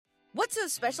What's so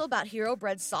special about Hero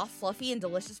Bread's soft, fluffy, and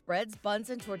delicious breads, buns,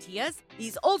 and tortillas?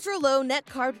 These ultra-low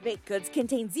net-carb baked goods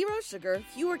contain zero sugar,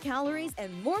 fewer calories,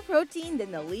 and more protein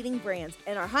than the leading brands,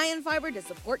 and are high in fiber to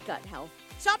support gut health.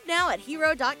 Shop now at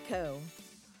hero.co.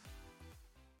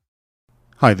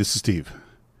 Hi, this is Steve.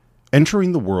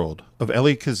 Entering the world of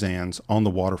Elia Kazan's On the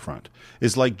Waterfront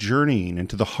is like journeying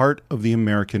into the heart of the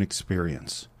American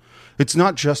experience. It's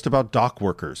not just about dock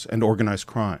workers and organized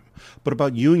crime, but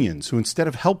about unions who, instead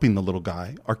of helping the little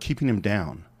guy, are keeping him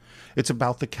down. It's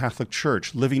about the Catholic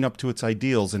Church living up to its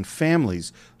ideals and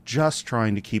families just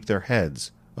trying to keep their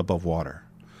heads above water.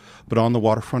 But On the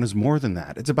Waterfront is more than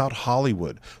that. It's about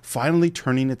Hollywood finally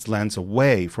turning its lens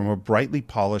away from a brightly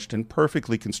polished and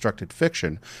perfectly constructed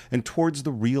fiction and towards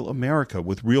the real America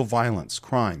with real violence,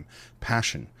 crime,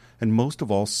 passion, and most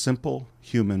of all, simple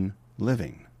human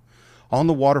living. On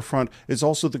the Waterfront is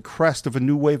also the crest of a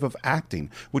new wave of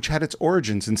acting, which had its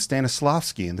origins in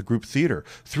Stanislavski and the group theater,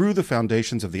 through the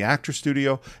foundations of the Actor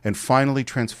Studio, and finally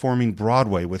transforming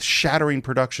Broadway with shattering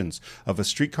productions of A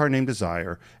Streetcar Named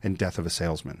Desire and Death of a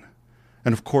Salesman.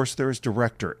 And of course, there is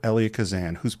director Elia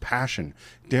Kazan, whose passion,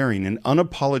 daring, and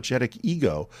unapologetic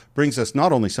ego brings us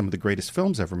not only some of the greatest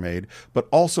films ever made, but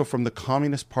also from the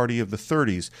Communist Party of the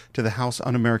 30s to the House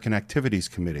Un-American Activities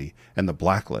Committee and the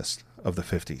Blacklist of the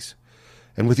 50s.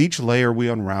 And with each layer we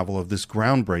unravel of this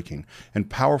groundbreaking and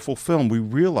powerful film, we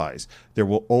realize there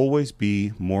will always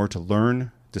be more to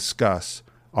learn, discuss,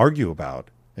 argue about,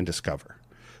 and discover.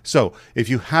 So, if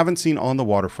you haven't seen On the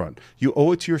Waterfront, you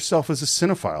owe it to yourself as a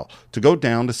cinephile to go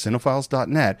down to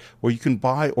cinephiles.net, where you can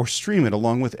buy or stream it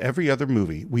along with every other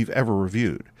movie we've ever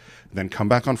reviewed. Then come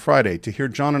back on Friday to hear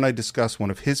John and I discuss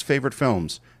one of his favorite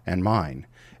films, and mine,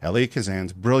 Elia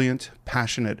Kazan's brilliant,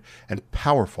 passionate, and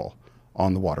powerful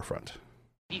On the Waterfront.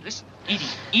 Listen,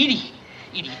 Edie,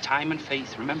 time and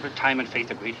faith. Remember, time and faith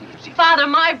are great healers. Father,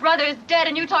 my brother is dead,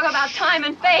 and you talk about time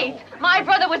and faith. My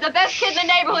brother was the best kid in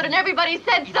the neighborhood, and everybody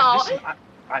said so. Listen,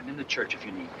 I'm in the church if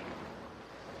you need me.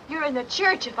 You're in the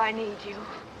church if I need you.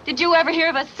 Did you ever hear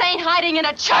of a saint hiding in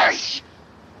a church?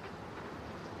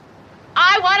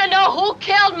 I want to know who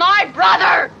killed my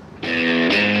brother!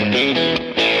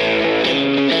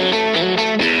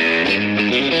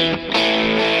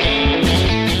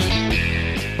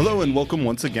 Hello and welcome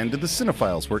once again to the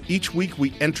Cinephiles, where each week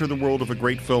we enter the world of a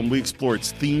great film. We explore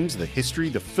its themes, the history,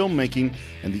 the filmmaking,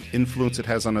 and the influence it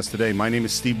has on us today. My name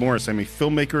is Steve Morris. I'm a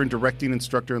filmmaker and directing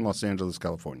instructor in Los Angeles,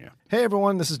 California. Hey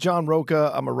everyone, this is John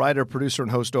Roca. I'm a writer, producer,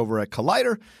 and host over at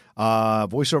Collider,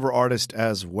 voiceover artist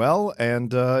as well,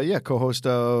 and co-host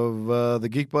of The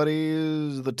Geek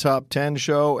Buddies, the Top 10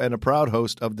 show, and a proud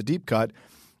host of The Deep Cut.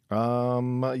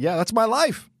 That's my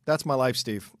life. That's my life,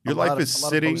 Steve. Your life is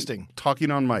sitting,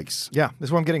 talking on mics. Yeah, this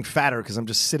is why I'm getting fatter, because I'm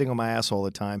just sitting on my ass all the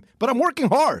time. But I'm working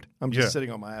hard. I'm just sitting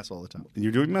on my ass all the time.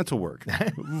 You're doing mental work,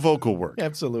 vocal work.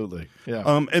 Absolutely.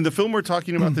 Yeah. And the film we're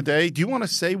talking about today, do you want to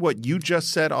say what you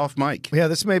just said off mic? Yeah,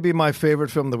 this may be my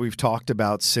favorite film that we've talked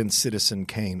about since Citizen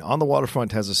Kane. On the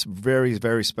Waterfront has a very,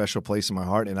 very special place in my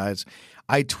heart. And as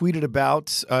I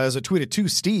tweeted to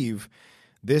Steve,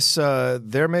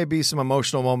 there may be some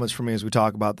emotional moments for me as we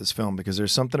talk about this film, because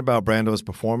there's something about Brando's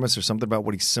performance. There's something about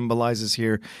what he symbolizes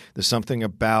here. There's something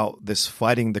about this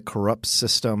fighting the corrupt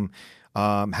system,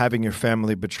 having your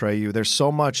family betray you. There's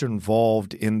so much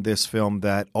involved in this film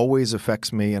that always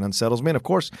affects me and unsettles me. And, of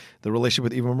course, the relationship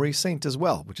with Eva Marie Saint as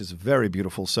well, which is very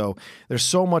beautiful. So there's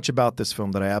so much about this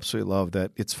film that I absolutely love that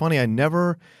it's funny. I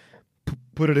never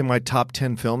put it in my top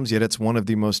 10 films, yet it's one of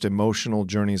the most emotional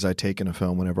journeys I take in a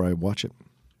film whenever I watch it.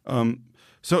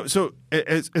 So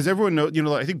as everyone knows,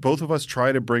 I think both of us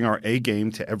try to bring our A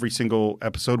game to every single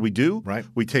episode we do. Right.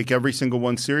 We take every single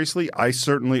one seriously. I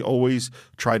certainly always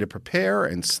try to prepare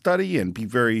and study and be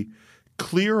very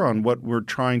clear on what we're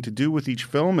trying to do with each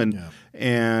film.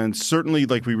 And certainly,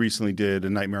 like we recently did A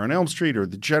Nightmare on Elm Street or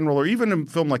The General, or even a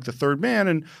film like The Third Man.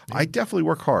 And I definitely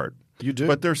work hard. You do.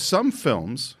 But there's some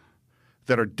films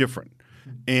that are different.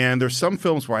 And there's some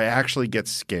films where I actually get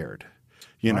scared.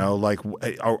 Like,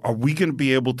 are we going to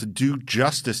be able to do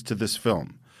justice to this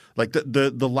film? Like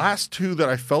the last two that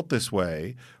I felt this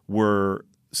way were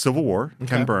Civil War,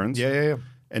 Ken Burns,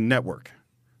 and Network.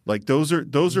 Like those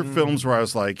are films where I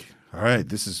was like, all right,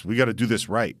 we got to do this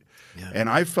right. Yeah. And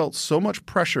I felt so much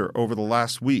pressure over the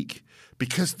last week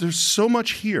because there's so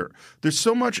much here. There's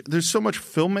so much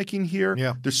filmmaking here.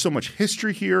 Yeah. There's so much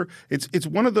history here. It's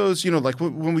one of those, like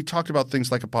when we talked about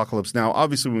things like Apocalypse Now,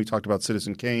 obviously when we talked about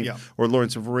Citizen Kane or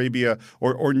Lawrence of Arabia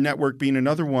or Network being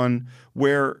another one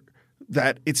where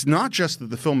that it's not just that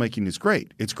the filmmaking is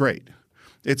great. It's great.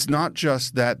 it's not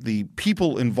just that the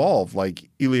people involved, like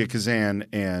Elia Kazan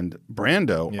and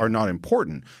Brando, are not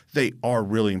important. They are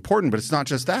really important, but it's not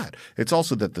just that. It's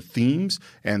also that the themes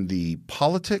and the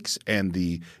politics and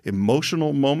the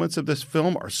emotional moments of this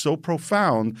film are so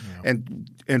profound,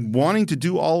 and wanting to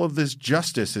do all of this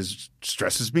justice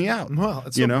stresses me out. Well,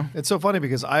 it's so funny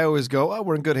because I always go, "Oh,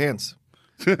 we're in good hands."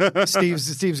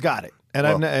 Steve's got it. And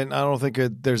I don't think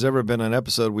there's ever been an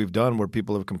episode we've done where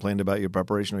people have complained about your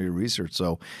preparation or your research.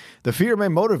 So the fear may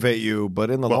motivate you, but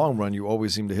in the long run, you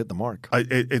always seem to hit the mark.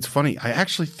 It's funny. I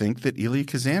actually think that Elia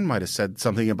Kazan might have said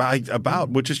something about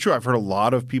which is true. I've heard a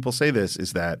lot of people say this,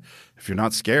 is that if you're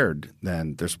not scared,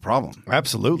 then there's a problem.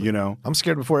 Absolutely. I'm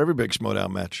scared before every big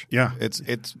Schmoedown match. Yeah.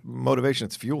 It's motivation.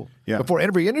 It's fuel. Yeah. Before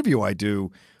every interview I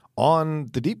do, on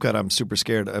the deep cut, I'm super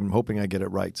scared. I'm hoping I get it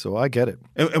right. So I get it.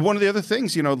 And one of the other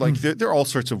things, there are all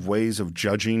sorts of ways of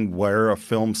judging where a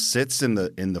film sits in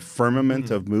the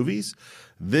firmament of movies.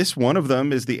 This one of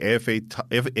them is the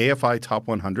AFI Top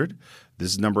 100.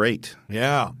 This is number 8.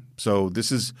 Yeah. So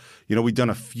this is, we've done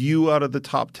a few out of the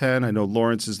top 10. I know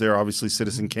Lawrence is there, obviously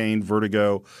Citizen Kane,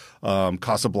 Vertigo,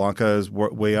 Casablanca is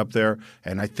way up there.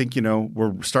 And I think,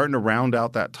 we're starting to round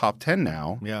out that top 10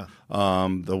 now. Yeah.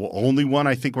 The only one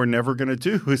I think we're never going to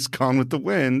do is Gone with the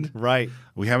Wind. Right.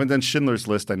 We haven't done Schindler's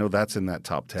List. I know that's in that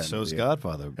top 10. So is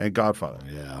Godfather. And Godfather.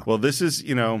 Yeah. Well, this is,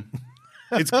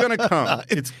 it's going to come.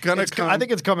 It's going to come. I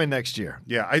think it's coming next year.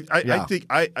 Yeah, I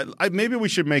think maybe we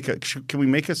should can we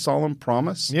make a solemn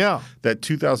promise? Yeah. That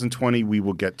 2020 we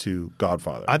will get to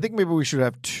Godfather. I think maybe we should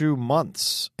have 2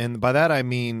 months. And by that I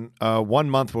mean 1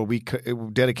 month where we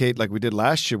dedicate, like we did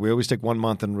last year. We always take 1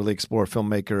 month and really explore a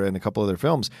filmmaker and a couple other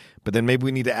films. But then maybe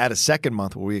we need to add a second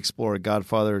month where we explore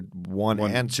Godfather 1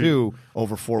 and 2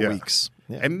 over 4 weeks.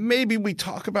 Yeah. And maybe we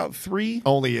talk about 3.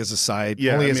 Only as a side.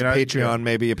 Yeah, only as a Patreon,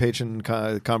 maybe a patron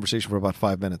conversation for about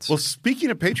 5 minutes. Well, speaking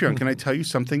of Patreon, can I tell you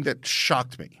something that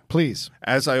shocked me? Please.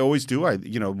 As I always do,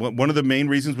 one of the main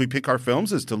reasons we pick our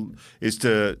films is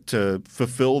to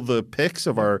fulfill the picks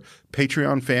of our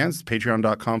Patreon fans,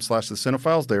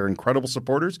 patreon.com/thecинephiles. They're incredible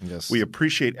supporters. Yes. We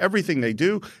appreciate everything they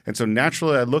do. And so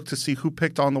naturally I look to see who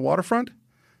picked On the Waterfront.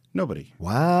 Nobody.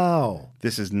 Wow.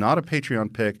 This is not a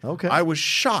Patreon pick. Okay. I was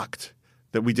shocked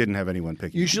that we didn't have anyone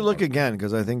picking. You should look again,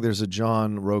 because I think there's a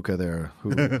John Roca there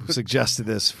who suggested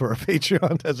this for a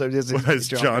Patreon.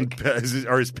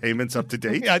 Are his payments up to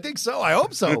date? Yeah, I think so. I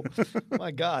hope so.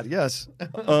 My God, yes.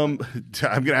 I'm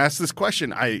going to ask this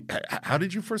question. How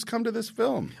did you first come to this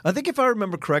film? I think if I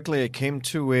remember correctly, I came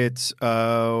to it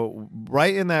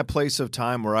right in that place of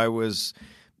time where I was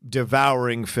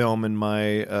devouring film in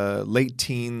my late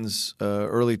teens,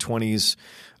 early 20s.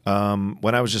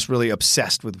 When I was just really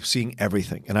obsessed with seeing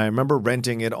everything. And I remember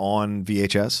renting it on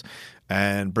VHS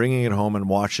and bringing it home and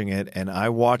watching it. And I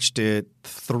watched it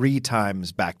 3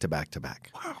 times back to back to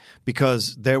back. Wow.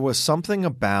 Because there was something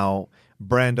about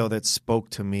Brando that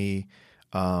spoke to me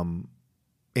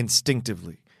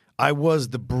instinctively. I was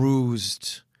the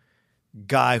bruised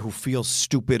guy who feels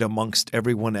stupid amongst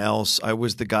everyone else. I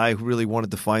was the guy who really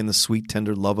wanted to find the sweet,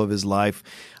 tender love of his life.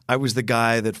 I was the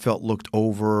guy that felt looked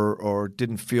over or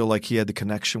didn't feel like he had the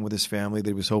connection with his family that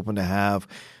he was hoping to have.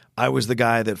 I was the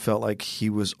guy that felt like he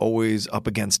was always up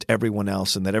against everyone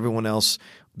else, and that everyone else,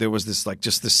 there was this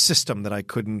just this system that I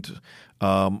couldn't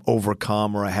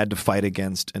overcome or I had to fight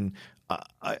against. And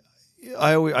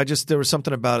I just there was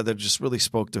something about it that just really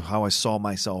spoke to how I saw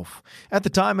myself at the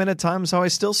time, and at times how I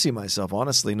still see myself,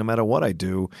 honestly, no matter what I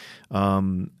do.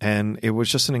 And it was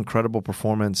just an incredible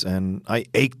performance, and I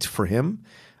ached for him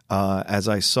as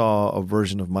I saw a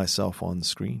version of myself on the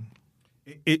screen.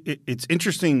 It's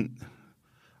interesting.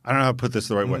 I don't know how to put this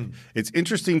the right way. It's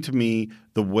interesting to me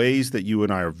the ways that you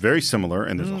and I are very similar,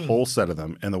 and there's a whole set of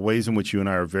them, and the ways in which you and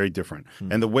I are very different,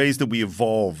 and the ways that we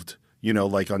evolved,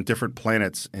 like on different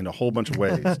planets in a whole bunch of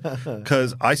ways.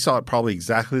 Because I saw it probably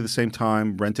exactly the same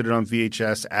time, rented it on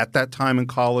VHS at that time in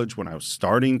college when I was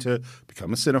starting to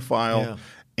become a cinephile,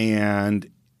 and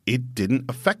it didn't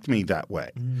affect me that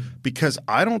way. Because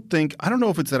I don't know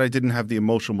if it's that I didn't have the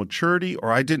emotional maturity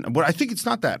or I didn't – but I think it's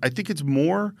not that. I think it's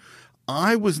more –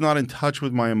 I was not in touch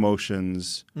with my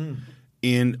emotions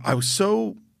I was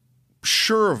so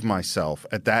sure of myself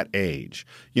at that age.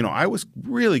 I was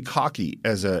really cocky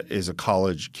as a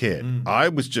college kid. I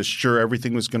was just sure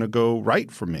everything was going to go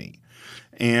right for me.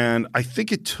 And I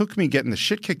think it took me getting the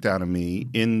shit kicked out of me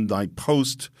in like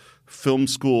post film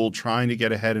school, trying to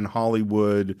get ahead in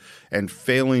Hollywood and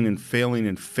failing and failing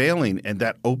and failing. And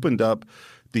that opened up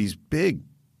these big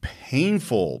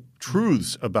painful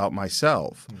truths about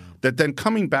myself that then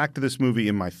coming back to this movie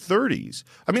in my 30s,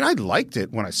 I mean, I liked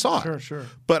it when I saw it. Sure.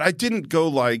 But I didn't go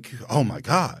like, oh my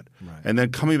God. Right. And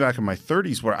then coming back in my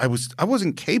 30s where I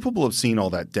wasn't capable of seeing all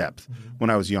that depth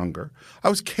when I was younger. I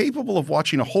was capable of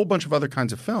watching a whole bunch of other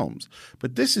kinds of films.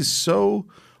 But this is so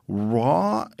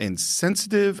raw and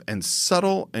sensitive and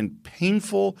subtle and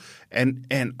painful, and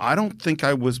I don't think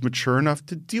I was mature enough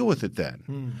to deal with it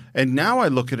then. And now I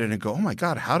look at it and go, oh my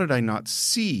God, how did I not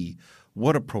see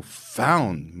what a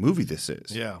profound movie this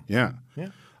is? Yeah.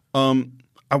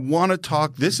 I want to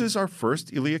talk. This is our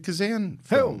first Elia Kazan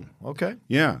film. Oh, okay.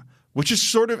 Yeah. Which is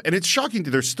sort of, and it's shocking.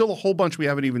 There's still a whole bunch we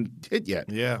haven't even hit yet.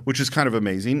 Yeah. Which is kind of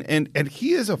amazing. And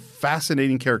he is a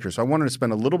fascinating character. So I wanted to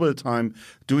spend a little bit of time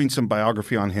doing some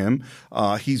biography on him.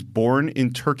 He's born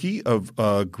in Turkey of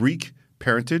Greek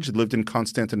parentage, lived in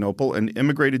Constantinople, and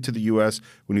immigrated to the U.S.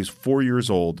 when he was 4 years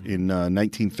old in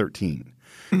 1913.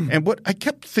 And what I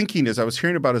kept thinking as I was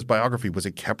hearing about his biography was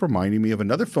it kept reminding me of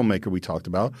another filmmaker we talked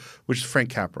about, which is Frank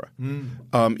Capra.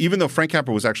 Even though Frank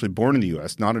Capra was actually born in the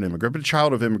U.S., not an immigrant, but a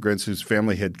child of immigrants whose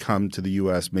family had come to the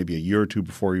U.S. maybe a year or two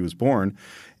before he was born.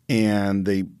 And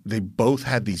they both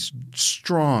had these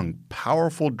strong,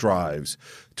 powerful drives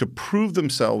to prove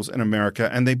themselves in America.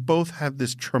 And they both have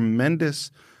this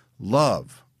tremendous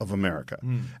love of America,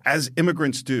 as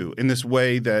immigrants do, in this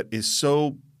way that is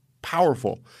so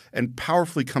powerful and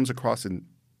powerfully comes across in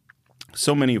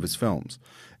so many of his films.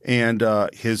 And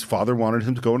his father wanted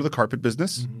him to go into the carpet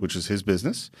business, which is his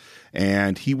business.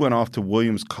 And he went off to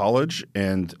Williams College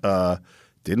and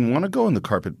didn't want to go in the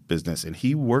carpet business. And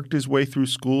he worked his way through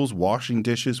schools, washing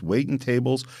dishes, waiting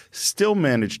tables, still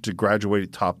managed to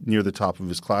graduate near the top of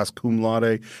his class, cum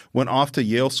laude, went off to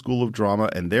Yale School of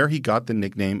Drama, and there he got the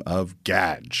nickname of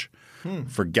Gadge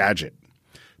for Gadget.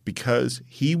 Because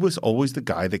he was always the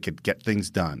guy that could get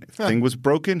things done. If a thing was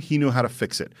broken, he knew how to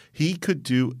fix it. He could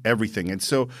do everything. And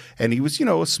he was,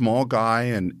 a small guy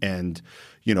and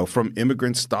from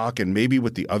immigrant stock, and maybe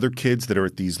with the other kids that are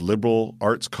at these liberal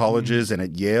arts colleges and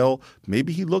at Yale,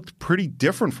 maybe he looked pretty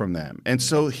different from them. And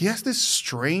so he has this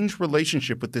strange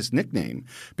relationship with this nickname,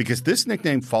 because this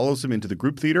nickname follows him into the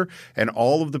group theater, and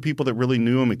all of the people that really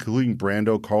knew him, including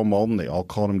Brando, Carl Malden, they all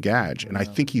called him Gadge. And I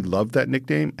think he loved that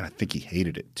nickname, and I think he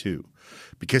hated it too,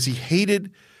 because he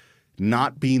hated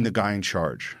not being the guy in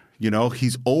charge.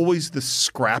 He's always the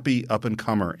scrappy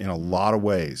up-and-comer in a lot of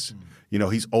ways.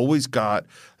 He's always got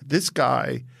this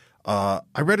guy. I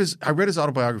read his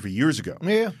autobiography years ago.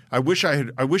 Yeah. I wish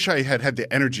I had had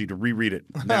the energy to reread it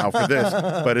now for this,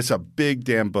 but it's a big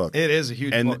damn book. It is a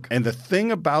huge book. And the thing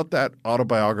about that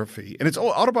autobiography, and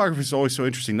autobiography is always so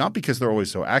interesting, not because they're always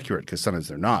so accurate, because sometimes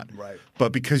they're not, right,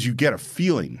 but because you get a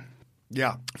feeling,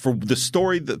 for the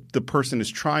story that the person is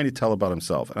trying to tell about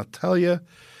himself. And I'll tell you,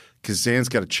 Kazan's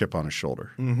got a chip on his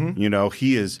shoulder.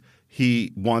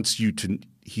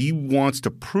 He wants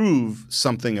to prove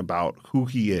something about who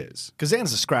he is.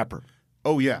 Kazan's a scrapper.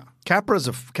 Oh yeah, Capra's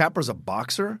a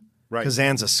boxer. Right.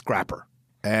 Kazan's a scrapper,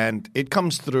 and it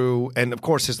comes through. And of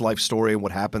course, his life story and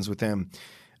what happens with him,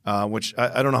 which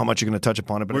I don't know how much you're going to touch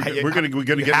upon it, but we're going to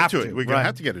get into it. We're going to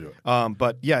have to get into it.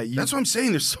 But yeah, that's what I'm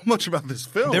saying. There's so much about this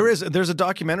film. There's a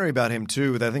documentary about him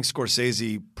too that I think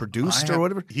Scorsese produced or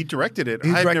whatever. He directed it.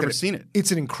 I've never seen it.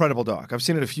 It's an incredible doc. I've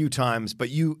seen it a few times, but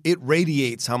it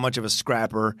radiates how much of a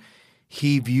scrapper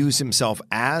he views himself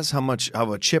as, how much of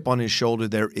a chip on his shoulder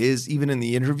there is, even in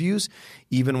the interviews,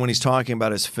 even when he's talking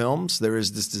about his films, there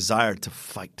is this desire to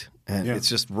fight. And it's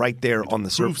just right there on the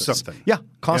surface. Something. Yeah,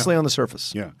 constantly on the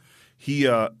surface. Yeah.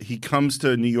 He comes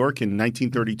to New York in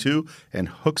 1932 and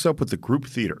hooks up with the group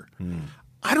theater.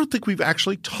 I don't think we've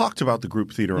actually talked about the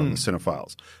group theater on the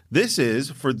Cinephiles. This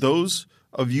is, for those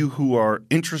of you who are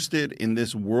interested in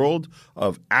this world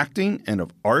of acting and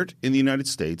of art in the United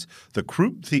States, the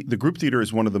group theater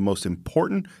is one of the most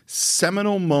important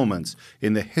seminal moments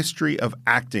in the history of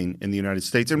acting in the United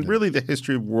States and really the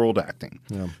history of world acting.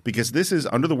 Yeah. Because this is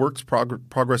under the Works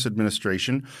Progress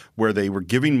Administration, where they were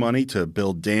giving money to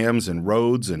build dams and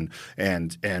roads and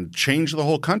change the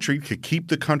whole country to keep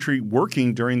the country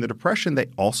working during the Depression. They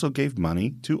also gave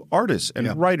money to artists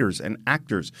and writers and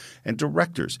actors and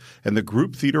directors. And the group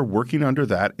theater working under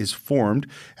that is formed,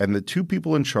 and the two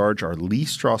people in charge are Lee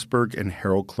Strasberg and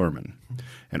Harold Clurman.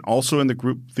 And also in the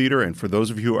group theater, and for those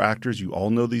of you who are actors, you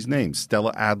all know these names: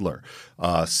 Stella Adler,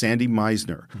 Sandy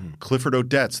Meisner, Clifford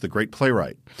Odets, the great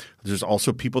playwright. There's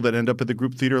also people that end up at the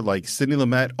group theater like Sidney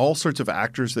Lumet, all sorts of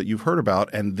actors that you've heard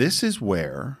about. And this is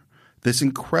where This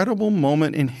incredible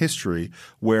moment in history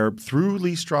where through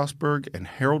Lee Strasberg and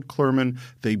Harold Clurman,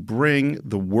 they bring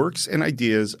the works and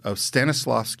ideas of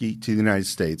Stanislavski to the United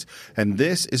States. And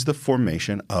this is the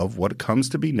formation of what comes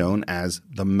to be known as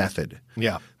the method.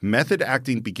 Yeah. Method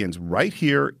acting begins right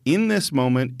here in this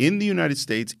moment in the United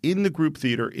States, in the group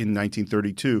theater in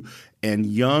 1932. And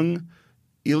young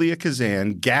Elia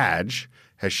Kazan, Gadge,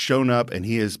 has shown up, and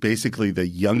he is basically the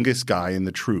youngest guy in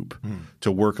the troupe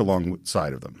to work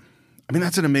alongside of them. I mean,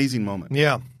 that's an amazing moment.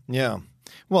 Yeah, yeah.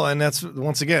 Well, and that's,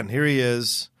 once again, here he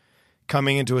is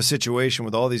coming into a situation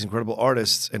with all these incredible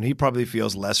artists, and he probably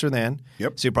feels lesser than.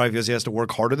 Yep. So he probably feels he has to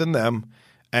work harder than them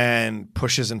and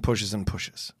pushes and pushes and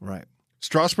pushes. Right.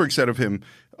 Strasberg said of him,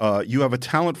 you have a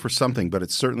talent for something, but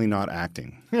it's certainly not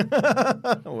acting.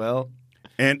 Well.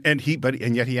 And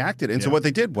yet he acted. And so what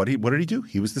they did, what did he do?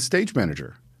 He was the stage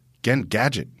manager. Again,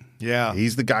 Gadget. Yeah.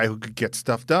 He's the guy who could get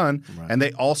stuff done. Right. And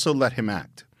they also let him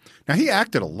act. Now, he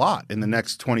acted a lot in the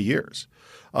next 20 years,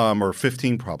 or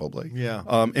 15 probably.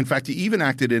 Yeah. In fact, he even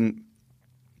acted in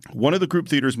one of the group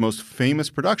theater's most famous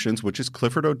productions, which is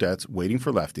Clifford Odets' Waiting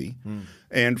for Lefty.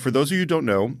 And for those of you who don't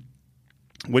know,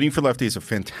 Waiting for Lefty is a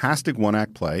fantastic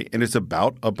one-act play, and it's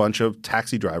about a bunch of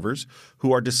taxi drivers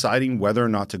who are deciding whether or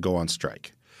not to go on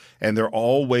strike. And they're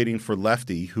all waiting for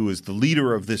Lefty, who is the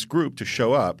leader of this group, to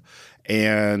show up.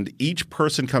 And each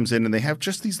person comes in, and they have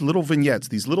just these little vignettes,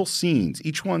 these little scenes,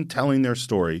 each one telling their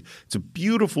story. It's a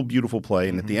beautiful, beautiful play.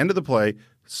 And at the end of the play,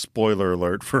 spoiler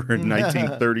alert for a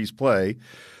 1930s play,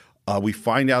 we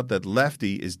find out that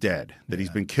Lefty is dead, that he's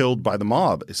been killed by the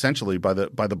mob, essentially by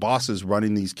the bosses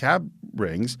running these cab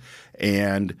rings.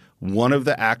 And one of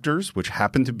the actors, which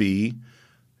happened to be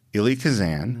Elia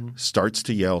Kazan, starts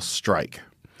to yell, "Strike,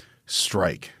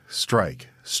 strike, strike,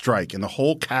 strike," and the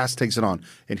whole cast takes it on.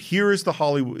 And here is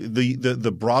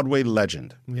the Broadway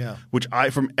legend, which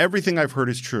from everything I've heard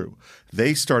is true.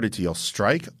 They started to yell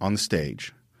 "strike" on the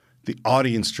stage. The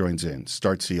audience joins in,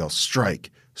 starts to yell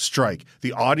 "strike, strike."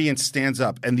 The audience stands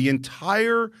up, and the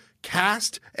entire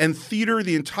cast and theater,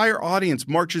 the entire audience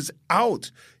marches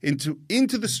out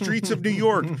into the streets of New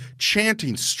York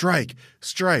chanting "strike,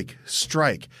 strike,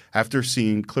 strike" after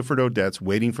seeing Clifford Odets'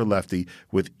 Waiting for Lefty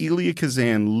with Elia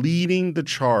Kazan leading the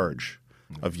charge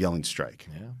of yelling "strike."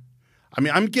 Yeah. I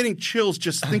mean, I'm getting chills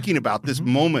just thinking about this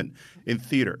moment in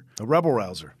theater. A rebel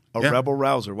rouser. Rebel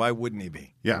rouser. Why wouldn't he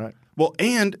be? Yeah. Right. Well,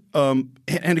 and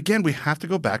again, we have to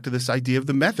go back to this idea of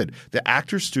the method. The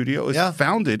Actors Studio is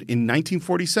founded in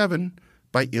 1947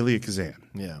 by Elia Kazan.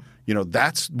 Yeah. You know,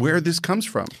 that's where this comes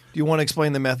from. Do you want to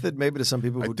explain the method maybe to some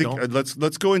people who don't?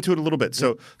 Let's go into it a little bit.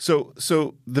 So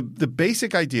the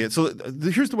basic idea. So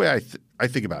here's the way I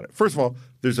think about it. First of all,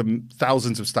 there's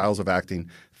thousands of styles of acting,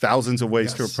 thousands of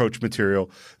ways to approach material.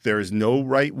 There is no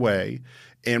right way.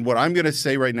 And what I'm going to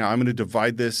say right now, I'm going to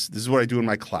divide this. This is what I do in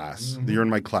my class. You're in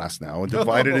my class now. And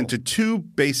divide it into two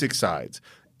basic sides,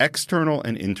 external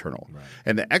and internal. Right.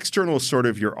 And the external is sort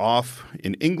of you're off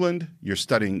in England. You're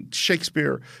studying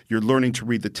Shakespeare. You're learning to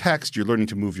read the text. You're learning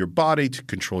to move your body, to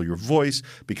control your voice,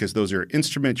 because those are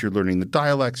instruments. You're learning the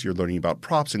dialects. You're learning about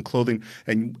props and clothing.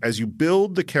 And as you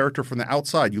build the character from the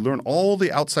outside, you learn all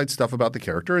the outside stuff about the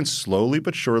character. And slowly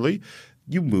but surely,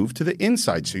 you move to the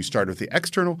inside. So you start with the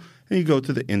external and you go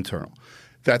to the internal.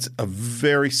 That's a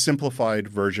very simplified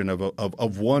version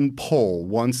of one pole,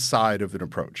 one side of an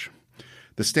approach.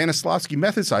 The Stanislavski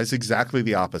method side is exactly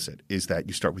the opposite, is that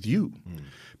you start with you.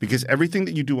 Because everything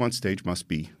that you do on stage must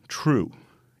be true.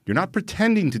 You're not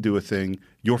pretending to do a thing,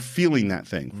 you're feeling that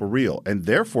thing for real. And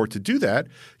therefore, to do that,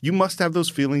 you must have those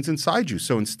feelings inside you.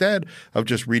 So instead of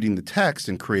just reading the text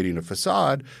and creating a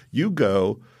facade, you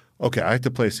go, okay, I have to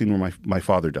play a scene where my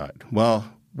father died.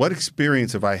 Well, what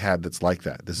experience have I had that's like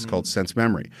that? This is called sense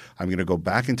memory. I'm going to go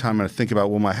back in time and think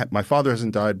about, well, my father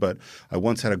hasn't died, but I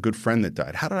once had a good friend that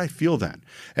died. How did I feel then?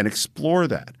 And explore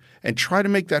that and try to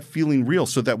make that feeling real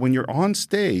so that when you're on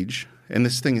stage and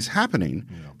this thing is happening,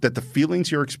 that the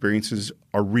feelings, your experiences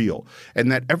are real.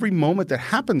 And that every moment that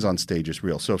happens on stage is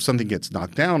real. So if something gets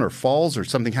knocked down or falls or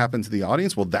something happens to the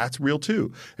audience, well, that's real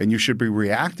too. And you should be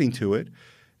reacting to it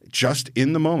just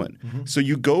in the moment. So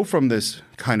you go from this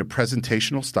kind of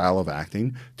presentational style of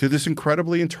acting to this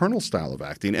incredibly internal style of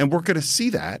acting. And we're going to see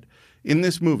that in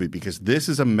this movie because this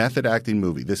is a method acting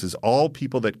movie. This is all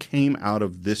people that came out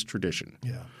of this tradition.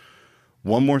 Yeah.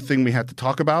 One more thing we have to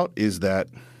talk about is that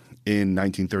in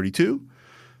 1932,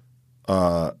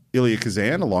 Elia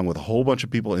Kazan, along with a whole bunch of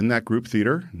people in that group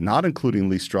theater, not including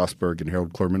Lee Strasberg and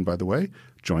Harold Clurman, by the way,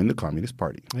 joined the Communist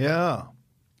Party. Yeah.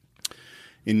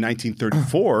 In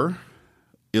 1934,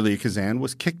 Elia Kazan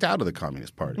was kicked out of the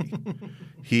Communist Party.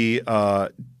 He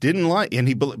didn't like, and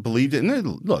he believed in it.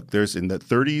 Look, there's in the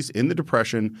 30s, in the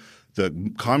Depression,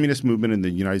 the communist movement in the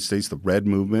United States, the Red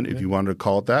Movement, if you wanted to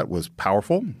call it that, was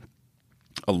powerful.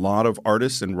 A lot of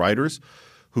artists and writers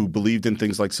who believed in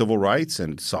things like civil rights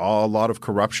and saw a lot of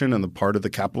corruption on the part of the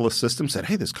capitalist system said,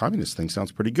 hey, this communist thing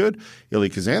sounds pretty good. Elia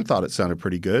Kazan thought it sounded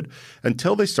pretty good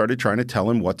until they started trying to tell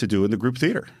him what to do in the group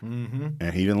theater.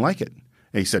 And he didn't like it.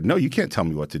 And he said, no, you can't tell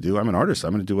me what to do. I'm an artist.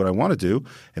 I'm going to do what I want to do.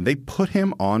 And they put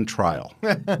him on trial.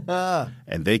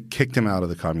 And they kicked him out of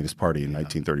the Communist Party in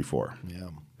 1934. Yeah.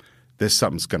 This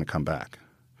something's going to come back.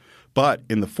 But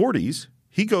in the 40s,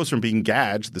 he goes from being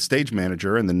Gadge, the stage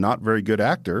manager and the not very good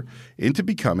actor, into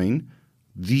becoming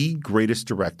the greatest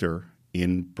director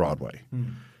in Broadway.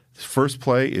 His first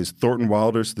play is Thornton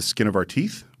Wilder's The Skin of Our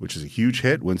Teeth, which is a huge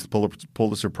hit, wins the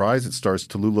Pulitzer Prize. It stars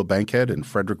Tallulah Bankhead and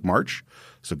Frederick March.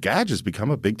 So Gadge has become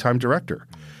a big-time director.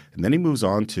 And then he moves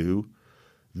on to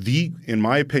in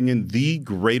my opinion, the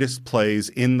greatest plays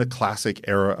in the classic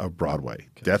era of Broadway.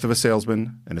 Death of a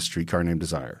Salesman and A Streetcar Named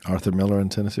Desire. Arthur Miller and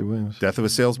Tennessee Williams. Death of a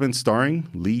Salesman Starring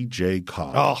Lee J.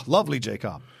 Cobb. Oh, lovely J.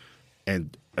 Cobb.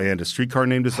 And A Streetcar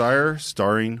Named Desire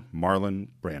starring Marlon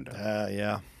Brando.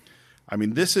 Yeah. I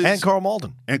mean, this is – And Carl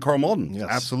Malden. And Carl Malden, yes.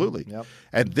 Absolutely. Yep.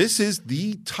 And this is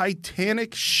the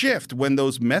titanic shift when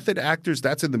those method actors –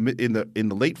 that's in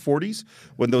the late 40s,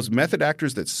 when those method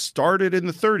actors that started in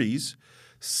the 30s –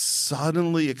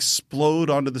 suddenly explode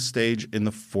onto the stage in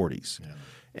the 40s. Yeah.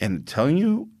 And telling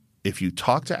you, if you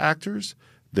talk to actors,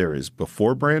 there is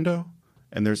before Brando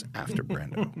and there's after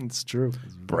Brando. It's true.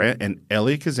 And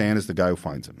Elia Kazan is the guy who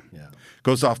finds him. Yeah.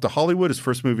 Goes off to Hollywood. His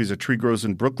first movie is A Tree Grows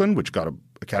in Brooklyn, which got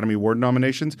Academy Award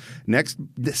nominations. Next,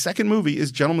 the second movie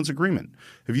is Gentleman's Agreement.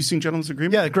 Have you seen Gentleman's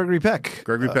Agreement? Yeah, Gregory Peck.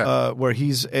 Where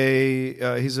he's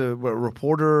a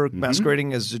reporter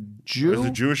masquerading as a Jew. As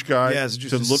a Jewish guy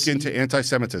to look into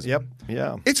anti-Semitism. Yep.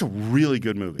 Yeah. It's a really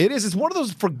good movie. It is. It's one of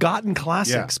those forgotten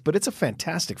classics, but it's a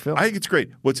fantastic film. I think it's great.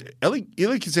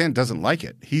 Elia Kazan doesn't like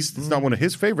it. It's not one of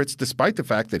his favorites, despite the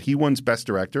fact that he wins Best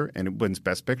Director and it wins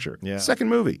Best Picture. Yeah. Second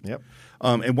movie. Yep.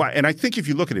 And I think if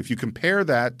you look at it, if you compare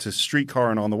that to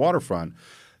Streetcar and On the Waterfront,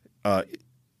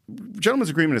 Gentleman's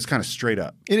Agreement is kind of straight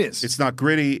up. It is. It's not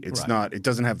gritty. It's not. It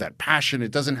doesn't have that passion.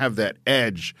 It doesn't have that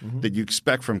edge that you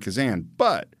expect from Kazan.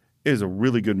 But it is a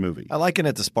really good movie. I liken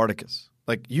it to Spartacus.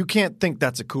 Like, you can't think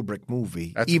that's a Kubrick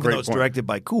movie, that's even though it's directed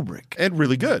by Kubrick. And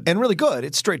really good.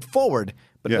 It's straightforward,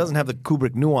 but it doesn't have the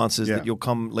Kubrick nuances that you'll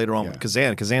come later on with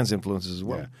Kazan. Kazan's influences as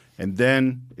well. Yeah. And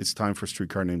then it's time for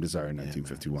Streetcar Named Desire in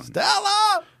 1951.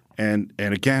 Stella! And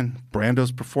again,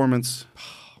 Brando's performance.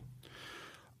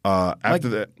 After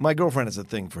that, my girlfriend is a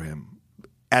thing for him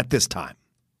at this time.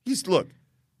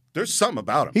 There's something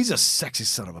about him. He's a sexy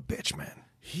son of a bitch, man.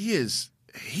 He is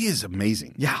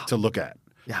amazing to look at.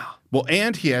 Yeah. Well,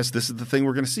 and this is the thing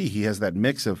we're going to see. He has that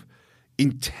mix of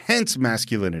intense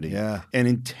masculinity and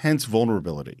intense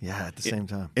vulnerability. Yeah, at the same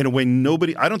time. In a way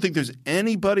I don't think there's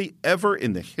anybody ever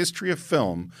in the history of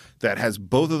film that has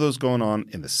both of those going on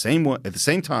in the same way, at the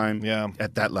same time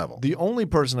at that level. The only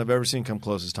person I've ever seen come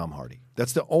close is Tom Hardy.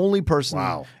 That's the only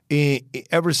person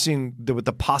ever seen with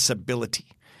the possibility.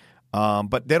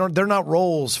 But they're not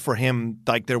roles for him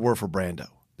like there were for Brando.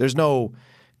 There's no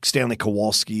Stanley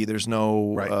Kowalski. There's no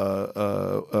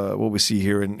what we see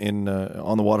here in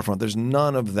On the Waterfront. There's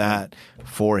none of that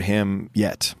for him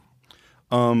yet.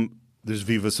 There's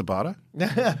Viva Zapata,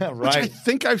 which I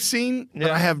think I've seen, but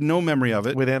I have no memory of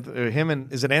it. With him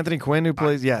and is it Anthony Quinn who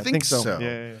plays? I think so.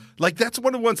 Yeah. Like that's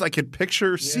one of the ones I could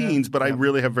picture scenes, but I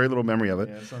really have very little memory of it.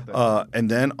 Yeah, it's not that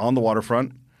and then On the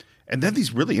Waterfront. And then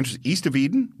these really interesting East of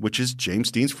Eden, which is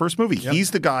James Dean's first movie. Yep.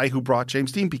 He's the guy who brought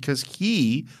James Dean because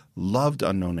he loved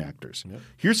unknown actors. Yep.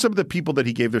 Here's some of the people that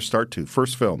he gave their start to.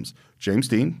 First films: James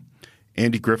Dean,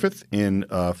 Andy Griffith in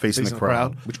Facing the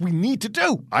Crowd, which we need to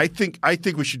do. I think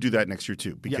we should do that next year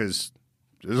too because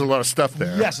there's a lot of stuff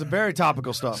there. Yes, very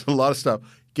topical stuff. There's a lot of stuff.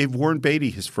 Gave Warren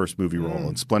Beatty his first movie role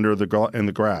in Splendor in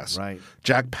the Grass. Right.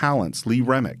 Jack Palance, Lee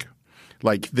Remick.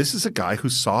 Like this is a guy who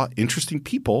saw interesting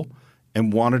people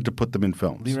and wanted to put them in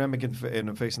films. Lee Remick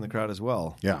in Facing the Crowd as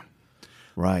well. Yeah.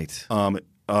 Right.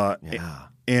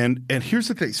 And here's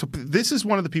the thing. So this is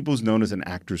one of the people who's known as an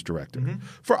actor's director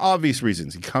for obvious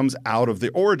reasons. He comes out of the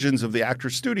origins of the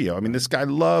actor's studio. I mean, this guy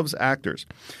loves actors.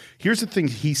 Here's the thing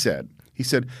he said. He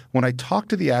said, when I talk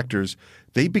to the actors,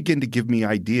 they begin to give me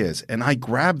ideas, and I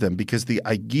grab them because the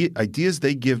ideas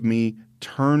they give me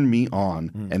turn me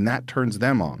on, and that turns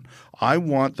them on. I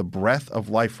want the breath of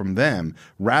life from them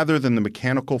rather than the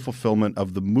mechanical fulfillment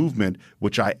of the movement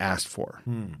which I asked for.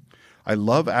 I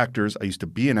love actors. I used to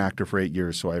be an actor for 8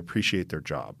 years, so I appreciate their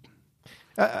job.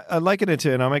 I liken it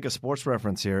to, and I'll make a sports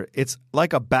reference here. It's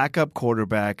like a backup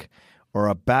quarterback or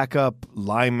a backup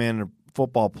lineman or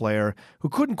football player who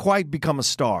couldn't quite become a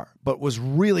star, but was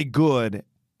really good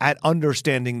at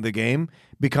understanding the game,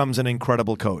 becomes an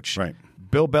incredible coach. Right.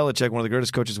 Bill Belichick, one of the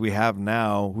greatest coaches we have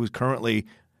now, who's currently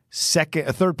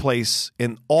third place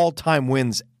in all-time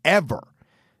wins ever.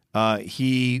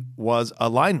 He was a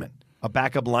lineman, a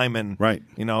backup lineman. Right.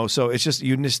 So it's just,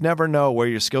 you just never know where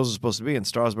your skills are supposed to be, and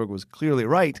Strasburg was clearly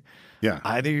right. Yeah.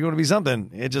 I think you're going to be something.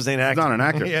 It just ain't acting. It's not an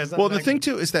actor. Yeah, well, the thing,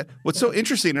 too, is that what's so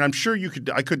interesting, and I'm sure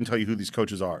I couldn't tell you who these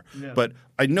coaches are, but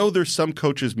I know there's some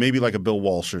coaches, maybe like a Bill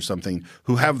Walsh or something,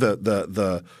 who have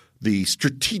the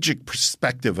strategic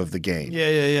perspective of the game.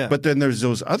 Yeah. But then there's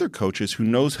those other coaches who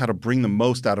knows how to bring the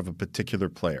most out of a particular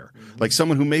player. Like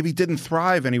someone who maybe didn't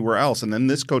thrive anywhere else, and then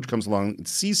this coach comes along and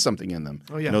sees something in them,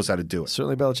 knows how to do it.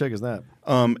 Certainly Belichick is that.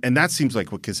 And that seems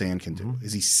like what Kazan can do,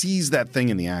 is he sees that thing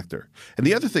in the actor. And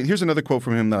the other thing, here's another quote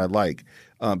from him that I like,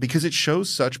 because it shows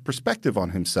such perspective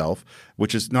on himself,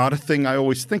 which is not a thing I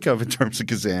always think of in terms of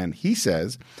Kazan. He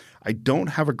says, "I don't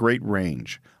have a great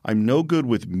range. I'm no good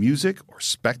with music or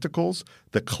spectacles.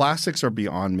 The classics are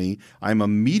beyond me. I'm a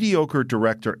mediocre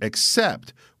director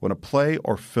except when a play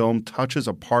or film touches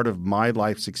a part of my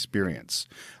life's experience.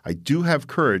 I do have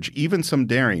courage, even some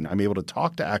daring. I'm able to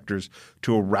talk to actors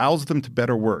to arouse them to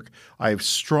better work. I have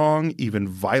strong, even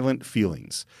violent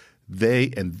feelings.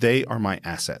 They are my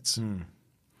assets."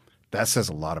 That says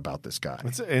a lot about this guy.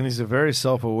 And he's a very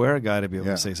self-aware guy to be able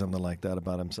to say something like that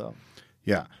about himself.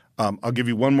 Yeah. I'll give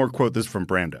you one more quote. This is from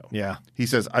Brando. Yeah. He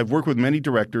says, "I've worked with many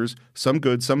directors, some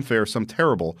good, some fair, some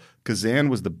terrible. Kazan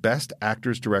was the best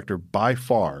actors director by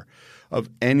far of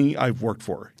any I've worked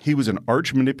for. He was an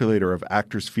arch manipulator of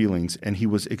actors' feelings, and he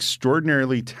was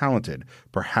extraordinarily talented.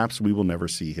 Perhaps we will never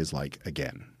see his like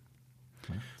again."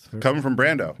 Coming from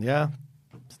Brando. Yeah.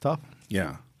 It's tough.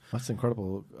 Yeah. That's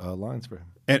incredible lines for him.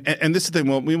 And this is the thing.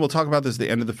 Well, we will talk about this at the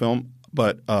end of the film,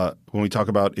 but when we talk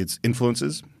about its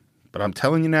influences. But I'm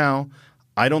telling you now,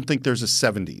 I don't think there's a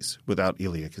 70s without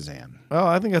Elia Kazan. Oh,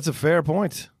 I think that's a fair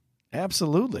point.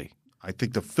 Absolutely. I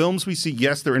think the films we see,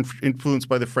 yes, they're influenced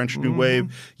by the French New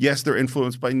Wave. Yes, they're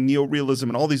influenced by neorealism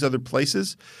and all these other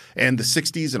places and the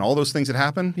 60s and all those things that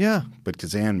happen. Yeah. But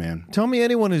Kazan, man. Tell me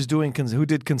anyone who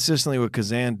did consistently what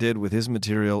Kazan did with his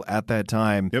material at that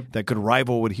time that could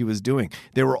rival what he was doing.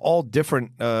 They were all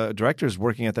different directors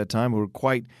working at that time who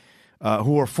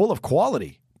were full of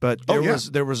quality. But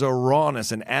there was a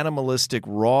rawness, an animalistic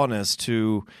rawness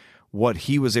to what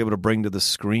he was able to bring to the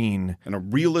screen. And a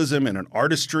realism and an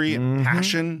artistry and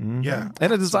passion. Yeah.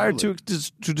 And a desire to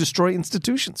destroy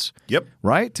institutions. Yep.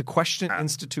 Right? To question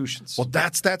institutions. Well,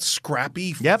 that's that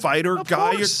scrappy fighter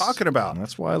guy you're talking about.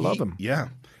 That's why I love him. Yeah.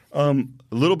 A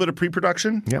little bit of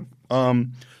pre-production. Yep.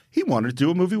 He wanted to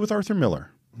do a movie with Arthur Miller.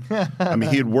 I mean,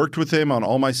 he had worked with him on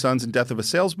All My Sons and Death of a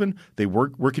Salesman. They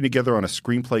working together on a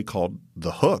screenplay called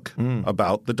The Hook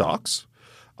about the docks.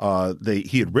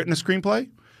 He had written a screenplay,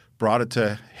 brought it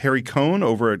to Harry Cohn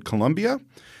over at Columbia,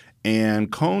 and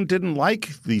Cohn didn't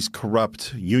like these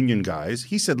corrupt union guys.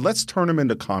 He said, "Let's turn them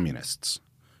into communists.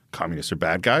 Communists are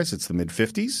bad guys. It's the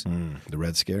mid-'50s. The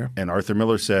Red Scare." And Arthur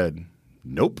Miller said,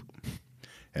 "Nope."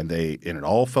 And it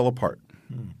all fell apart.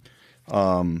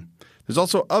 There's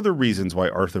also other reasons why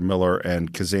Arthur Miller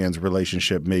and Kazan's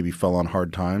relationship maybe fell on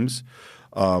hard times.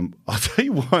 I'll tell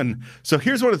you one. So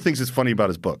here's one of the things that's funny about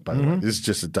his book, by the way. This is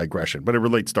just a digression, but it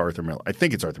relates to Arthur Miller. I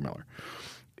think it's Arthur Miller.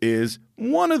 Is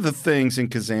one of the things in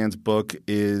Kazan's book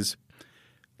is,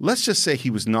 let's just say he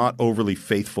was not overly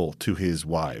faithful to his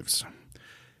wives.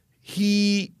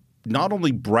 He not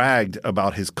only bragged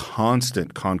about his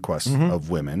constant conquest of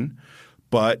women,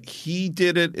 but he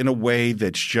did it in a way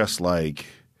that's just like,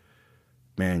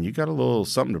 man, you got a little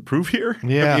something to prove here?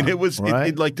 Yeah. I mean, it was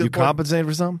right? like you compensating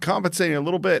for something? Compensating a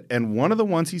little bit. And one of the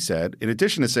ones he said, in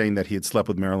addition to saying that he had slept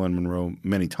with Marilyn Monroe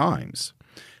many times,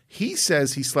 he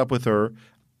says he slept with her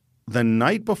the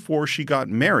night before she got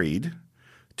married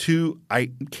to,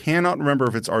 I cannot remember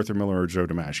if it's Arthur Miller or Joe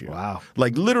DiMaggio. Wow.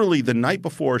 Like literally the night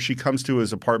before she comes to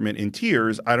his apartment in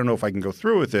tears, I don't know if I can go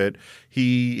through with it,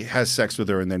 he has sex with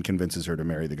her and then convinces her to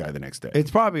marry the guy the next day. It's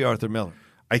probably Arthur Miller.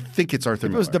 I think it's Arthur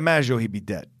Miller. If it was DiMaggio, he'd be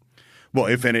dead. Well,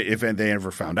 if they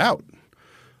ever found out.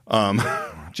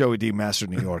 Joey D. Master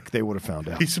New York, they would have found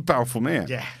out. He's a powerful man.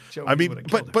 Yeah. Joey I mean,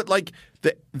 but like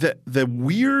the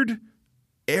weird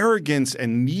arrogance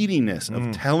and neediness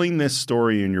of telling this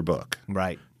story in your book.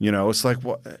 Right. You know, it's like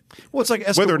what? Well, it's like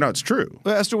Esther, whether or not it's true.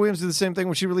 Esther Williams did the same thing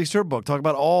when she released her book, talk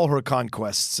about all her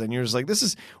conquests, and you're just like, this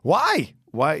is why?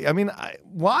 Why? I mean,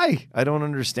 why? I don't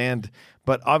understand.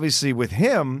 But obviously, with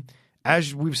him,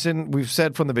 as we've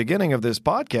said from the beginning of this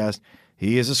podcast,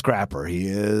 He is a scrapper. He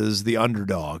is the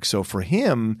underdog. So for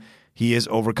him, he is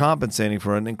overcompensating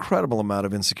for an incredible amount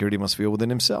of insecurity he must feel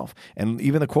within himself. And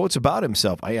even the quotes about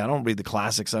himself. I don't read the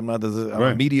classics. I'm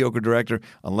a mediocre director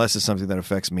unless it's something that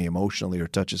affects me emotionally or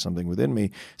touches something within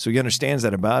me. So he understands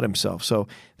that about himself. So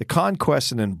the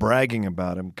conquest and then bragging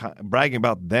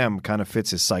about them kind of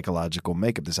fits his psychological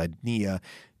makeup, this idea,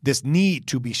 this need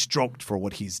to be stroked for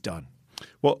what he's done.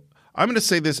 Well, I'm going to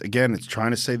say this again. It's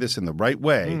trying to say this in the right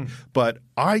way, but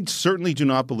I certainly do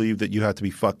not believe that you have to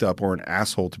be fucked up or an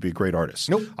asshole to be a great artist.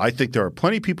 Nope. I think there are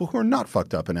plenty of people who are not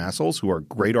fucked up and assholes who are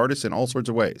great artists in all sorts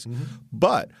of ways.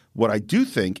 But what I do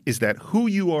think is that who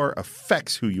you are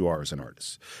affects who you are as an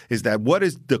artist. Is that what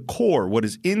is the core, what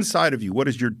is inside of you, what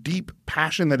is your deep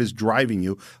passion that is driving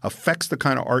you affects the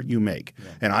kind of art you make. Yeah.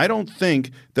 And I don't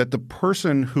think that the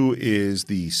person who is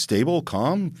the stable,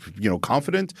 calm,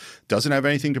 confident, doesn't have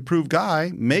anything to prove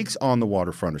guy makes On the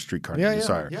Waterfront or Streetcar Named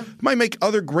Desire. Yeah. Might make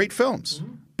other great films,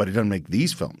 but it doesn't make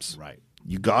these films. Right.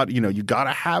 You got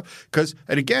to have, because,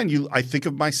 and again, I think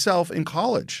of myself in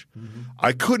college.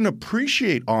 I couldn't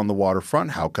appreciate On the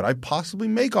Waterfront. How could I possibly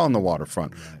make On the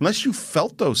Waterfront? Right. Unless you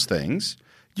felt those things,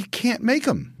 you can't make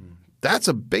them. That's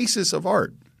a basis of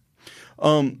art.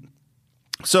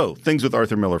 So things with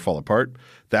Arthur Miller fall apart.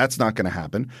 That's not going to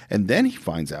happen. And then he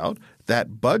finds out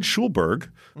that Bud Schulberg,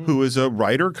 who is a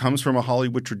writer, comes from a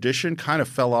Hollywood tradition, kind of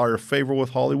fell out of favor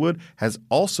with Hollywood, has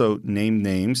also named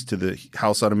names to the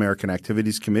House Un-American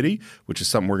Activities Committee, which is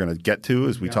something we're going to get to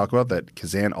as we talk about that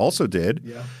Kazan also did.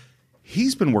 Yeah.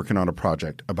 He's been working on a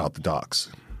project about the docks.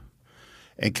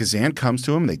 And Kazan comes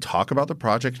to him, they talk about the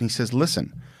project, and he says,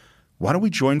 listen, why don't we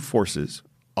join forces?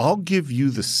 I'll give you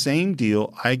the same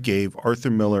deal I gave Arthur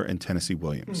Miller and Tennessee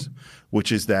Williams,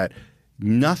 which is that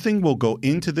nothing will go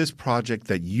into this project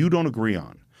that you don't agree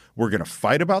on. We're going to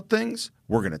fight about things.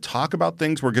 We're going to talk about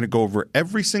things. We're going to go over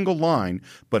every single line.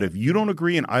 But if you don't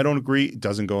agree and I don't agree, it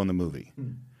doesn't go in the movie,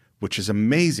 which is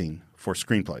amazing for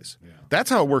screenplays. Yeah. That's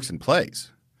how it works in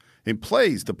plays. In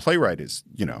plays, the playwright is,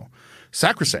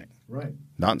 sacrosanct. Right.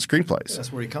 Not in screenplays. Yeah,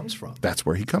 that's where he comes from. That's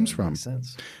where he comes from. Makes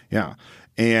sense. Yeah.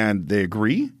 And they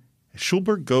agree.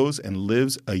 Schulberg goes and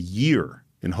lives a year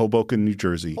in Hoboken, New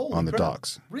Jersey on the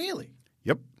docks. Really?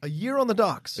 Yep. A year on the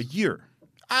docks? A year.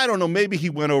 I don't know. Maybe he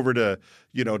went over to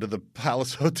the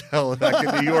Palace Hotel back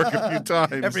in New York a few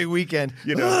times. Every weekend.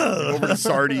 Over to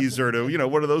Sardi's or to,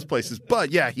 one of those places.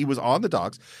 But yeah, he was on the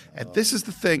docks. And this is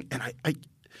the thing. And I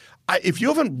if you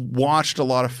haven't watched a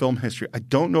lot of film history, I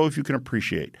don't know if you can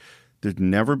appreciate. There's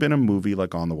never been a movie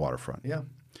like On the Waterfront. Yeah.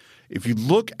 If you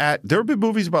look at – there have been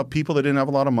movies about people that didn't have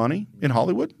a lot of money in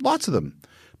Hollywood. Lots of them.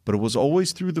 But it was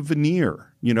always through the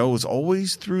veneer. It was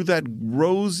always through that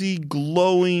rosy,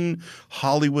 glowing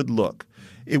Hollywood look.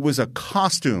 It was a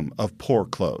costume of poor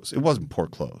clothes. It wasn't poor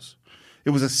clothes.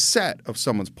 It was a set of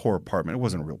someone's poor apartment. It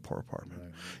wasn't a real poor apartment.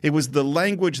 Right. It was the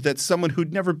language that someone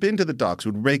who'd never been to the docks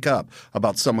would make up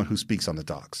about someone who speaks on the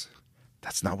docks.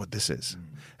 That's not what this is.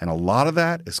 And a lot of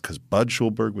that is because Bud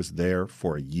Schulberg was there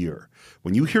for a year.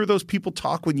 When you hear those people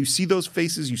talk, when you see those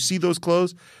faces, you see those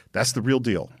clothes, that's the real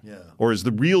deal. Yeah. Or is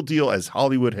the real deal as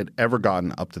Hollywood had ever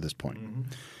gotten up to this point.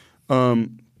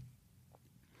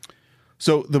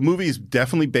 So the movie is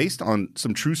definitely based on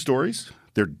some true stories.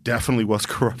 There definitely was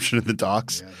corruption in the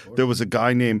docks. Yeah, there was a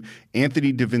guy named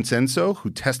Anthony DiVincenzo who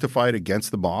testified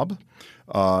against the mob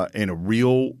in a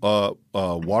real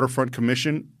waterfront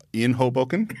commission in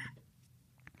Hoboken.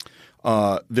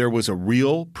 There was a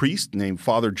real priest named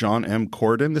Father John M.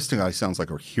 Corridon. This guy sounds like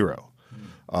a hero.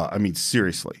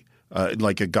 Seriously.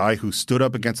 Like a guy who stood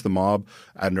up against the mob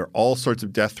under all sorts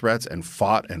of death threats and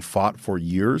fought for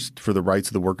years for the rights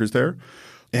of the workers there.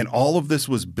 And all of this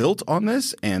was built on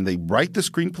this, and they write the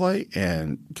screenplay,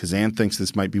 and Kazan thinks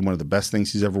this might be one of the best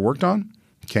things he's ever worked on.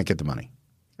 Can't get the money.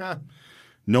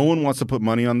 No one wants to put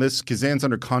money on this. Kazan's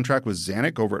under contract with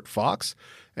Zanuck over at Fox,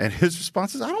 and his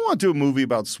response is, I don't want to do a movie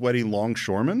about sweaty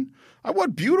longshoremen. I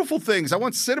want beautiful things. I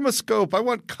want CinemaScope. I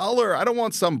want color. I don't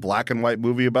want some black and white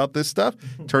movie about this stuff.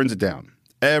 Turns it down.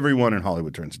 Everyone in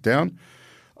Hollywood turns it down.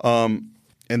 And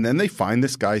then they find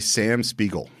this guy, Sam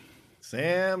Spiegel.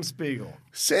 Sam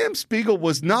Spiegel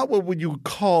was not what you would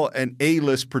call an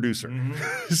A-list producer.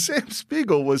 Sam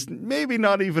Spiegel was maybe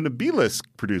not even a B-list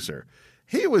producer.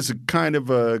 He was a kind of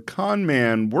a con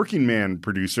man, working man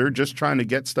producer, just trying to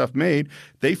get stuff made.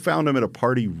 They found him at a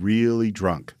party really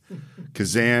drunk.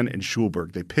 Kazan and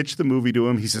Schulberg. They pitched the movie to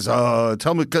him. He says,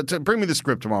 bring me the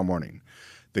script tomorrow morning.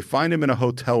 They find him in a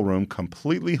hotel room,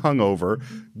 completely hungover,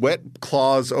 wet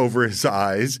claws over his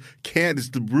eyes.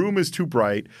 The room is too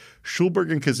bright. Schulberg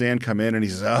and Kazan come in, and he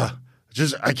says,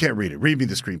 I can't read it. Read me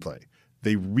the screenplay.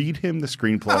 They read him the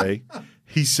screenplay.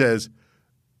 He says,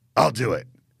 I'll do it.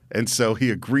 And so he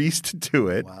agrees to do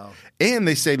it. Wow. And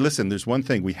they say, listen, there's one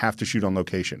thing. We have to shoot on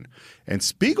location. And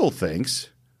Spiegel thinks,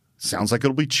 sounds like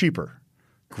it'll be cheaper.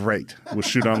 Great. We'll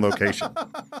shoot on location.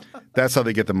 That's how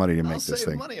they get the money to make this save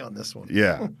thing. money on this one.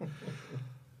 Yeah.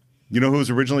 You know who was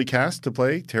originally cast to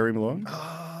play Terry Malone?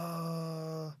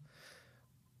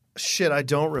 Shit, I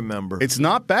don't remember. It's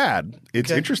not bad. It's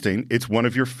Okay. interesting. It's one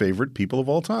of your favorite people of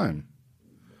all time.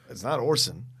 It's not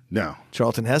Orson. No.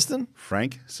 Charlton Heston?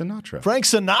 Frank Sinatra. Frank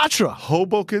Sinatra.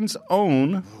 Hoboken's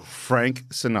own Frank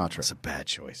Sinatra. That's a bad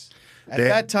choice. At They-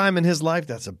 that time in his life,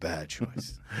 that's a bad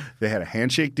choice. They had a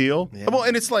handshake deal. Well,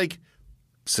 and it's like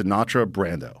Sinatra,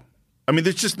 Brando. I mean,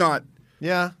 there's just not.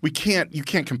 Yeah. You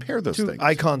can't compare those Two things.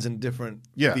 icons in different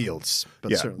Yeah. fields.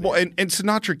 But Yeah. certainly. Well, and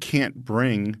Sinatra can't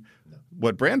bring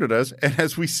what Brando does. And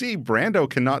as we see, Brando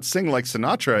cannot sing like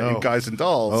Sinatra in Guys and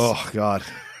Dolls. Oh, God.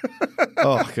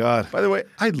 Oh, God. By the way,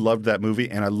 I loved that movie,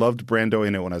 and I loved Brando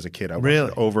in it when I was a kid. I watched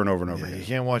Really? it over and over and over Yeah, again. you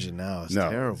can't watch it now. It's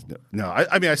No, terrible. no.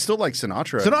 I mean, I still like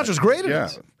Sinatra. Sinatra's great in yeah.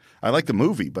 it. I like the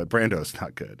movie, but Brando's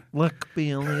not good. Look, be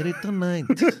a lady tonight.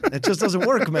 It just doesn't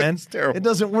work, man. It's terrible. It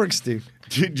doesn't work, Steve.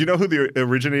 Do you know who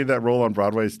originated that role on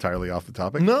Broadway? Is entirely off the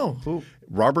topic. No. Who?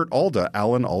 Robert Alda,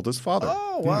 Alan Alda's father.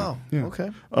 Oh, wow. Yeah.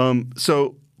 Okay.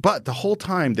 But the whole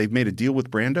time they've made a deal with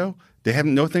Brando. They have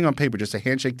no thing on paper, just a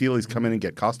handshake deal. He's come in and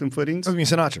get costume fittings. I mean,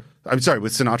 Sinatra. I'm sorry,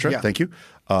 with Sinatra. Yeah. Thank you.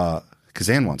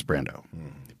 Kazan wants Brando.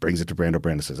 He brings it to Brando.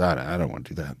 Brando says, I don't want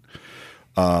to do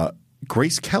that.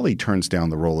 Grace Kelly turns down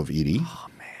the role of Edie. Oh,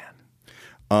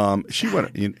 man. She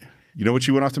went. You know what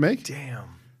she went off to make?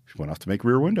 Damn. She went off to make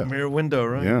Rear Window. Rear Window,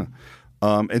 right? Yeah.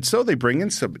 And so they bring in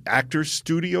some actors,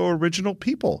 studio original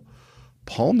people.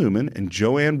 Paul Newman and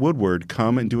Joanne Woodward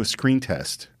come and do a screen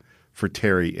test for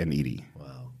Terry and Edie.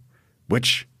 Wow.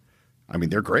 Which, I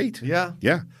mean, they're great. Yeah.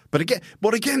 Yeah. But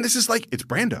again, this is like, it's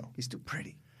Brando. He's too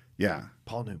pretty. Yeah.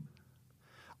 Paul Newman.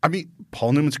 I mean,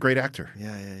 Paul Newman's a great actor.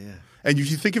 Yeah. And if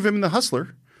you think of him in The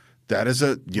Hustler, that is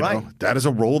a that is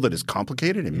a role that is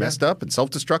complicated and messed up and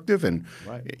self-destructive. And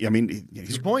I mean,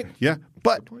 he's Good point. Yeah.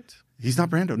 But he's not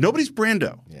Brando. Nobody's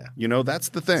Brando. Yeah. That's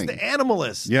the thing. It's the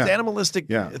animalist. Yeah. It's the animalistic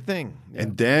Yeah. thing. Yeah.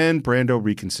 And then Brando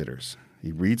reconsiders.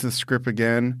 He reads the script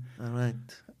again. All right.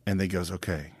 And they goes,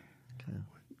 okay.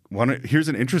 Here's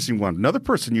an interesting one. Another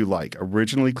person you like,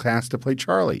 originally cast to play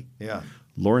Charlie. Yeah.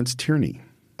 Lawrence Tierney.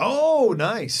 Oh,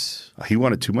 nice. He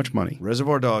wanted too much money.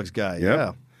 Reservoir Dogs guy.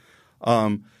 Yep.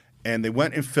 Yeah. And they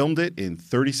went and filmed it in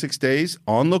 36 days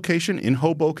on location in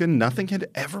Hoboken. Nothing had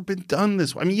ever been done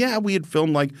this way. I mean, yeah, we had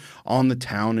filmed like on the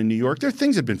town in New York. There are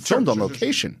things that had been filmed on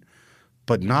location,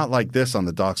 but not like this on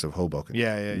the docks of Hoboken.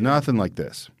 Yeah. Nothing like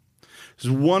this.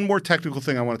 There's one more technical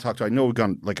thing I want to talk to. I know we've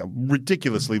gone like a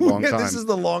ridiculously long time. This is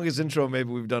the longest intro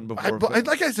maybe we've done before.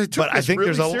 Like I said, I think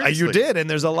really there's seriously. you did, and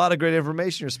there's a lot of great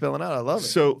information you're spilling out. I love it.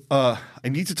 So I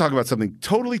need to talk about something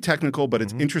totally technical, but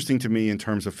it's interesting to me in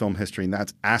terms of film history, and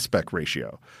that's aspect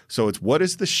ratio. So it's what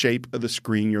is the shape of the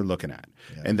screen you're looking at,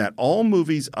 and that all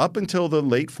movies up until the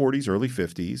late 40s, early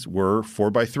 50s were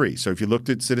 4:3. So if you looked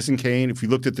at Citizen Kane, if you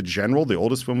looked at The General, the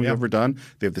oldest film we've ever done,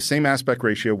 they have the same aspect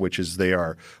ratio, which is they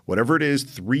are whatever it is,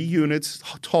 3 units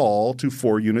tall to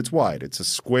 4 units wide. It's a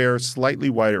square slightly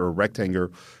wider, or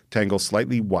rectangle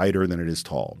slightly wider than it is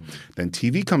tall. Then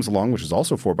TV comes along, which is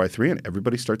also 4:3, and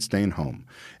everybody starts staying home.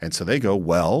 And so they go,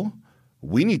 well,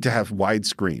 we need to have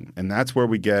widescreen. And that's where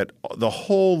we get the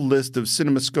whole list of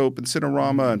CinemaScope and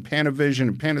Cinerama and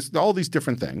Panavision and all these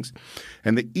different things.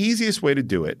 And the easiest way to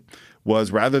do it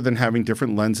was, rather than having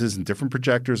different lenses and different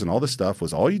projectors and all this stuff,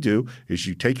 was all you do is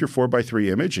you take your 4:3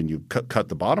 image and you cut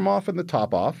the bottom off and the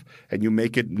top off, and you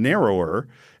make it narrower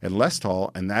and less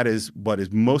tall. And that is what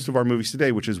is most of our movies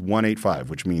today, which is 1:8.5,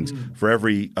 which means for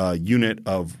every unit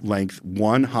of length,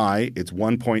 one high, it's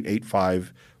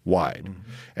 1.85 wide.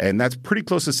 And that's pretty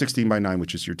close to 16:9,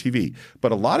 which is your TV.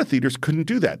 But a lot of theaters couldn't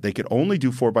do that. They could only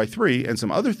do 4:3, and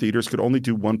some other theaters could only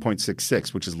do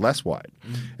 1.66, which is less wide.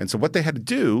 And so what they had to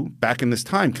do back in this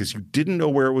time, because you didn't know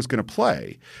where it was going to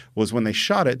play, was when they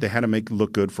shot it, they had to make it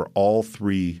look good for all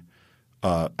 3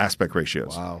 aspect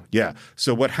ratios. Wow. Yeah.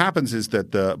 So what happens is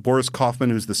that Boris Kaufman,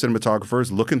 who's the cinematographer,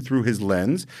 is looking through his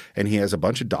lens, and he has a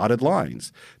bunch of dotted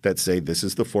lines that say this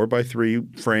is the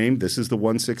 4:3 frame, this is the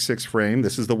 1.66 frame,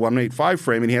 this is the 1.85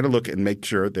 frame, and he had to look and make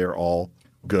sure they're all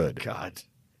good. God.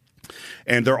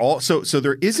 And they're all so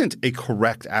there isn't a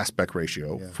correct aspect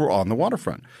ratio for On the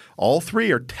Waterfront. All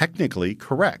 3 are technically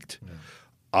correct. Yeah.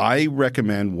 I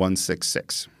recommend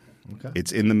 1.66. Okay.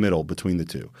 It's in the middle between the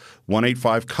two.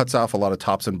 1.85 cuts off a lot of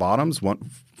tops and bottoms.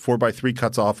 4:3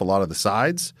 cuts off a lot of the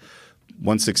sides.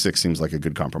 1.66 seems like a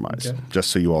good compromise,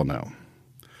 just so you all know.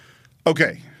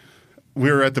 Okay.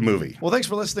 we're at the movie. Well, thanks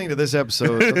for listening to this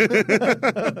episode.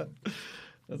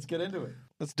 Let's get into it.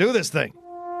 Let's do this thing.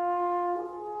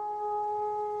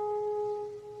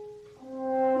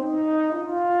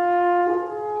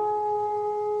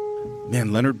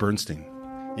 Man, Leonard Bernstein.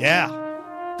 Yeah.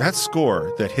 That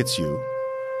score that hits you.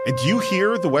 And do you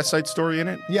hear the West Side Story in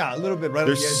it? Yeah, a little bit right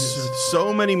There's on the edges.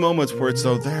 so many moments where it's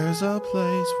there's a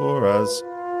place for us.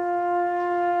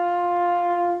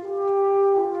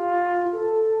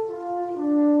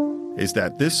 Is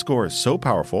that this score is so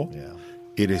powerful. Yeah.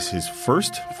 It is his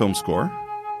first film score.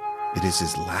 It is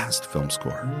his last film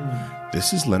score.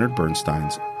 This is Leonard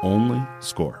Bernstein's only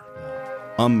score.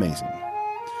 Amazing.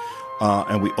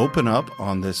 And we open up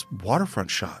on this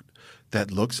waterfront shot that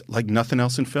looks like nothing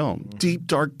else in film. Deep,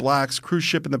 dark blacks, cruise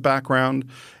ship in the background,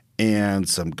 and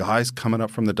some guys coming up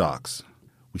from the docks.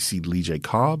 We see Lee J.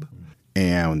 Cobb,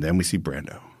 and then we see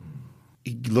Brando.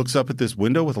 He looks up at this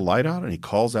window with a light out, and he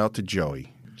calls out to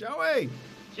Joey. Joey!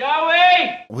 Joey!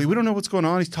 We don't know what's going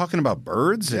on. He's talking about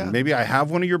birds, and maybe I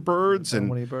have one of your birds. And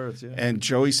one of your birds, yeah. And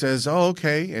Joey says, "Oh,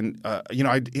 okay." And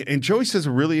and Joey says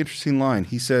a really interesting line.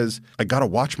 He says, "I got to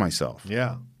watch myself."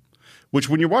 Yeah. Which,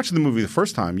 when you're watching the movie the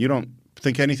first time, you don't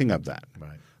think anything of that.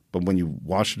 Right. But when you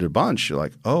watch it a bunch, you're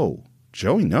like, "Oh,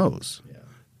 Joey knows. Yeah.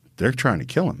 They're trying to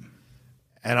kill him."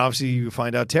 And obviously you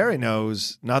find out Terry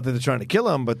knows, not that they're trying to kill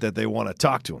him, but that they want to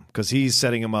talk to him because he's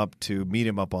setting him up to meet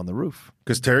him up on the roof.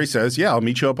 Because Terry says, "Yeah, I'll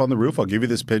meet you up on the roof. I'll give you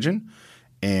this pigeon."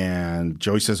 And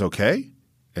Joey says, "Okay."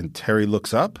 And Terry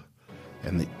looks up,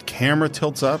 and the camera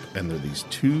tilts up, and there are these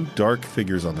two dark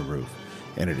figures on the roof.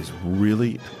 And it is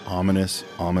really ominous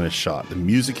shot. The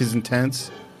music is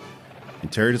intense,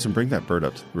 and Terry doesn't bring that bird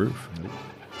up to the roof.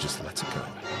 Just lets it go.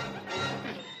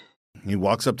 He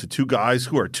walks up to two guys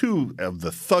who are two of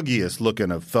the thuggiest looking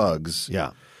of thugs.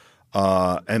 Yeah.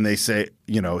 And they say,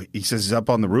 he says he's up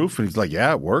on the roof, and he's like,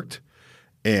 "Yeah, it worked."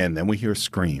 And then we hear a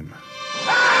scream.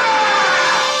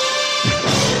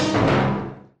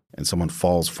 And someone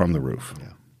falls from the roof.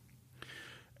 Yeah.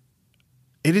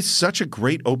 It is such a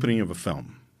great opening of a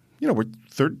film. We're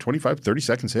 25, 30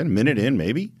 seconds in, a minute in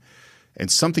maybe,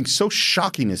 and something so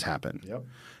shocking has happened. Yep.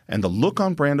 And the look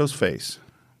on Brando's face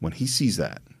when he sees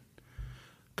that,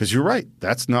 because you're right,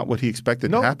 that's not what he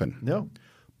expected to happen. No.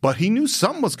 But he knew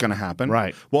something was going to happen.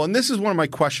 Right. Well, and this is one of my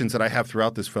questions that I have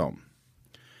throughout this film.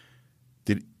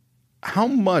 How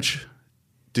much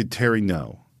did Terry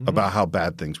know about how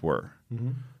bad things were?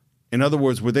 Mm-hmm. In other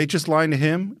words, were they just lying to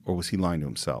him, or was he lying to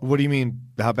himself? What do you mean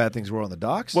how bad things were on the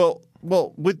docks? Well,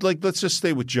 let's just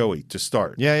stay with Joey to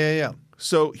start. Yeah.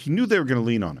 So he knew they were going to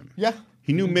lean on him. Yeah.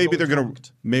 He knew maybe they're going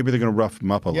to rough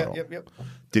him up a little. Yep.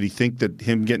 Did he think that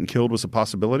him getting killed was a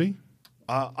possibility?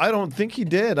 I don't think he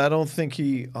did. I don't think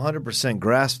he 100%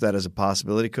 grasped that as a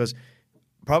possibility because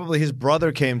probably his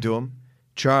brother came to him,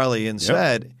 Charlie, and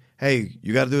said, "Hey,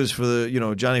 you got to do this for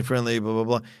the Johnny Friendly, blah blah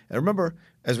blah." And remember,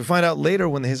 as we find out later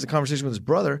when he has the conversation with his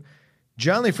brother,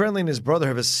 Johnny Friendly and his brother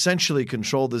have essentially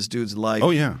controlled this dude's life.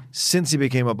 Since he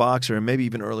became a boxer, and maybe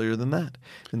even earlier than that.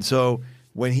 And so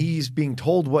when he's being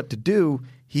told what to do,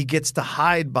 he gets to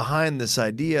hide behind this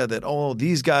idea that, oh,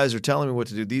 these guys are telling me what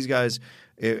to do. These guys,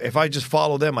 if I just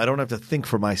follow them, I don't have to think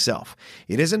for myself.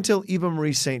 It isn't until Eva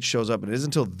Marie Saint shows up, and it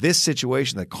isn't until this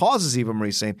situation that causes Eva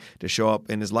Marie Saint to show up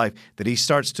in his life that he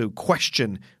starts to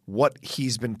question what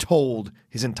he's been told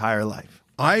his entire life.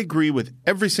 I agree with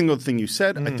every single thing you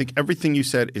said. I think everything you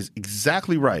said is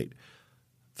exactly right.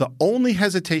 The only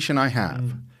hesitation I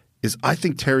have is I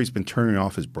think Terry's been turning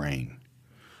off his brain.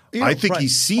 I think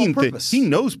he's seen things. He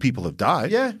knows people have died.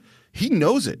 Yeah. He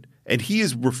knows it. And he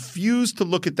has refused to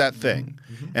look at that thing.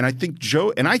 And I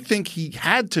think he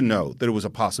had to know that it was a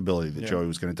possibility that Joey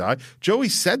was going to die. Joey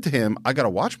said to him, "I got to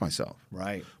watch myself."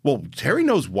 Right. Well, Terry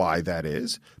knows why that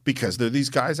is, because there are these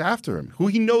guys after him who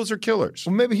he knows are killers.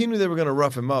 Well, maybe he knew they were going to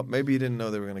rough him up. Maybe he didn't know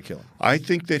they were going to kill him. I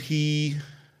think that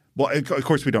of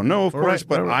course we don't know, of course,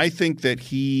 but I think that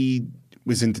he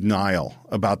was in denial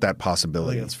about that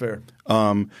possibility. I think that's fair.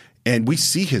 And we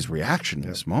see his reaction in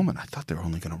this moment. I thought they were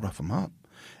only going to rough him up.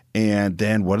 And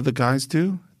then what do the guys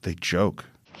do? They joke.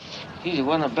 He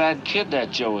wasn't a bad kid, that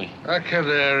Joey. A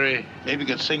canary. Maybe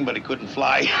he could sing, but he couldn't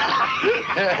fly.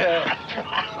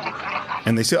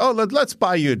 And they say, "Oh, let's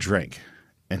buy you a drink."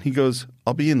 And he goes,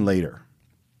 "I'll be in later."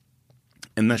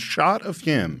 And the shot of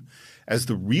him as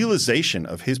the realization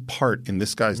of his part in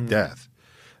this guy's death,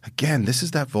 again, this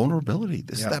is that vulnerability.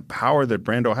 This is that power that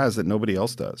Brando has that nobody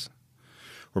else does.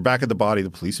 We're back at the body. The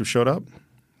police have showed up.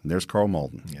 And there's Carl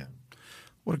Malden. Yeah.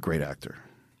 What a great actor.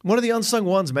 One of the unsung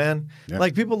ones, man. Yeah.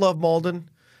 Like, people love Malden,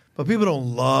 but people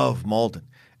don't love Malden.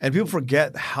 And people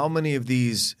forget how many of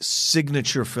these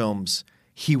signature films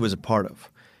he was a part of.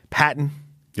 Patton.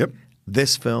 Yep.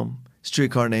 This film,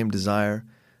 Streetcar Named Desire.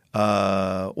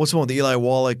 What's the one with Eli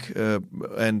Wallach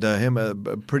and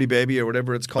him, Pretty Baby or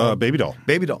whatever it's called? Baby Doll.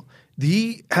 Baby Doll.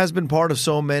 He has been part of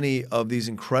so many of these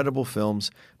incredible films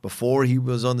before he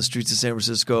was on the streets of San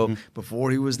Francisco,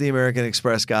 before he was the American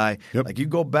Express guy. Yep. Like, you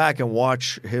go back and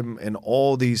watch him in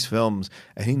all these films,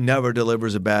 and he never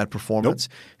delivers a bad performance.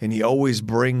 And he always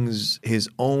brings his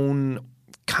own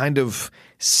kind of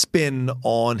spin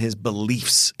on his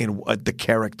beliefs in the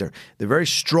character. They're very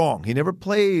strong. He never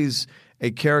plays a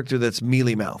character that's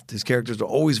mealy-mouthed. His characters are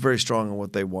always very strong in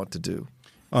what they want to do.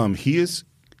 He is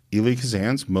Elia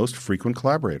Kazan's most frequent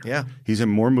collaborator. Yeah. He's in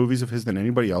more movies of his than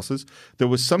anybody else's. There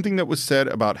was something that was said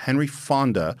about Henry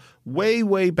Fonda way,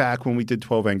 way back when we did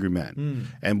 12 Angry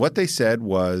Men. And what they said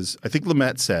was, I think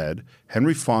Lumet said,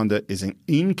 Henry Fonda is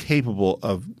incapable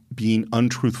of being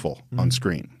untruthful on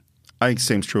screen. I think the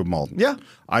same's true of Malden. Yeah.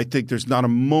 I think there's not a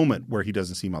moment where he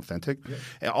doesn't seem authentic.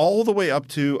 And all the way up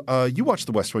to, you watched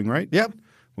The West Wing, right? Yep.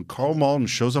 When Carl Malden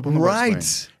shows up on The Right.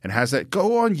 West Wing and has that,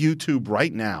 go on YouTube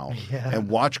right now and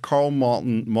watch Carl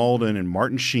Malden and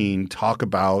Martin Sheen talk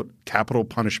about capital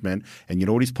punishment. And you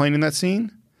know what he's playing in that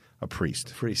scene? A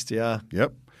priest. Priest, yeah.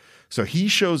 Yep. So he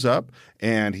shows up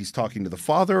and he's talking to the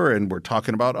father, and we're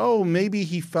talking about, oh, maybe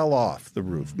he fell off the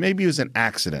roof. Maybe it was an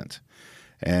accident.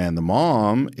 And the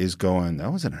mom is going,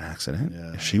 that wasn't an accident.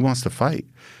 Yeah. She wants to fight.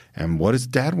 And what does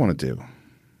dad want to do?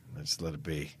 Just let it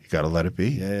be. You got to let it be.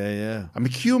 Yeah. I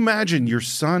mean, can you imagine your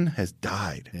son has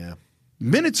died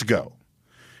minutes ago,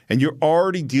 and you're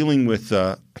already dealing with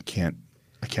I can't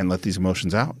let these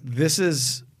emotions out. This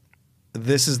is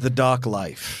the Doc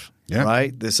life,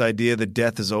 right? This idea that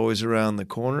death is always around the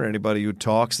corner. Anybody who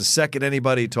talks, the second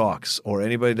anybody talks or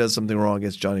anybody does something wrong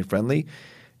against Johnny Friendly,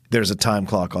 there's a time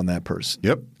clock on that person.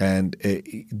 Yep. And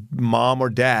mom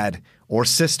or dad or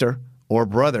sister or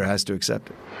brother has to accept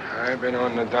it. I've been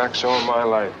on the docks all my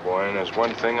life, boy, and there's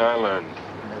one thing I learned.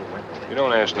 You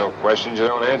don't ask no questions, you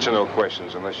don't answer no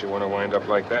questions unless you want to wind up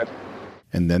like that.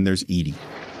 And then there's Edie.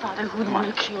 Father, who'd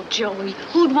want to kill Joey?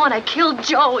 Who'd want to kill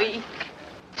Joey?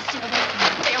 Stay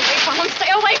away from him!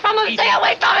 Stay away from him! Stay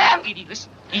away from him! Edie,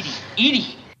 listen.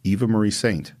 Edie. Eva Marie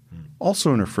Saint,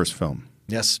 also in her first film.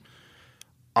 Yes.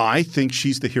 I think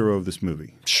she's the hero of this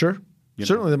movie. Sure.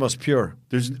 Certainly the most pure.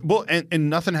 And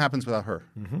nothing happens without her.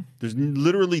 There's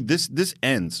literally this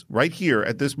ends right here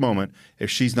at this moment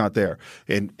if she's not there.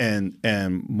 And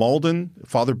Malden,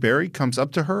 Father Barry, comes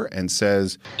up to her and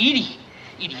says, Edie,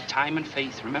 time and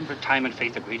faith. Remember, time and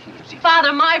faith are great healers.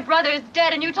 Father, my brother is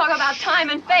dead, and you talk about time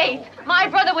and faith. My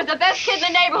brother was the best kid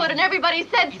in the neighborhood, and everybody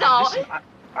said Edie, so. listen,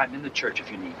 I'm in the church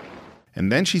if you need me.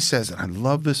 and then she says, and I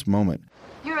love this moment,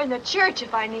 You're in the church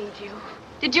if I need you.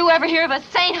 Did you ever hear of a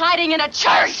saint hiding in a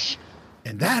church?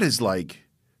 and that is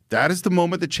the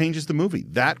moment that changes the movie.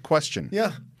 That question.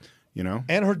 Yeah. You know?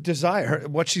 And her desire,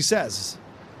 what she says.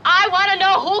 I want to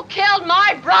know who killed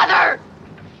my brother!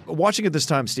 Watching it this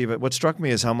time, Steve, what struck me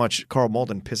is how much Carl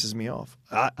Malden pisses me off.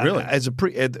 Really?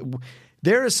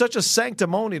 There is such a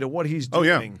sanctimony to what he's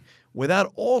doing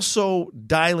without also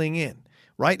dialing in,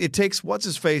 right? It takes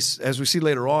what's-his-face, as we see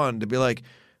later on, to be like,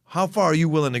 how far are you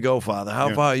willing to go, Father?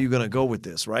 How far are you going to go with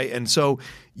this, right? And so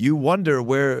you wonder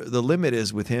where the limit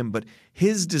is with him, but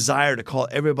his desire to call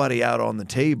everybody out on the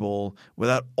table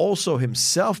without also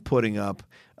himself putting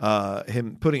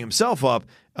himself up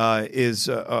is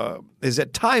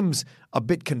at times a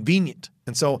bit convenient.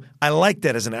 And so I like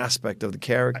that as an aspect of the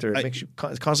character. It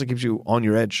constantly keeps you on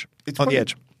your edge, the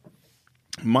edge.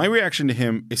 My reaction to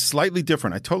him is slightly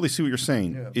different. I totally see what you're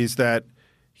saying, is that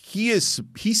he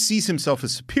sees himself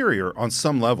as superior on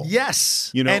some level.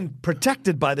 Yes, you know, and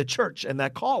protected by the church and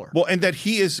that collar. Well, and that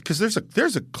he is, because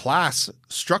there's a class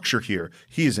structure here.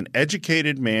 He is an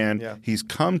educated man. Yeah. He's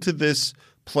come to this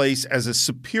place as a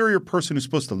superior person who's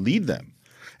supposed to lead them.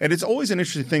 And it's always an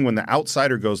interesting thing when the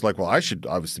outsider goes like, well, I should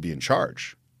obviously be in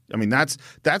charge. I mean, that's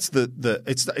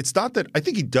it's not that I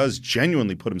think he does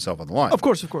genuinely put himself on the line. Of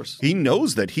course. He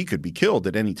knows that he could be killed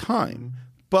at any time,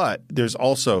 but there's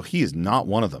also he is not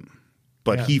one of them.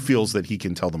 But he feels that he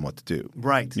can tell them what to do.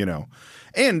 Right. You know.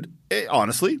 And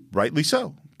honestly, rightly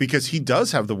so. Because he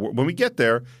does have when we get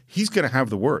there, he's going to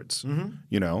have the words.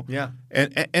 You know. Yeah.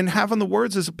 And having the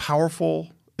words is a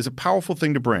powerful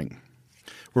thing to bring.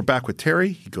 We're back with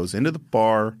Terry. He goes into the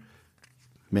bar.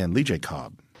 Man, Lee J.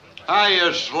 Cobb.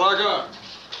 Hiya, slugger.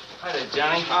 Hi there,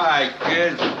 Johnny. Hi,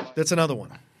 kid. That's another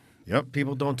one. Yep.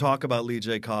 People don't talk about Lee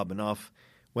J. Cobb enough.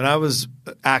 When I was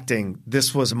acting,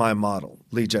 this was my model,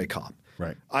 Lee J. Cobb.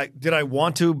 Right. Did I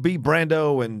want to be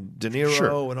Brando and De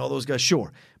Niro and all those guys?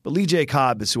 Sure. But Lee J.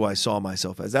 Cobb is who I saw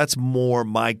myself as. That's more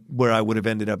where I would have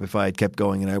ended up if I had kept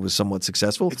going and I was somewhat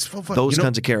successful. It's so fun. Those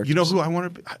kinds of characters. You know who I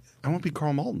want to be? I want to be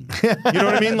Carl Malden. You know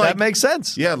what I mean? That makes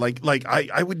sense. Yeah, like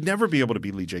I would never be able to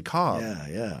be Lee J. Cobb.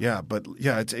 Yeah, but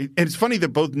it's funny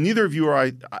that neither of you or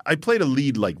I played a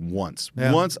lead like once.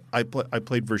 Yeah. Once I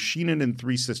played Vershinin and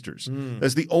Three Sisters.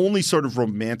 That's the only sort of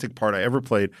romantic part I ever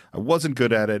played. I wasn't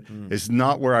good at it. It's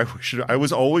not where I should. I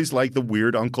was always like the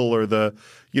weird uncle or the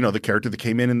character that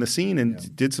came in the scene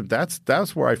and did some.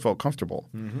 That's where I felt comfortable.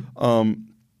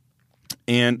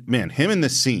 And man, him in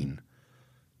this scene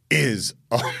is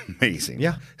amazing.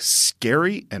 Yeah.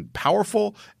 Scary and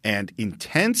powerful and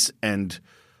intense and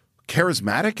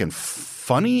charismatic and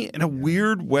funny in a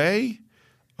weird way.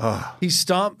 He's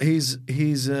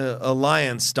a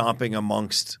lion stomping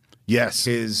amongst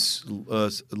his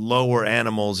lower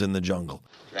animals in the jungle.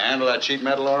 You handle that sheet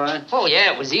metal all right? Oh,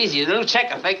 yeah, it was easy. A little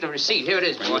check. I faked the receipt. Here it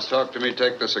is, When you boss. talk to me,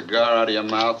 take the cigar out of your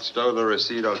mouth, stow the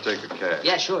receipt, I'll take the cash.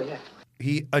 Yeah, sure, yeah.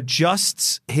 He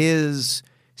adjusts his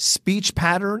speech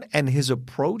pattern and his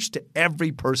approach to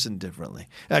every person differently.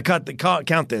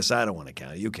 Count this. I don't want to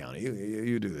count it. You count it.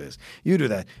 You do this. You do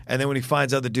that. And then when he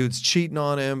finds other dudes cheating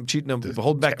him,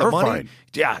 holding back the money,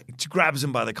 he grabs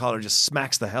him by the collar, just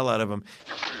smacks the hell out of him.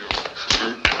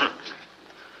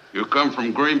 You come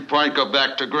from Greenpoint, go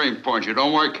back to Greenpoint. You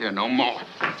don't work here no more.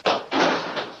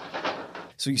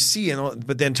 So you see,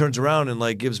 but then turns around and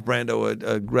like gives Brando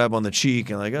a grab on the cheek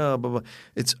and like, oh, blah, blah.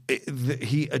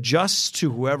 He adjusts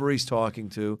to whoever he's talking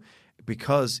to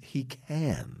because he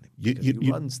can. He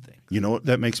runs things. You know what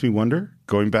that makes me wonder?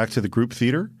 Going back to the group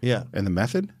theater and the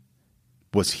method,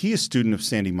 was he a student of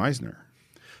Sandy Meisner?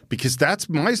 Because that's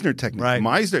Meisner technique. Right.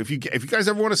 Meisner, if you guys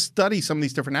ever want to study some of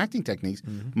these different acting techniques,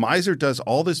 Meisner does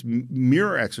all this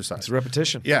mirror exercise. It's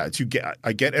repetition. Yeah,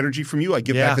 I get energy from you, I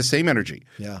give back the same energy.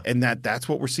 Yeah. And that's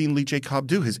what we're seeing Lee J. Cobb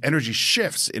do. His energy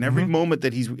shifts in every moment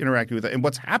that he's interacting with it. And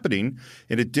what's happening,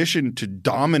 in addition to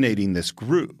dominating this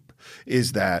group,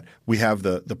 is that we have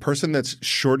the person that's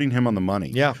shorting him on the money.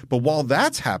 Yeah. But while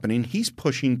that's happening, he's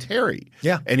pushing Terry.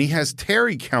 Yeah. And he has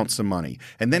Terry count some money.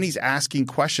 And then he's asking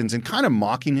questions and kind of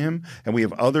mocking him. And we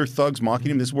have other thugs mocking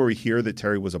him. This is where we hear that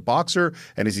Terry was a boxer.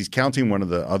 And as he's counting, one of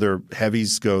the other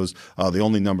heavies goes, the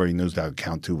only number he knows how to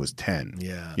count to was 10.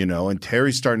 Yeah. And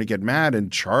Terry's starting to get mad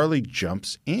and Charlie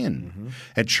jumps in.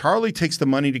 And Charlie takes the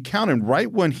money to count. And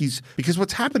right when because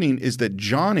what's happening is that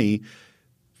Johnny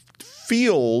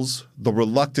feels the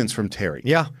reluctance from Terry.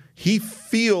 Yeah. He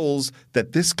feels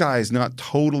that this guy is not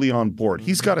totally on board.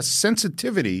 He's got a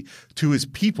sensitivity to his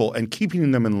people and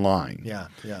keeping them in line. Yeah.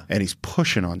 And he's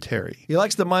pushing on Terry. He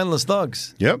likes the mindless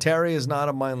thugs. Yep. Terry is not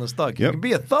a mindless thug. He Yep. can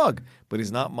be a thug, but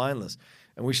he's not mindless.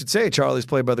 And we should say Charlie's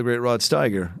played by the great Rod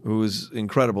Steiger, who is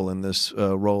incredible in this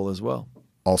role as well.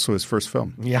 Also his first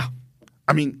film. Yeah.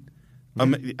 I mean,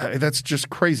 that's just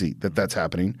crazy that's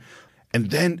happening. And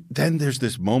then there's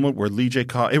this moment where Lee J.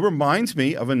 Cobb – it reminds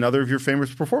me of another of your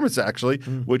famous performances, actually,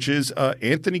 which is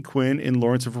Anthony Quinn in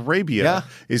Lawrence of Arabia,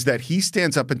 is that he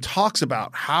stands up and talks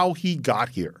about how he got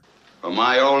here. Well,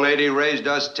 my old lady raised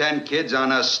us 10 kids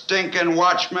on a stinking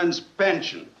watchman's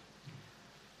pension.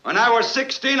 When I was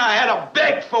 16, I had to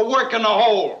beg for work in the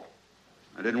hole.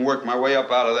 I didn't work my way up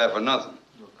out of there for nothing.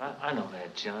 Look, I know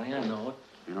that, Johnny. I know it.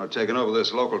 Taking over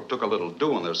this local took a little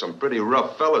doing. There's some pretty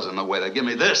rough fellas in the way. They give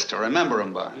me this to remember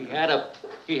him by.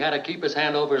 He had to keep his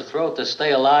hand over his throat to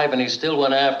stay alive, and he still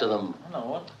went after them. I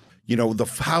know it.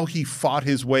 How he fought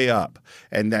his way up,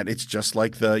 and that it's just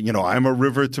like the, I'm a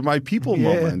river to my people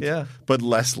moment, but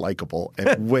less likable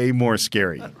and way more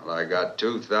scary. Well, I got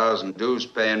 2,000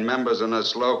 dues-paying members in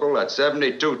this local. That's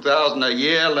 72,000 a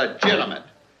year legitimate.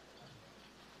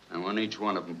 And when each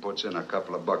one of them puts in a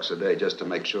couple of bucks a day just to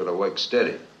make sure the work's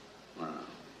steady, well,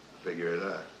 figure it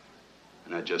out.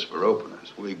 And that's just for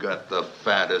openers. We got the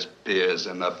fattest piers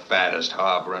and the fattest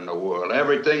harbor in the world.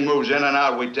 Everything moves in and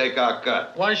out, we take our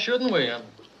cut. Why shouldn't we?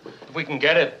 If we can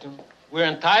get it, we're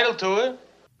entitled to it.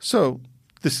 So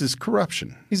this is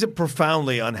corruption. He's a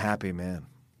profoundly unhappy man.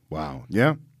 Wow.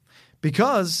 Yeah.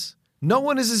 Because no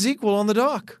one is his equal on the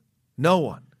dock. No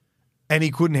one. And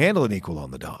he couldn't handle an equal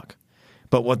on the dock.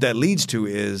 But what that leads to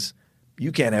is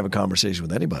you can't have a conversation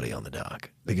with anybody on the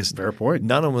dock because fair point.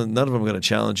 None of them are going to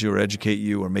challenge you or educate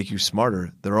you or make you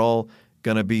smarter. They're all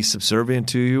going to be subservient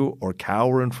to you or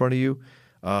cower in front of you.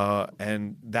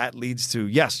 And that leads to,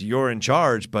 yes, you're in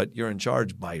charge, but you're in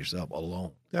charge by yourself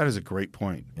alone. That is a great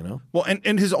point. Well,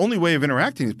 and his only way of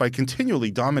interacting is by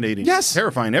continually dominating,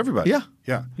 terrifying everybody.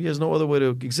 Yeah. He has no other way to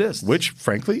exist. Which,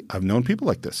 frankly, I've known people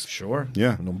like this. Sure.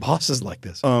 Yeah. I've known bosses like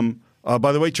this.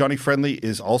 By the way, Johnny Friendly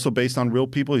is also based on real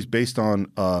people. He's based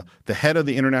on the head of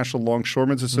the International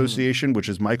Longshoremen's Association, which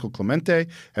is Michael Clemente,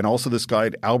 and also this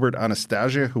guy, Albert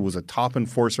Anastasia, who was a top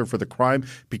enforcer for the crime,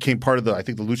 became part of the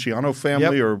Luciano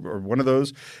family or one of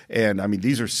those. And, I mean,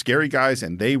 these are scary guys,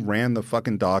 and they ran the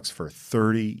fucking docks for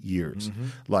 30 years.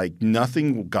 Like,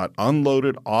 nothing got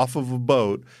unloaded off of a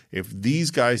boat if these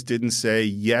guys didn't say,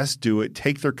 yes, do it,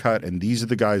 take their cut, and these are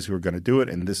the guys who are going to do it,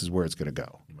 and this is where it's going to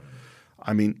go.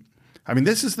 I mean,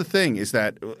 this is the thing is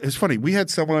that it's funny. We had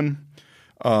someone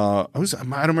I don't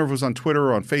remember if it was on Twitter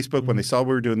or on Facebook when they saw we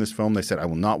were doing this film. They said, I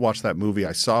will not watch that movie.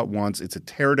 I saw it once. It's a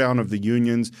teardown of the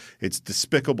unions. It's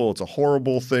despicable. It's a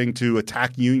horrible thing to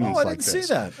attack unions like this. I didn't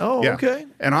see that. Oh, yeah. Okay.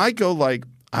 And I go like,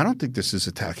 I don't think this is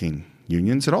attacking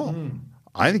unions at all.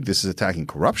 I think this is attacking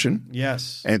corruption.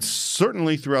 Yes. And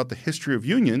certainly throughout the history of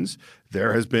unions,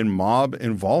 there has been mob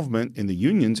involvement in the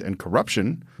unions and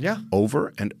corruption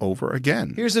over and over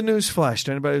again. Here's a news flash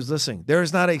to anybody who's listening. There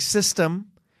is not a system,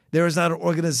 there is not an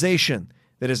organization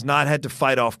that has not had to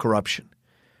fight off corruption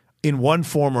in one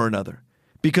form or another.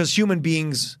 Because human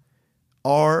beings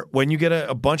are, when you get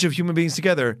a bunch of human beings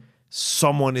together,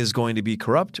 someone is going to be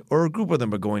corrupt or a group of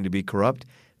them are going to be corrupt.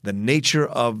 The nature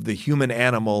of the human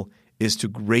animal is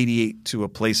to radiate to a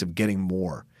place of getting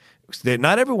more.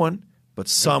 Not everyone, but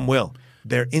some will.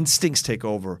 Their instincts take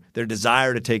over, their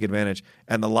desire to take advantage,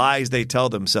 and the lies they tell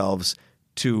themselves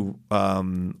to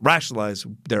rationalize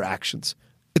their actions.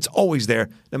 It's always there,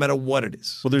 no matter what it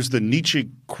is. Well, there's the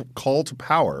Nietzsche call to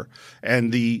power,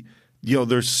 and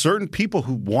there's certain people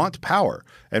who want power,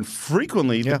 and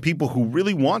frequently the people who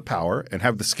really want power and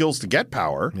have the skills to get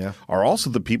power are also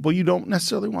the people you don't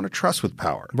necessarily want to trust with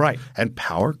power. Right. And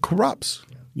power corrupts.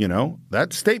 You know,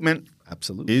 that statement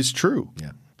absolutely is true.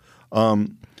 Yeah.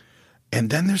 And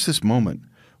then there's this moment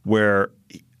where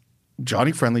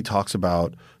Johnny Friendly talks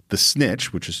about the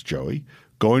snitch, which is Joey,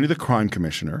 going to the crime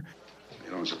commissioner.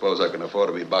 You don't suppose I can afford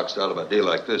to be boxed out of a deal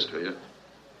like this, do you?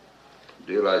 A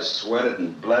deal I sweated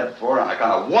and bled for, and I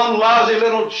got one lousy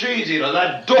little cheese eater,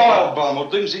 that Doyle bum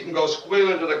who thinks he can go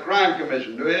squealing to the crime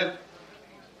commission, do you?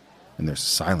 And there's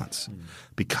silence.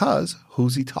 Because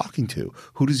who's he talking to?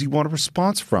 Who does he want a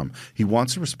response from? He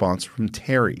wants a response from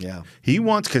Terry. Yeah. He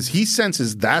wants, because he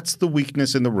senses that's the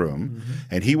weakness in the room,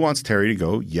 and he wants Terry to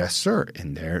go, yes, sir.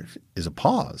 And there is a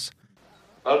pause.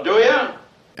 Well, do you?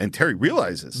 And Terry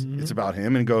realizes it's about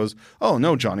him and goes, oh,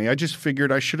 no, Johnny, I just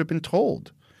figured I should have been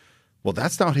told. Well,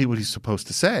 that's not what he's supposed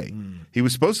to say. He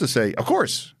was supposed to say, of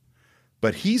course.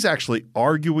 But he's actually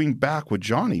arguing back with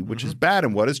Johnny, which is bad.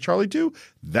 And what does Charlie do?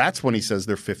 That's when he says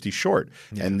they're 50 short.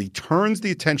 Yeah. And he turns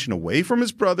the attention away from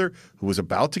his brother, who was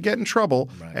about to get in trouble,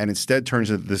 and instead turns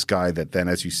to this guy that then,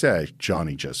 as you say,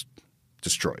 Johnny just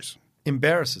destroys.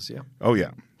 Embarrasses, yeah. Oh,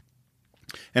 yeah.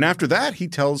 And after that, he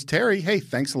tells Terry, hey,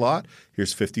 thanks a lot.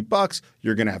 Here's $50.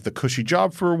 You're going to have the cushy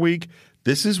job for a week.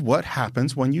 This is what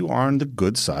happens when you are on the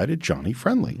good side of Johnny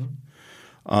Friendly.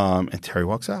 And Terry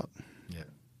walks out.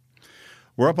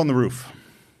 We're up on the roof,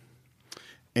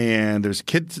 and there's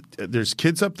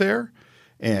kids up there,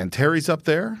 and Terry's up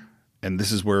there, and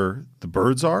this is where the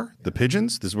birds are, the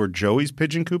pigeons. This is where Joey's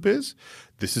pigeon coop is.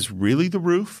 This is really the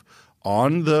roof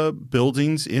on the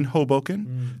buildings in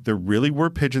Hoboken. There really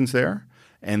were pigeons there,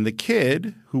 and the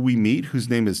kid who we meet, whose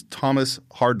name is Thomas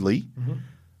Hardley,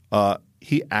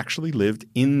 he actually lived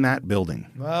in that building.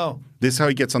 Wow. This is how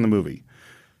he gets on the movie.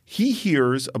 He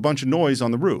hears a bunch of noise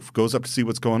on the roof, goes up to see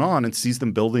what's going on, and sees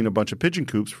them building a bunch of pigeon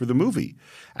coops for the movie.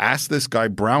 Asks this guy,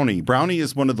 Brownie. Brownie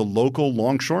is one of the local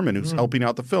longshoremen who's helping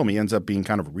out the film. He ends up being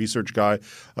kind of a research guy,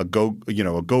 a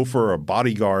gopher, a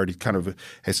bodyguard. He kind of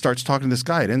starts talking to this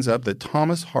guy. It ends up that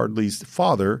Thomas Hardley's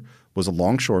father was a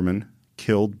longshoreman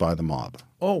killed by the mob.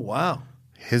 Oh, wow.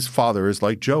 His father is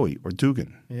like Joey or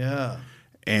Dugan. Yeah.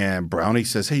 And Brownie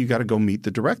says, hey, you got to go meet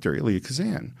the director, Elia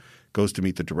Kazan. Goes to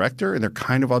meet the director, and they're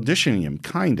kind of auditioning him,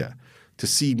 to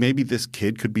see maybe this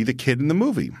kid could be the kid in the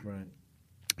movie. Right.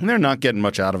 And they're not getting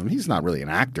much out of him. He's not really an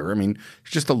actor. I mean,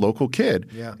 he's just a local kid.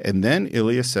 Yeah. And then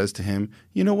Ilya says to him,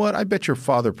 you know what? I bet your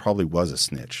father probably was a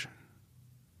snitch.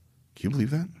 Can you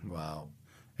believe that? Wow.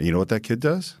 And you know what that kid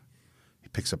does? He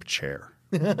picks up a chair.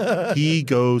 He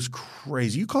goes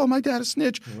crazy. You call my dad a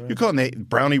snitch? Right. You call him.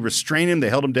 Brownie restrained him. They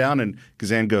held him down, and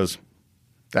Kazan goes,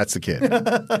 that's the kid.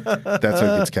 That's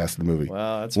how he gets cast in the movie.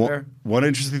 Wow, that's fair. One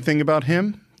interesting thing about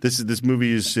him, this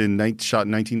movie is shot in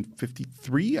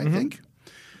 1953, I think.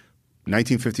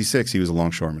 1956, he was a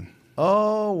longshoreman.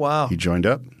 Oh, wow. He joined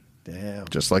up. Damn.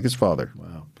 Just like his father.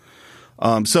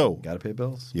 Wow. So got to pay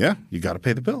bills. Yeah, you got to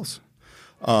pay the bills.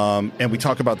 And we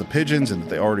talk about the pigeons and that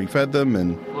they already fed them.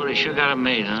 And Well, they sure got it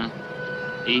made, huh?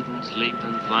 Eating,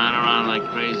 sleeping, flying around like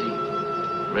crazy.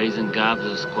 raising gobs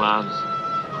of squabs.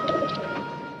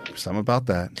 Something about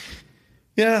that.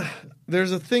 Yeah,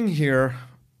 there's a thing here.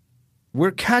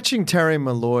 We're catching Terry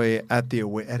Malloy at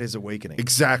his awakening.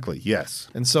 Exactly, yes.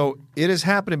 And so it is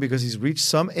happening because he's reached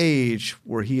some age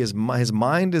where his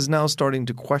mind is now starting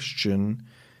to question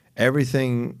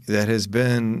everything that has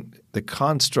been the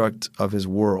construct of his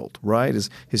world, right?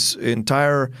 His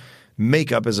entire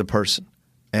makeup as a person.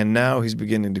 And now he's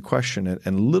beginning to question it.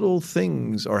 And little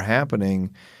things are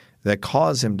happening that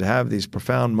cause him to have these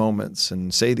profound moments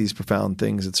and say these profound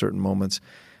things at certain moments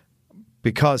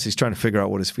because he's trying to figure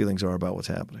out what his feelings are about what's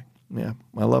happening. Yeah,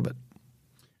 I love it.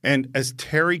 And as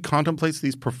Terry contemplates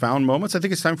these profound moments, I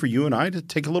think it's time for you and I to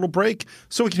take a little break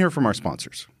so we can hear from our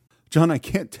sponsors. John, I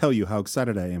can't tell you how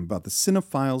excited I am about the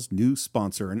Cinephiles' new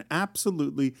sponsor, an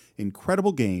absolutely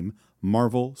incredible game,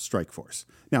 Marvel Strike Force.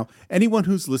 Now, anyone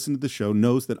who's listened to the show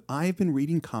knows that I've been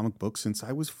reading comic books since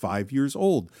I was 5 years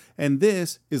old, and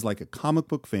this is like a comic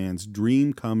book fan's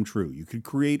dream come true. You could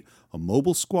create a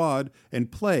mobile squad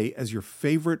and play as your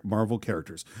favorite Marvel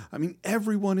characters. I mean,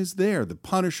 everyone is there. The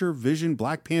Punisher, Vision,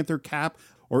 Black Panther, Cap,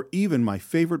 or even my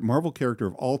favorite Marvel character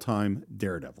of all time,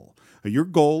 Daredevil. Your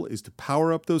goal is to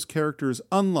power up those characters,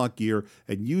 unlock gear,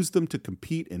 and use them to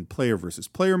compete in player versus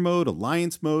player mode,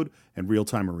 alliance mode, and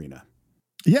real-time arena.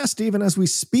 Yes, Stephen, as we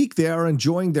speak, they are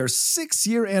enjoying their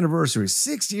 6-year anniversary.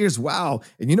 6 years, wow.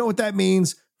 And you know what that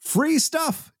means? Free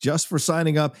stuff just for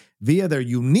signing up via their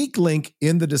unique link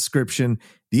in the description.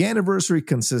 The anniversary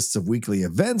consists of weekly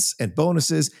events and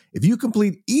bonuses. If you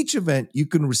complete each event, you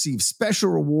can receive special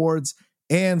rewards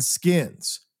and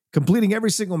skins. Completing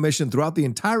every single mission throughout the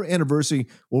entire anniversary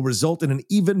will result in an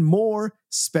even more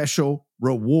special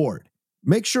reward.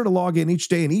 Make sure to log in each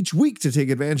day and each week to take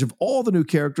advantage of all the new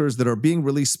characters that are being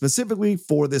released specifically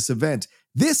for this event.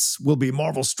 This will be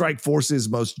Marvel Strike Force's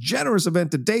most generous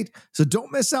event to date, so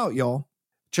don't miss out, y'all.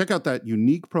 Check out that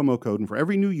unique promo code, and for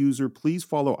every new user, please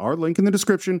follow our link in the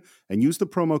description and use the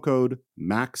promo code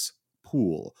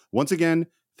MAXPOOL. Once again,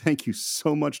 thank you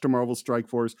so much to Marvel Strike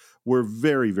Force. We're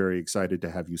very, very excited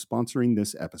to have you sponsoring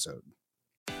this episode.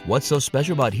 What's so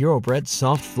special about Hero Bread's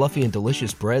soft, fluffy, and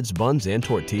delicious breads, buns, and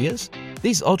tortillas?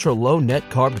 These ultra-low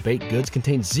net-carb baked goods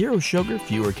contain zero sugar,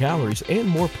 fewer calories, and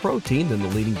more protein than the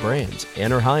leading brands,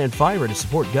 and are high in fiber to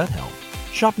support gut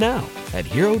health. Shop now at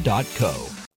hero.co.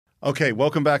 Okay,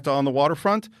 welcome back to On the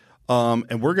Waterfront,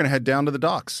 and we're going to head down to the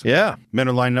docks. Yeah. Men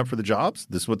are lining up for the jobs.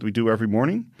 This is what we do every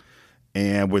morning.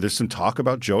 And where there's some talk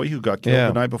about Joey, who got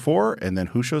killed the night before, and then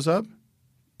who shows up?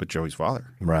 But Joey's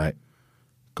father. Right.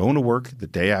 Going to work the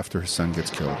day after his son gets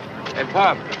killed. Hey,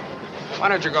 Pop, why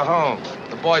don't you go home?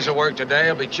 The boys at work today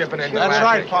will be chipping in. That's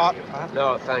right, Pop.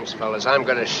 No, thanks, fellas. I'm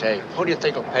going to shave. Who do you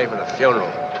think will pay for the funeral?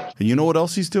 And you know what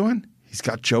else he's doing? He's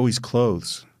got Joey's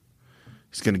clothes.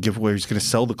 He's going to give away, he's going to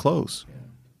sell the clothes.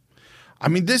 I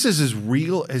mean, this is as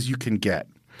real as you can get.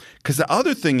 Because the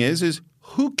other thing is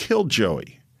who killed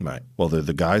Joey? Right. Well, they're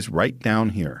the guys right down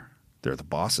here. They're the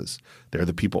bosses. They're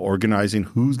the people organizing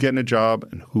who's getting a job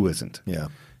and who isn't. Yeah.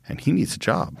 And he needs a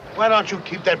job. Why don't you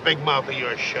keep that big mouth of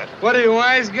yours shut? What are you,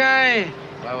 wise guy?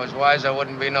 If I was wise, I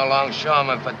wouldn't be no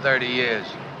longshoreman for 30 years.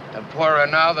 I'm poorer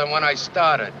now than when I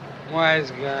started. Wise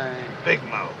guy. Big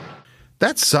mouth.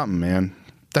 That's something, man.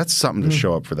 That's something to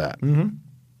show up for that. Mm-hmm.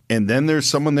 And then there's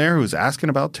someone there who's asking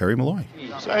about Terry Malloy.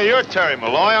 Say, you're Terry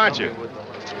Malloy, aren't you?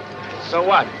 So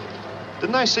what?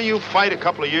 Didn't I see you fight a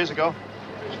couple of years ago?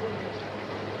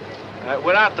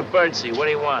 Without the birdseed, what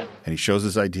do you want? And he shows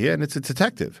his idea, and it's a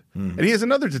detective. And he has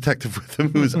another detective with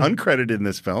him who is uncredited in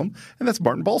this film, and that's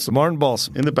Martin Balsam. Martin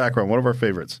Balsam. In the background, one of our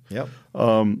favorites. Yep.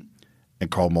 And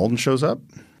Carl Malden shows up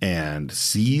and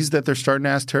sees that they're starting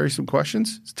to ask Terry some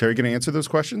questions. Is Terry going to answer those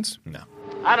questions? No.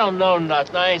 I don't know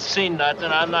nothing. I ain't seen nothing.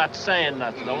 I'm not saying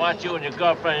nothing. I want you and your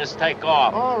girlfriend to just take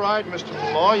off. All right, Mr.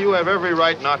 Malloy, you have every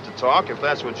right not to talk if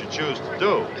that's what you choose to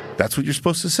do. That's what you're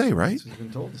supposed to say, right? That's what he's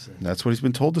been told to say. That's what he's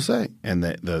been told to say. And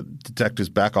the detectives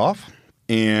back off.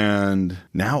 And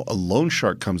now a loan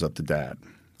shark comes up to Dad.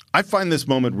 I find this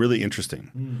moment really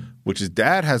interesting, which is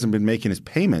Dad hasn't been making his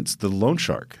payments to the loan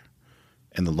shark.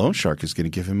 And the loan shark is going to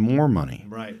give him more money.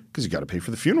 Right. Because you got to pay for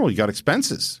the funeral. You got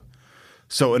expenses.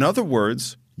 So in other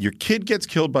words, your kid gets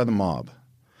killed by the mob.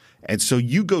 And so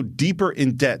you go deeper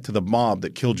in debt to the mob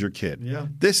that killed your kid. Yeah.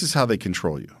 This is how they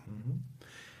control you.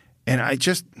 And I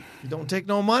just You don't take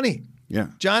no money. Yeah.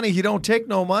 Johnny, you don't take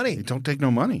no money. You don't take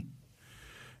no money.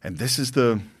 And this is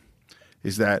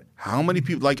that how many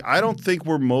people, like, I don't think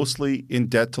we're mostly in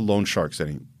debt to loan sharks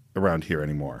around here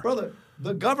anymore. Brother,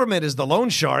 the government is the loan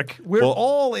shark. We're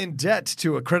all in debt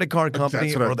to a credit card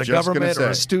company or the government or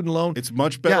a student loan. It's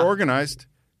much better organized.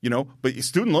 But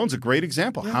student loan's a great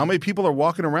example. Yeah. How many people are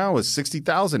walking around with $60,000,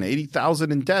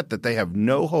 $80,000 in debt that they have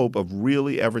no hope of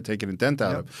really ever taking a dent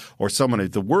out of? Or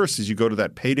the worst is you go to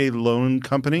that payday loan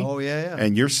company. Oh, yeah.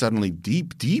 And you're suddenly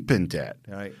deep in debt.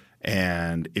 Right.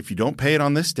 And if you don't pay it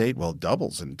on this date, well, it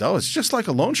doubles and doubles. It's just like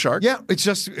a loan shark. Yeah,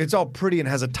 it's all pretty and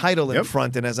has a title in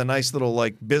front and has a nice little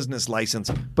business license,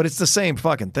 but it's the same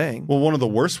fucking thing. Well, one of the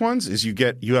worst ones is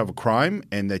you have a crime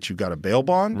and that you got a bail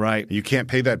bond. Right. And you can't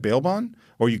pay that bail bond,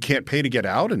 or you can't pay to get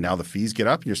out, and now the fees get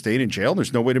up and you're staying in jail. And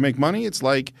there's no way to make money. It's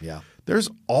like there's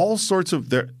all sorts of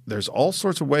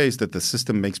ways that the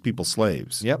system makes people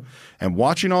slaves. Yep. And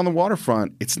watching On the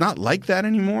Waterfront, it's not like that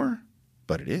anymore,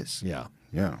 but it is. Yeah.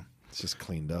 Yeah. It's just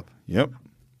cleaned up. Yep.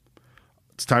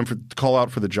 It's time to call out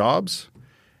for the jobs.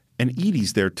 And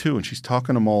Edie's there too, and she's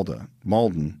talking to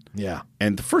Malden. Yeah.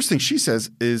 And the first thing she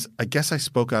says is, I guess I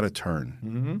spoke out of turn.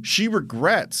 Mm-hmm. She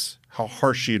regrets how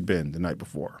harsh she had been the night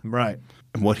before. Right.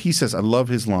 And what he says, I love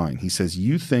his line. He says,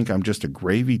 you think I'm just a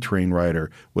gravy train rider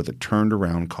with a turned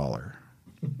around collar.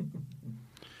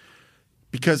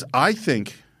 Because I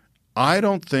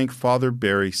don't think Father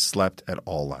Barry slept at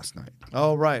all last night.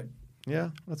 Oh, right.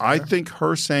 Yeah. I think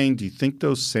her saying, do you think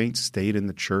those saints stayed in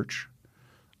the church?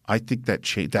 I think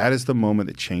that is the moment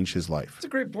that changed his life. That's a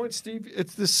great point, Steve.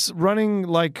 It's this running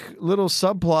little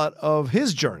subplot of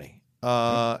his journey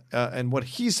and what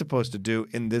he's supposed to do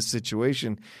in this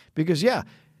situation. Because,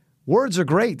 words are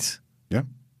great. Yeah.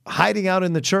 Hiding out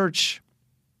in the church,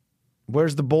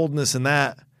 where's the boldness in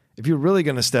that? If you're really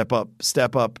going to step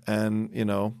up and,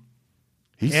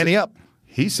 ante up.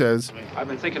 He says, I've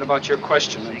been thinking about your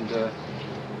question, and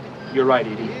you're right,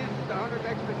 Edie.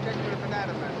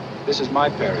 This is my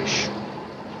parish.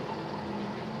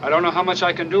 I don't know how much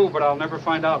I can do, but I'll never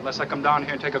find out unless I come down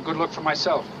here and take a good look for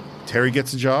myself. Terry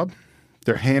gets a job.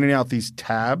 They're handing out these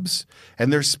tabs,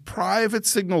 and there's private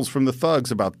signals from the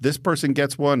thugs about this person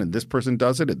gets one, and this person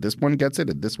does it, and this one gets it,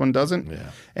 and this one doesn't.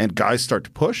 Yeah. And guys start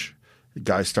to push.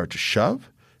 Guys start to shove.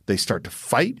 They start to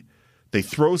fight. They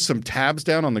throw some tabs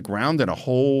down on the ground, and a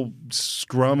whole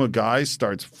scrum of guys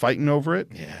starts fighting over it.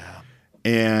 Yeah.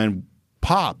 And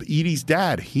Pop, Edie's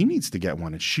dad, he needs to get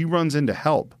one. And she runs in to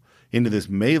help into this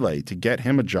melee to get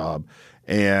him a job.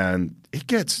 And it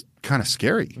gets kind of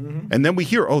scary. Mm-hmm. And then we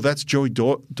hear, that's Joey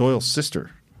Doyle's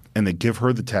sister. And they give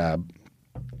her the tab.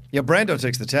 Yeah, Brando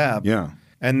takes the tab. Yeah.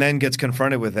 And then gets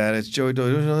confronted with that. It's Joey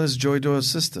Doyle. This is Joey Doyle's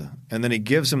sister. And then he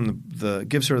gives him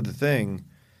gives her the thing.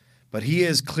 But he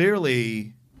is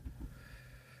clearly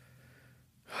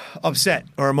upset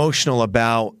or emotional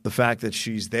about the fact that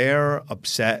she's there,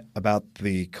 upset about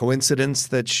the coincidence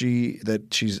that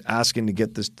she's asking to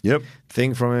get this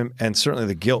thing from him, and certainly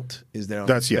the guilt is there on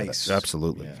his face.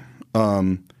 Absolutely. Yeah.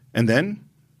 And then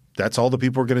that's all the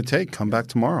people are going to take. Come back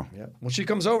tomorrow. Yeah. Well, she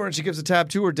comes over and she gives a tab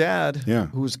to her dad,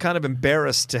 who's kind of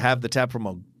embarrassed to have the tab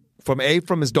from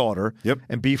his daughter,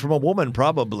 and B, from a woman,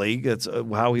 probably. That's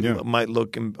how he might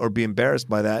look or be embarrassed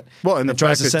by that. Well, and the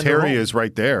fact that Terry is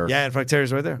right there. Yeah, in fact,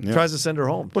 Terry's right there. Yeah. Tries to send her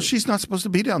home. Well, she's not supposed to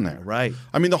be down there. Right.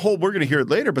 I mean, we're going to hear it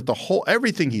later, but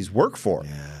everything he's worked for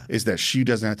is that she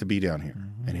doesn't have to be down here.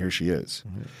 Mm-hmm. And here she is.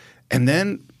 Mm-hmm. And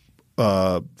then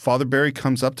Father Barry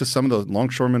comes up to some of the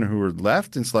longshoremen who were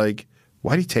left, and it's like,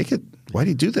 why do you take it? Why do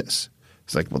you do this?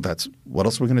 It's like, well, what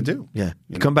else are we going to do? Yeah.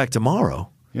 You come back tomorrow.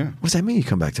 Yeah. What does that mean, you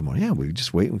come back tomorrow? Yeah, we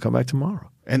just wait and come back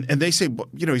tomorrow. And they say,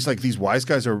 he's like, these wise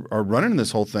guys are running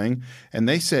this whole thing. And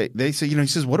they say, he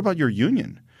says, what about your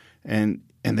union? And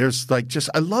there's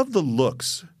I love the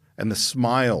looks and the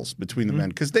smiles between the men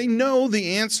because they know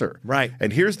the answer. Right.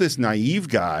 And here's this naive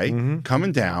guy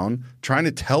coming down, trying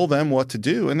to tell them what to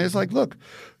do. And there's like, look,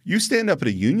 you stand up at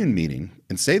a union meeting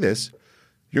and say this,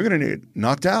 you're going to get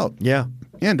knocked out. Yeah.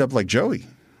 You end up like Joey.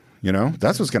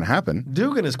 That's what's going to happen.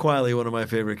 Dugan is quietly one of my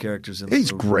favorite characters in the movie.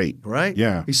 He's great. Right?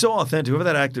 Yeah. He's so authentic. Whoever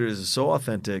that actor is so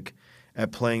authentic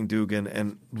at playing Dugan,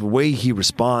 and the way he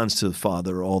responds to the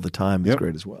father all the time is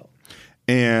great as well.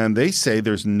 And they say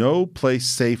there's no place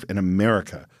safe in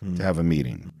America to have a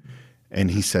meeting.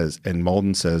 And he says, and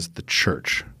Malden says, the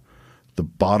church, the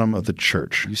bottom of the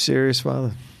church. You serious,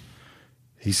 Father?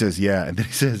 He says, yeah. And then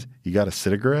he says, you got a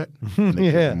cigarette? And they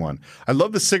give him one. I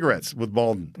love the cigarettes with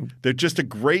Malden. They're just a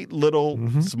great little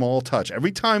small touch.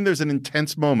 Every time there's an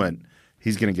intense moment,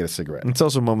 he's going to get a cigarette. It's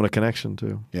also a moment of connection,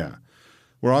 too. Yeah.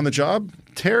 We're on the job.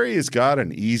 Terry has got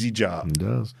an easy job. He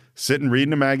does. Sitting,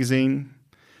 reading a magazine.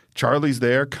 Charlie's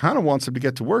there, kind of wants him to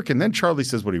get to work. And then Charlie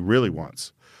says what he really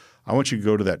wants. I want you to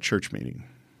go to that church meeting.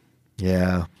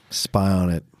 Yeah. Spy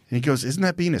on it. And he goes, isn't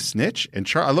that being a snitch?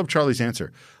 And I love Charlie's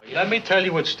answer. Let me tell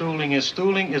you what stooling is.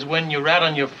 Stooling is when you rat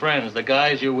on your friends, the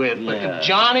guys you're with. But if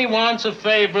Johnny wants a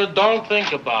favor, don't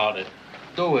think about it.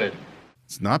 Do it.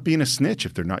 It's not being a snitch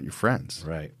if they're not your friends.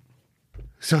 Right.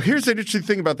 So here's the interesting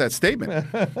thing about that statement.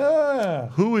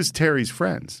 Who is Terry's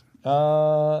friends?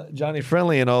 Johnny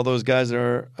Friendly and all those guys that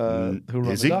are who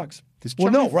run the docks. Is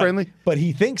Johnny Friendly? Right. But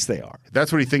he thinks they are.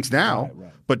 That's what he thinks now.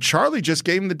 Right. But Charlie just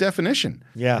gave him the definition.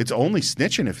 Yeah. It's only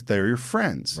snitching if they're your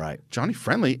friends. Right. Johnny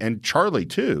Friendly and Charlie,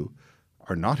 too,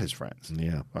 are not his friends.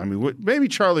 Yeah. I mean, maybe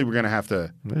Charlie we're going to have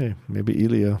to. Hey, maybe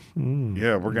Elio.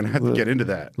 Yeah, we're going to have to get into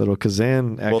that. Little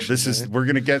Kazan action. Well, this is, we're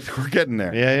getting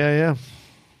there. Yeah.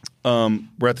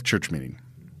 We're at the church meeting.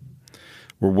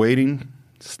 We're waiting.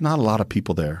 There's not a lot of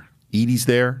people there. Edie's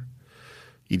there.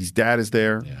 Edie's dad is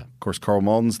there. Yeah. Of course, Carl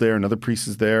Malden's there. Another priest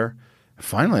is there. And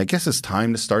finally, I guess it's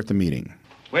time to start the meeting.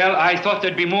 Well, I thought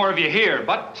there'd be more of you here,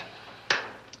 but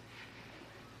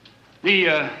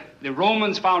the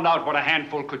Romans found out what a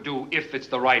handful could do if it's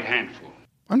the right handful.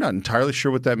 I'm not entirely sure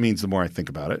what that means the more I think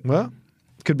about it. Well,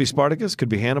 could be Spartacus, could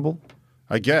be Hannibal.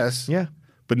 I guess. Yeah.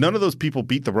 But none of those people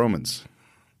beat the Romans.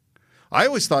 I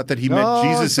always thought that he meant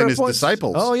Jesus and his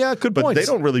disciples. Oh, yeah, good point. But they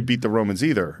don't really beat the Romans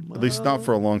either, at least not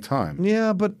for a long time.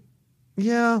 Yeah, but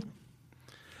yeah.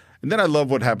 And then I love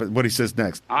what he says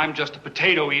next. I'm just a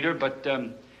potato eater, but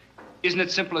isn't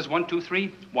it simple as 1, 2,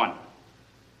 3? 1.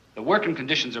 The working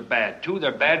conditions are bad. 2,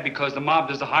 they're bad because the mob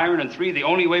does the hiring. And 3, the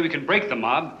only way we can break the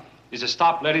mob is to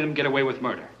stop letting them get away with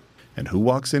murder. And who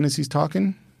walks in as he's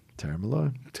talking? Terry Malloy.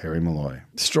 Terry Malloy.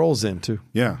 Strolls in, too.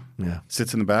 Yeah.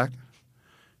 Sits in the back.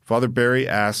 Father Barry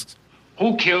asks,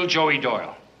 who killed Joey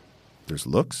Doyle? There's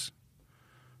looks.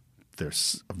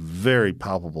 There's a very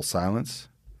palpable silence.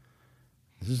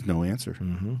 There's no answer.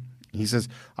 Mm-hmm. He says,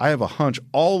 I have a hunch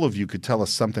all of you could tell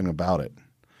us something about it.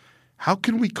 How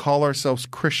can we call ourselves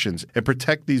Christians and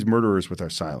protect these murderers with our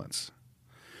silence?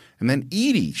 And then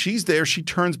Edie, she's there. She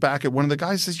turns back at one of the guys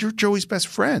and says, you're Joey's best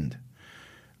friend.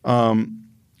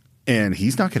 And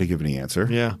he's not going to give any answer.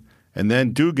 Yeah. And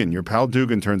then Dugan, your pal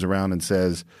Dugan, turns around and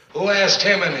says, who asked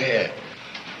him in here?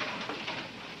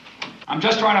 I'm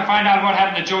just trying to find out what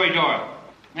happened to Joey Doyle.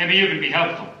 Maybe you can be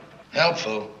helpful.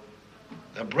 Helpful?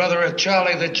 The brother of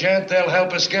Charlie the Gent, they'll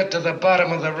help us get to the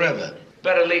bottom of the river.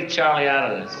 Better leave Charlie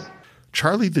out of this.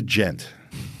 Charlie the Gent.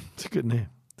 It's a good name.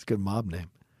 It's a good mob name.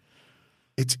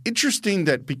 It's interesting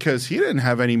that because he didn't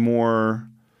have any more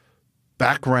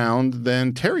background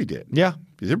than Terry did. Yeah.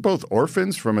 They're both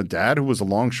orphans from a dad who was a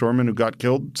longshoreman who got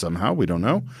killed somehow. We don't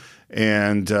know.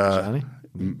 And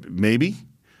maybe.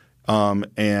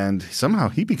 And somehow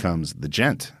he becomes the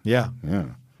gent. Yeah. Yeah.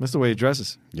 That's the way he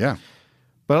dresses. Yeah.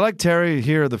 But I like Terry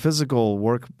here, the physical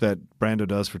work that Brando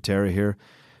does for Terry here.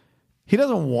 He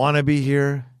doesn't want to be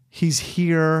here. He's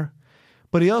here.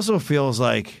 But he also feels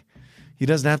like he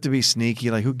doesn't have to be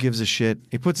sneaky. Like, who gives a shit?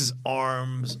 He puts his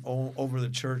arms over the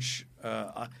church.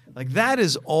 Like, that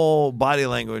is all body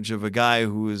language of a guy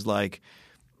who is, like,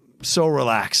 so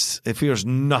relaxed. It feels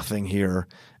nothing here.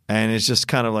 And it's just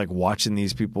kind of like watching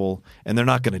these people, and they're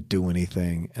not going to do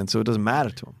anything. And so it doesn't matter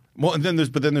to him. Well, and then there's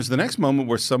the next moment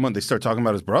where they start talking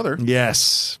about his brother.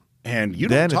 Yes. And you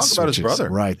don't talk about his brother.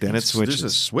 Right, then it switches.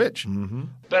 There's a switch. Mm-hmm.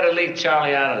 Better leave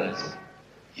Charlie out of this.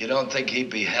 You don't think he'd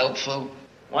be helpful?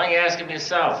 Why don't you ask him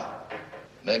yourself?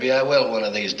 Maybe I will one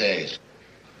of these days.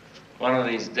 One of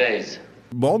these days.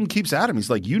 Malden keeps at him. He's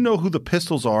like, you know who the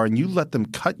pistols are, and you let them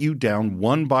cut you down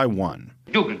one by one.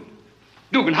 Dugan,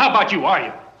 how about you? Are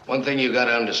you? One thing you got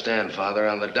to understand, Father,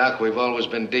 on the dock we've always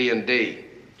been D&D.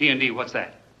 D&D, what's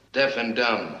that? Deaf and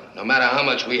dumb. No matter how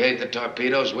much we hate the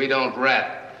torpedoes, we don't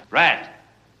rat. Rat?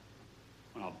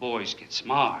 Well, boys, get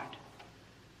smart.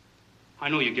 I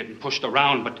know you're getting pushed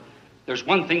around, but there's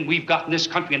one thing we've got in this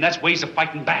country, and that's ways of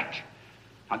fighting back.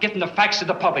 Now, getting the facts to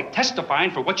the public,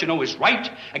 testifying for what you know is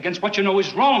right against what you know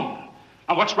is wrong.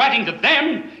 Now, what's ratting to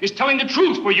them is telling the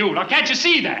truth for you. Now, can't you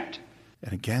see that?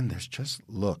 And again, there's just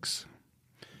looks.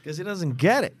 Because he doesn't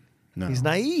get it. No. He's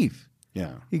naive.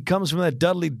 Yeah. He comes from that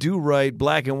Dudley Do-Right,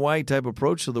 black and white type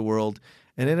approach to the world,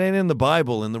 and it ain't in the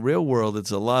Bible. In the real world,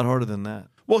 it's a lot harder than that.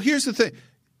 Well, here's the thing.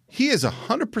 He is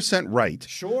 100% right.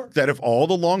 Sure. That if all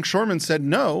the longshoremen said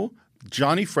no,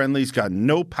 Johnny Friendly's got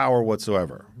no power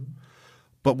whatsoever.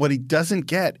 But what he doesn't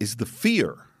get is the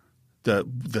fear,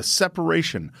 the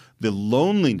separation, the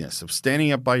loneliness of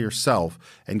standing up by yourself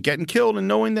and getting killed and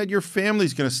knowing that your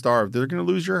family's going to starve. They're going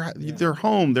to lose their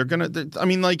home.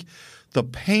 The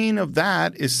pain of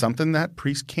that is something that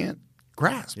priests can't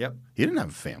grasp. Yep. He didn't have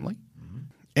a family. Mm-hmm.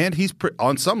 And he's,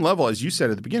 on some level, as you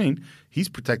said at the beginning, he's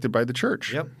protected by the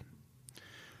church. Yep.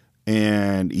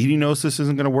 And Edie knows this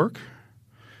isn't going to work.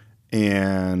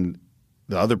 And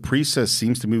the other priest says,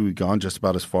 seems to me we've gone just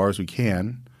about as far as we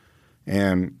can.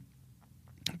 And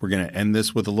We're going to end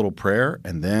this with a little prayer,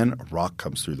 and then a rock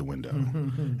comes through the window.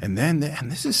 And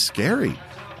this is scary.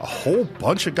 A whole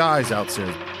bunch of guys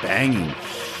outside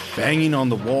banging on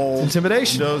the walls.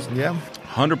 Intimidation. Windows. Yeah.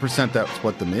 100% that's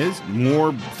what them is.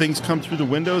 More things come through the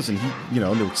windows, and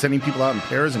they're sending people out in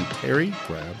pairs, and Terry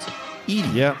grabs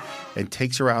Edie and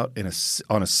takes her out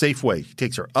on a safe way. He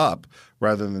takes her up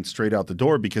rather than straight out the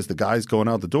door, because the guys going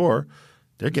out the door,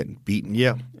 they're getting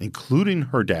beaten, including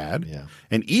her dad. Yeah.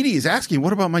 And Edie is asking,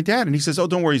 what about my dad? And he says, oh,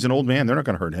 don't worry, he's an old man. They're not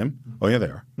going to hurt him. Oh, yeah, they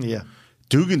are. Yeah.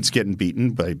 Dugan's getting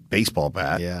beaten by a baseball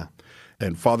bat. Yeah.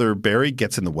 And Father Barry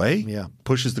gets in the way,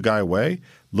 pushes the guy away,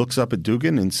 looks up at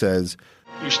Dugan and says,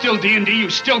 You still D&D? You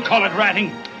still call it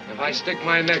ratting? If I stick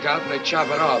my neck out and they chop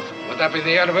it off, would that be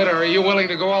the end of it, or are you willing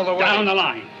to go all the way? Down the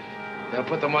line. They'll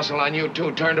put the muscle on you,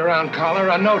 too. Turned around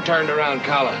collar or no turned around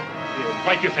collar.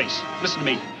 Wipe your face. Listen to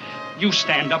me. You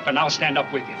stand up and I'll stand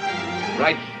up with you.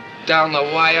 Right down the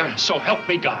wire. So help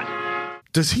me God.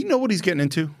 Does he know what he's getting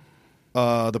into?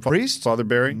 The priest? Father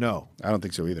Barry? No. I don't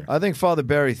think so either. I think Father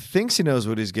Barry thinks he knows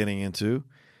what he's getting into.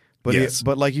 But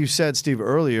but like you said, Steve,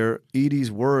 earlier,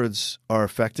 Edie's words are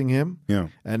affecting him. Yeah.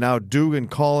 And now Dugan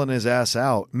calling his ass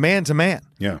out, man to man.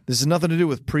 Yeah. This has nothing to do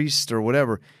with priest or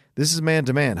whatever. This is man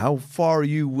to man. How far are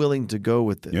you willing to go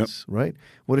with this, right?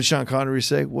 What did Sean Connery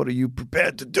say? What are you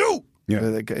prepared to do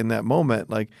in that moment?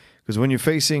 Like, because when you're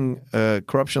facing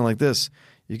corruption like this,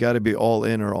 you got to be all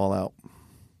in or all out.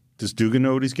 Does Dugan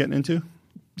know what he's getting into?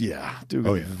 Yeah.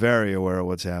 Dugan's very aware of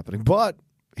what's happening. But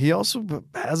he also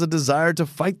has a desire to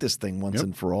fight this thing once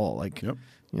and for all. Like, you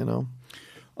know.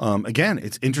 Again,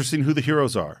 it's interesting who the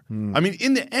heroes are. I mean,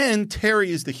 in the end, Terry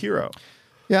is the hero.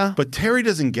 Yeah. But Terry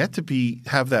doesn't get to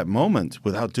have that moment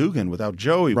without Dugan, without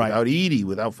Joey, without Edie,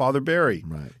 without Father Barry.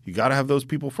 Right. You got to have those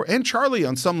people and Charlie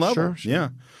on some level. Sure. Yeah.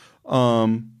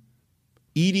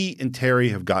 Edie and Terry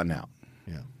have gotten out.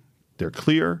 Yeah. They're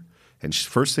clear. And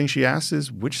first thing she asks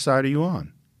is, which side are you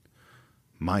on?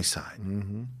 My side.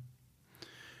 Mm-hmm.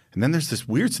 And then there's this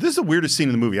weird – this is the weirdest scene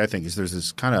in the movie, I think, is there's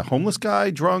this kind of homeless guy,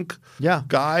 drunk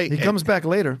guy. He comes back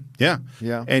later. Yeah.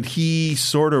 Yeah. And he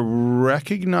sort of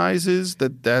recognizes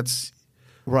that's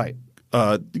 – right.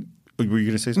 Were you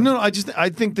going to say something? No, I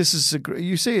think this is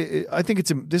you say I think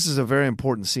this is a very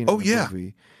important scene in the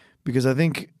movie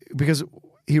because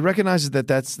he recognizes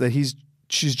that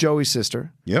she's Joey's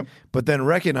sister. Yep. But then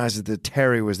recognizes that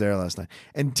Terry was there last night.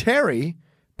 And Terry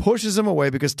pushes him away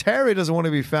because Terry doesn't want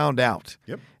to be found out.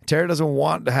 Yep. Terry doesn't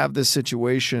want to have this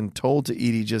situation told to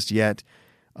Edie just yet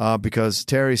because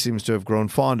Terry seems to have grown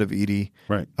fond of Edie.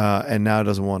 Right. And now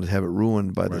doesn't want to have it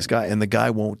ruined by this guy. And the guy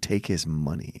won't take his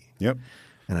money. Yep.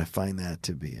 And I find that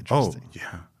to be interesting.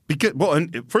 Oh,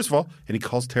 yeah. First of all, and he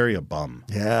calls Terry a bum.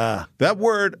 Yeah. That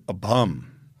word, a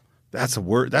bum. That's a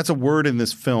word. That's a word in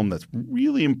this film that's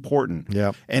really important.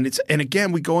 Yeah. And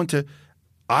again, we go into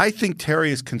I think Terry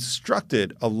has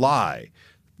constructed a lie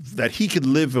that he could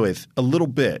live with a little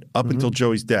bit up until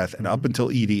Joey's death and up until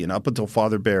Edie and up until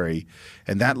Father Barry.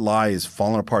 And that lie is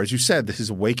falling apart. As you said, this is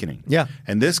awakening. Yeah.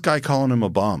 And this guy calling him a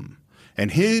bum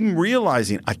and him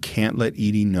realizing I can't let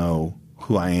Edie know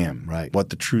who I am,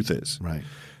 what the truth is. Right.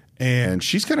 And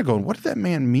she's kind of going, what did that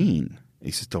man mean?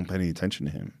 He says, don't pay any attention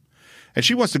to him. And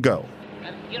she wants to go.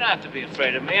 You don't have to be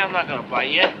afraid of me. I'm not going to bite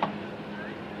you.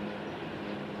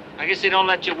 I guess they don't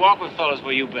let you walk with fellas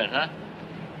where you've been, huh?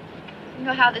 You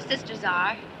know how the sisters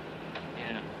are.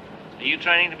 Yeah. Are you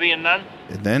training to be a nun?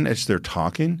 And then as they're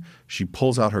talking, she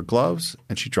pulls out her gloves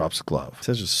and she drops the glove.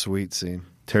 Such a sweet scene.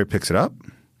 Terry picks it up.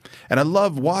 And I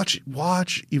love watch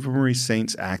Eva Marie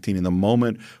Saint's acting in the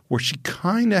moment where she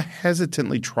kind of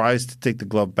hesitantly tries to take the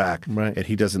glove back, and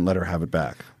he doesn't let her have it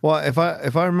back. Well, if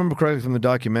I remember correctly from the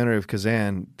documentary of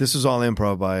Kazan, this was all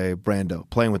improv by Brando.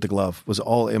 Playing with the glove was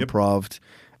all improv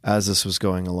as this was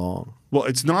going along. Well,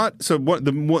 it's not. So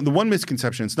the one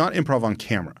misconception, it's not improv on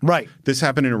camera. Right. This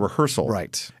happened in a rehearsal.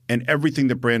 Right. And everything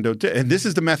that Brando did. And this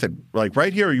is the method. Like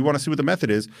right here, you want to see what the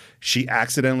method is. She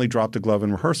accidentally dropped a glove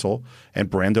in rehearsal and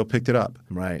Brando picked it up.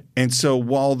 Right. And so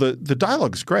while the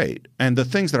dialogue's great and the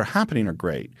things that are happening are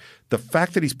great, the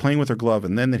fact that he's playing with her glove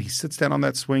and then that he sits down on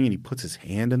that swing and he puts his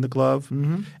hand in the glove,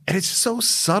 and it's so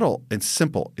subtle and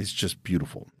simple, it's just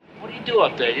beautiful. What do you do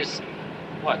up there? Just,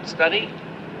 study?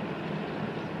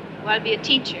 Want to be a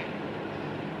teacher.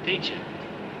 Teacher?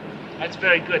 That's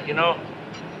very good. You know,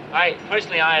 I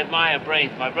admire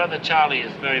brains. My brother Charlie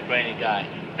is a very brainy guy.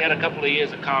 He had a couple of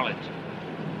years of college.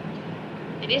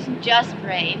 It isn't just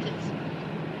brains.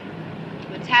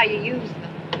 It's how you use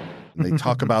them. They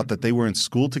talk about that they were in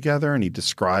school together, and he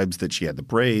describes that she had the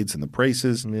braids and the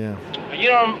braces. Yeah.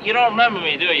 You don't remember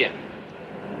me, do you?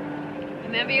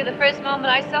 Remember you the first moment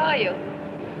I saw you.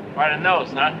 Quite a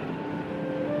nose, huh?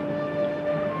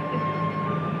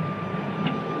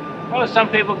 Well, some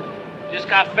people just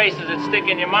got faces that stick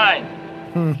in your mind.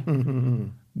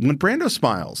 When Brando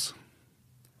smiles,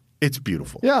 it's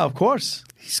beautiful. Yeah, of course.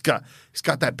 He's got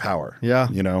that power. Yeah.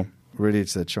 You know?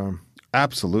 Radiates that charm.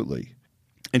 Absolutely.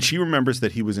 And she remembers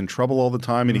that he was in trouble all the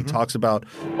time, and he talks about...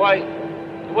 Boy,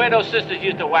 the way those sisters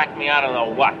used to whack me, I don't know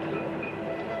what.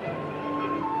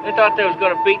 They thought they was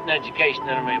going to beat an education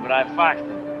into me, but I foxed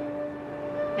them.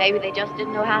 Maybe they just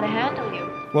didn't know how to handle you.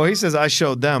 Well, he says, I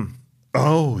showed them.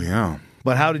 Oh, yeah.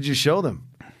 But how did you show them?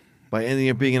 By ending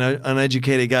up being an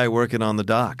uneducated guy working on the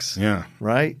docks. Yeah.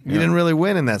 Right? Yeah. You didn't really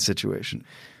win in that situation.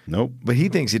 Nope. But he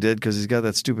thinks he did because he's got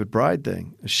that stupid pride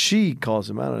thing. She calls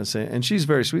him out and she's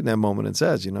very sweet in that moment and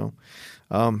says,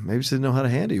 maybe she didn't know how to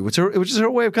handle you, which is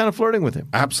her way of kind of flirting with him.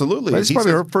 Absolutely. That's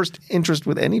probably her first interest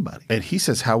with anybody. And he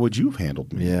says, how would you have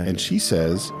handled me? Yeah. And she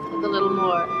says... With a little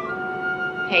more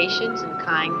patience and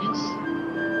kindness.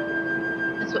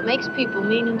 That's what makes people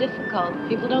mean and difficult.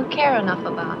 People don't care enough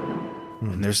about them.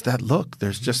 And there's that look.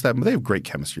 There's just that. They have great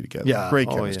chemistry together. Yeah. Great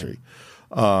Oh, chemistry.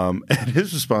 Yeah. And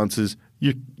his response is,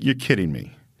 you're kidding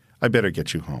me. I better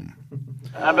get you home.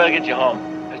 I better get you home.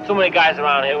 There's too many guys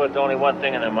around here with only one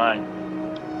thing in their mind.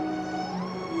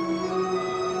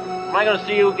 Am I going to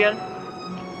see you again?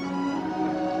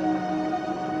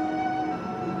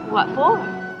 What for?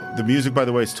 The music, by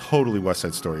the way, is totally West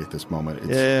Side Story at this moment.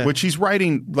 Yeah. Which he's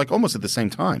writing like almost at the same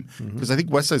time. Because I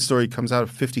think West Side Story comes out of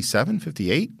 57,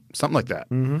 58, something like that.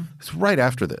 It's right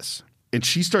after this. And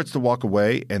she starts to walk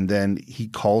away, and then he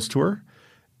calls to her,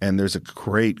 and there's a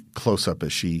great close-up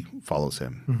as she follows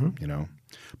him,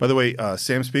 By the way,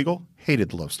 Sam Spiegel hated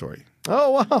the love story.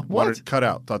 Oh, wow. What? Wanted it cut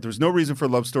out. Thought there was no reason for a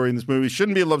love story in this movie.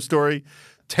 Shouldn't be a love story.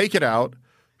 Take it out.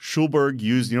 Schulberg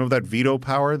used, that veto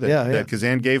power that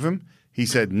Kazan gave him. He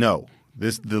said, no,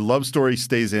 the love story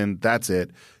stays in. That's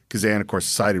it. Kazan, of course,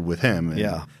 sided with him.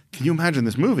 And can you imagine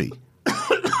this movie?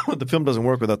 The film doesn't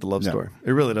work without the love story.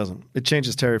 It really doesn't. It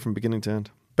changes Terry from beginning to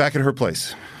end. Back at her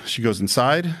place, she goes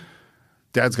inside.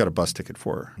 Dad's got a bus ticket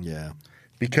for her. Yeah.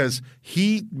 Because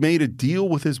he made a deal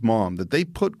with his mom that they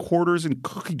put quarters in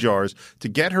cookie jars to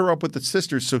get her up with the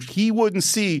sisters so he wouldn't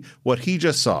see what he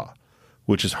just saw,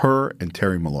 which is her and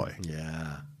Terry Malloy.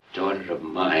 Yeah. Daughter of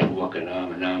mine walking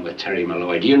arm in arm with Terry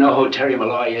Malloy. Do you know who Terry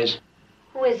Malloy is?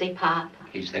 Who is he, Pop?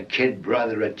 He's the kid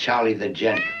brother of Charlie the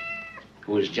Gent,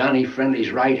 who was Johnny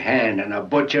Friendly's right hand and a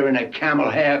butcher in a camel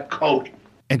hair coat.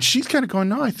 And she's kind of going,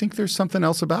 no, I think there's something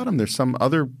else about him. There's some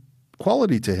other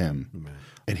quality to him. Man.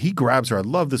 And he grabs her. I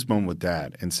love this moment with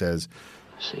Dad and says,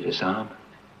 see this arm?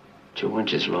 2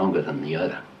 inches longer than the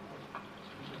other.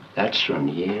 That's from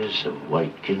years of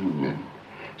working and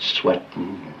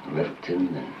sweating and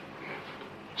lifting and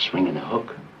swinging a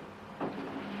hook.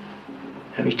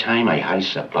 Every time I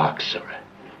ice a box or a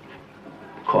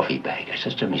coffee bag, I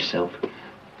says to myself,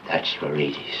 that's for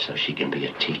Edie, so she can be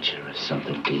a teacher or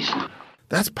something decent.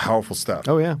 That's powerful stuff.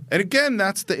 Oh, yeah. And again,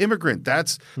 that's the immigrant.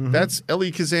 That's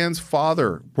Elie Kazan's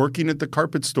father working at the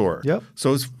carpet store. Yep.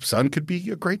 So his son could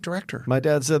be a great director. My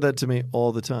dad said that to me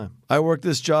all the time. I work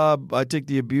this job. I take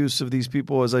the abuse of these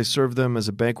people as I serve them as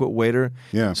a banquet waiter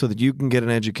so that you can get an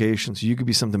education, so you can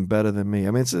be something better than me.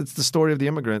 I mean, it's the story of the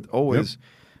immigrant always.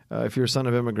 Yep. If you're a son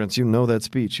of immigrants, you know that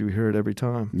speech. You hear it every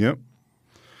time. Yep.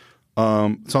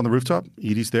 It's on the rooftop.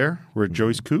 Edie's there. We're at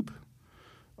Joey's coop.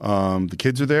 The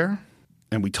kids are there.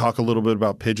 And we talk a little bit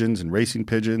about pigeons and racing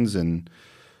pigeons and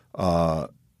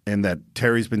that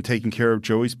Terry's been taking care of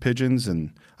Joey's pigeons.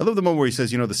 And I love the moment where he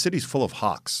says, the city's full of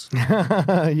hawks.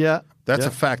 Yeah. That's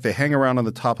a fact. They hang around on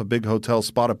the top of big hotels,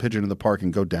 spot a pigeon in the park,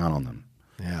 and go down on them.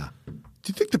 Yeah. Do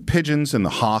you think the pigeons and the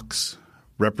hawks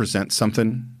represent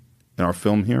something in our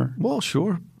film here? Well,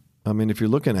 sure. I mean, if you're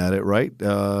looking at it, right,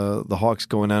 the hawks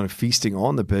going out and feasting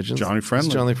on the pigeons. Johnny Friendly.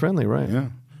 It's Johnny Friendly, right. Yeah.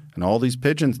 And all these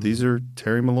pigeons, these are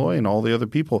Terry Malloy and all the other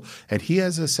people. And he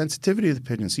has a sensitivity to the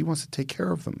pigeons. He wants to take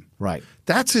care of them. Right.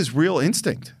 That's his real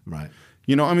instinct. Right.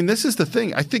 This is the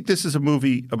thing. I think this is a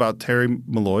movie about Terry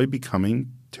Malloy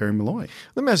becoming Terry Malloy.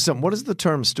 Let me ask you something. What does the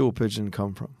term stool pigeon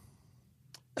come from?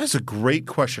 That's a great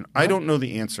question. Right. I don't know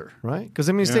the answer. Right? Because,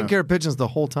 he's taking care of pigeons the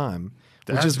whole time,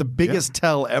 which is the biggest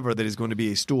tell ever that he's going to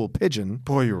be a stool pigeon.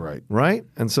 Boy, you're right. Right?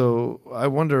 And so I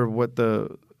wonder what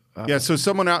the... so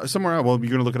somewhere out. Well, you're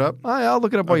going to look it up? I'll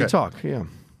look it up while you talk. Yeah.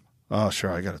 Oh,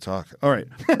 sure. I got to talk. All right.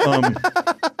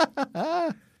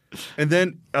 And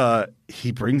then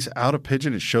he brings out a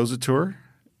pigeon and shows it to her.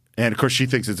 And, of course, she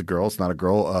thinks it's a girl. It's not a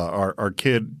girl. Our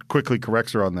kid quickly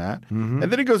corrects her on that. Mm-hmm. And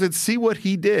then he goes and see what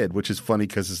he did, which is funny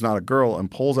because it's not a girl,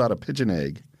 and pulls out a pigeon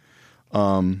egg.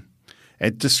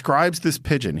 It describes this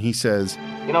pigeon. He says,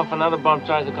 if another bum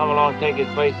tries to come along and take his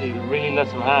place, he really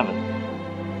lets him have it.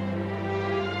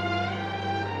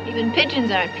 Even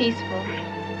pigeons aren't peaceful.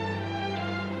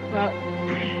 Well,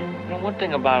 one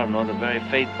thing about them, though, they're very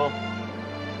faithful.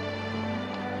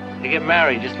 They get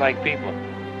married just like people.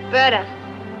 Berta.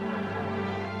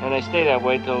 And they stay that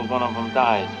way till one of them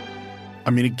dies.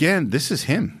 I mean, again, this is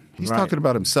him. He's talking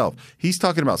about himself. He's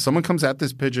talking about someone comes at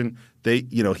this pigeon,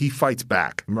 he fights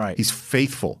back. Right. He's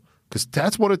faithful. Because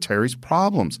that's one of Terry's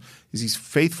problems, is he's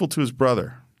faithful to his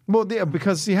brother. Well, yeah,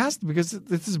 because he has to, because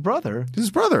it's his brother. It's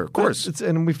his brother, of course.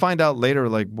 And we find out later,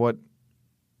 what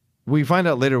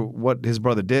his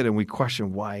brother did, and we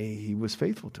question why he was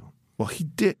faithful to him. Well, he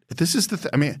did. This is the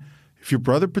thing. I mean, if your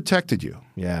brother protected you,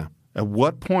 yeah. At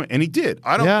what point? And he did.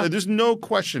 There's no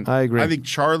question. I agree. I think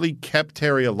Charlie kept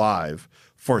Terry alive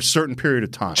for a certain period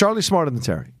of time. Charlie's smarter than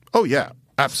Terry. Oh yeah,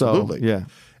 absolutely. So, yeah.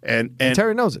 And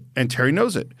Terry knows it. And Terry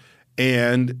knows it.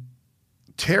 And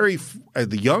Terry,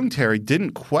 the young Terry,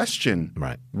 didn't question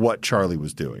what Charlie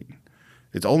was doing.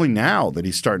 It's only now that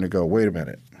he's starting to go, wait a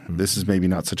minute, this is maybe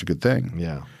not such a good thing.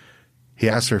 Yeah. He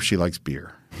asked her if she likes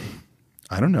beer.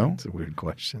 I don't know. It's a weird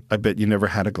question. I bet you never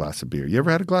had a glass of beer. You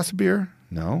ever had a glass of beer?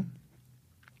 No.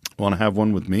 Want to have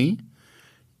one with me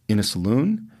in a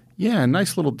saloon? Yeah, a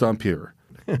nice little dump here.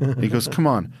 And he goes, come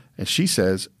on. And she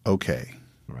says, okay.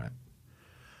 Right.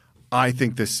 I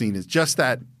think this scene is just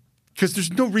that, because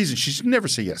there's no reason. She should never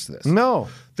say yes to this. No.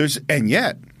 And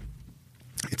yet,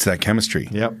 it's that chemistry.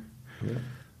 Yep.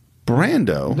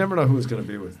 Brando. You never know who it's going to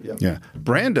be with. Yep. Yeah.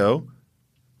 Brando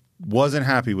wasn't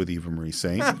happy with Eva Marie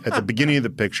Saint at the beginning of the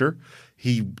picture.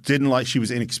 He didn't like, she was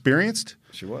inexperienced.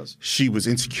 She was. She was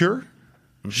insecure.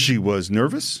 Mm-hmm. She was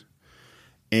nervous.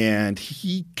 And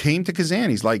he came to Kazan.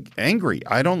 He's like, angry.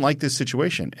 I don't like this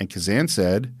situation. And Kazan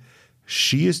said,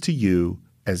 she is to you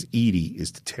as Edie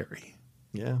is to Terry.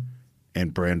 Yeah.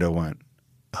 And Brando went,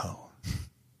 oh.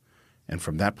 And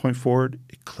from that point forward,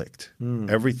 it clicked.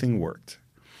 Everything worked.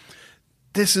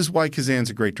 This is why Kazan's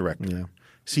a great director. Yeah.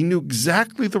 So he knew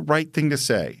exactly the right thing to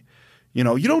say. You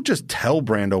don't just tell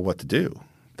Brando what to do.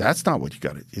 That's not what you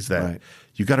got to – is that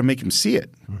you got to make him see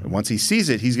it. Mm-hmm. And once he sees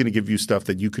it, he's going to give you stuff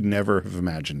that you could never have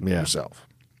imagined yourself.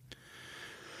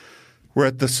 We're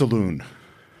at the saloon.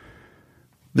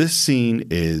 This scene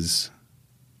is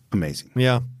amazing.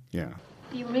 Yeah. Yeah.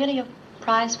 Are you really a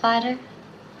prize fighter?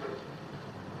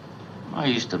 I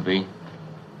used to be.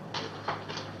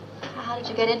 How did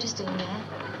you get interested in that?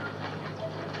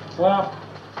 Well,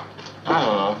 I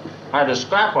don't know. I had a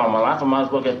scrap all my life. I might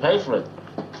as well get paid for it.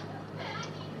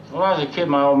 When I was a kid,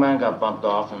 my old man got bumped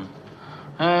off,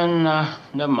 and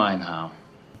never mind how.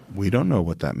 We don't know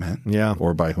what that meant. Yeah.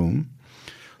 Or by whom.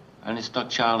 And he stuck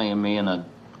Charlie and me in a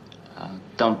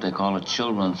dump they call a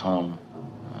children's home.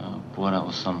 Boy, that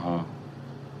was some home.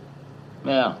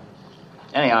 Yeah.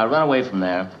 Anyhow, I ran away from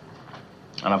there,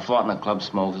 and I fought in the club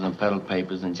smokers and peddled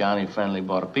papers, and Johnny Friendly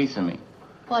bought a piece of me.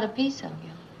 Bought a piece of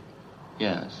you?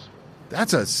 Yes.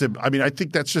 I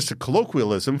think that's just a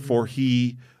colloquialism for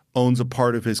he owns a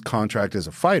part of his contract as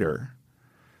a fighter,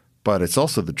 but it's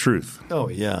also the truth. Oh,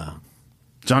 yeah.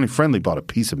 Johnny Friendly bought a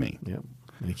piece of me. Yep.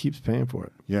 And he keeps paying for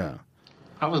it. Yeah.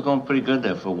 I was going pretty good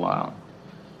there for a while.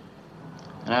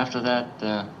 And after that,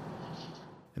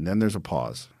 And then there's a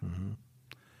pause. Mm-hmm.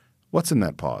 What's in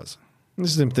that pause?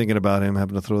 This is him thinking about him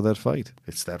having to throw that fight.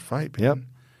 It's that fight, man.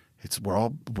 Yep.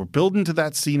 We're building to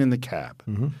that scene in the cab.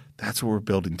 Mm-hmm. That's what we're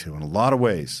building to in a lot of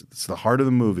ways. It's the heart of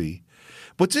the movie.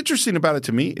 What's interesting about it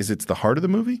to me is it's the heart of the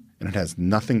movie, and it has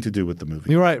nothing to do with the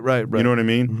movie. You're right. You know what I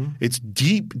mean? Mm-hmm. It's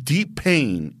deep, deep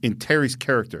pain in Terry's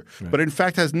character, but in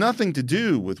fact has nothing to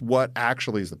do with what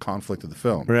actually is the conflict of the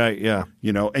film. Right, yeah.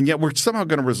 And yet we're somehow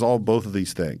going to resolve both of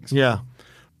these things. Yeah.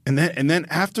 And then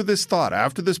after this thought,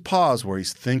 after this pause where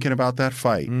he's thinking about that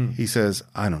fight, he says,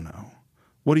 I don't know.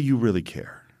 What do you really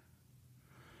care?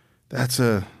 That's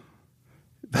a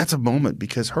moment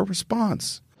because her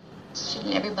response.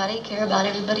 Shouldn't everybody care about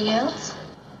everybody else?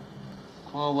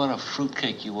 Oh, what a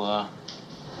fruitcake you are.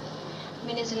 I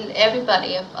mean, isn't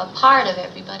everybody a part of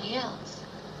everybody else?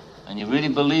 And you really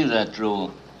believe that,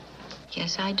 Drew?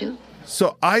 Yes, I do.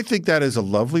 So I think that is a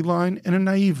lovely line and a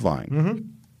naive line. Mm-hmm.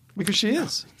 Because she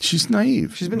is. She's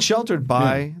naive. She's been sheltered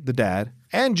by the dad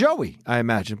and Joey, I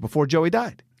imagine, before Joey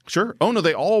died. Sure. Oh, no,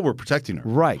 they all were protecting her.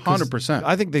 Right. 100%.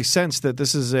 I think they sensed that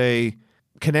this is a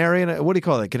canary what do you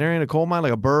call it? Canary in a coal mine?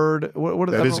 Like a bird?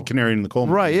 That is a canary in the coal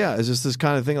mine. Right, yeah. It's just this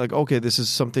kind of thing like, okay, this is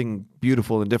something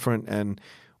beautiful and different, and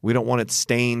we don't want it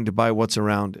stained by what's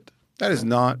around it. That is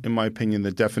not, in my opinion,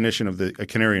 the definition of a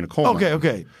canary in a coal mine.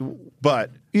 Okay.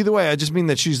 But either way, I just mean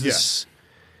that she's this...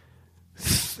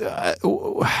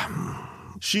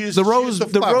 She is the rose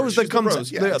that comes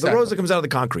the rose that comes out of the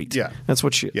concrete. Yeah, that's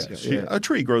what she is. A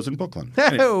tree grows in Brooklyn.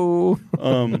 Anyway.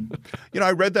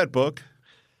 I read that book,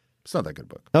 It's not that good a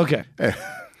book. Okay.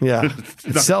 Yeah.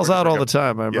 It sells out all the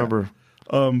time. I remember.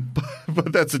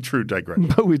 But that's a true digression.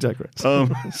 But we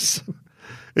digress.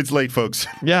 It's late, folks.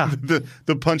 Yeah.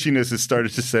 the punchiness has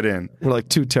started to set in. We're like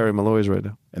 2 Terry Malloys right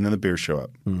now. And then the beers show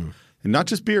up. And not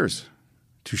just beers,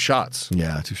 2 shots.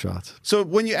 Yeah, 2 shots. So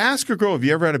when you ask a girl, have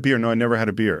you ever had a beer? No, I never had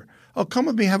a beer. Oh, come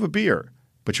with me, have a beer.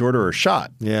 But you order her a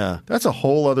shot. Yeah. That's a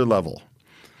whole other level.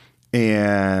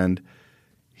 And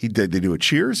they do a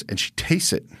cheers, and she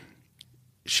tastes it.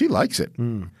 She likes it.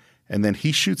 And then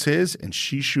he shoots his, and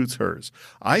she shoots hers.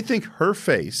 I think her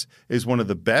face is one of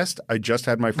the best I just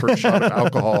had my first shot of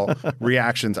alcohol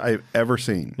reactions I've ever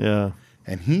seen. Yeah.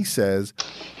 And he says,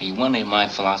 He wanted my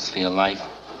philosophy of life.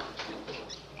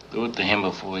 Do it to him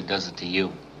before he does it to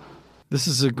you. This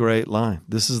is a great line.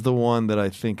 This is the one that I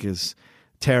think is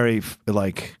Terry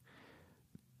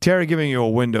giving you a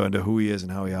window into who he is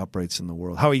and how he operates in the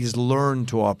world, how he's learned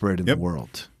to operate in the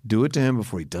world. Do it to him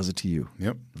before he does it to you.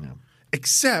 Yep. Yeah.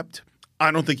 Except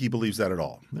I don't think he believes that at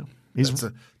all. No.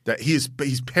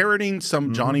 He's parroting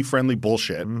some Johnny friendly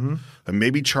bullshit. And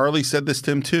maybe Charlie said this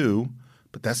to him too,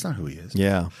 but that's not who he is.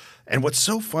 Yeah. And what's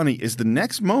so funny is the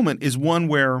next moment is one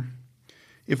where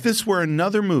if this were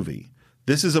another movie,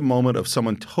 this is a moment of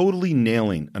someone totally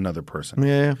nailing another person.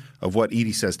 Yeah. Of what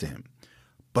Edie says to him.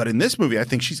 But in this movie, I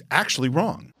think she's actually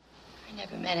wrong. I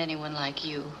never met anyone like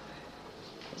you.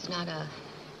 There's not a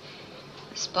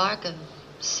spark of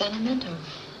sentiment or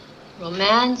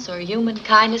romance or human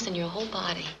kindness in your whole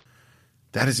body.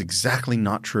 That is exactly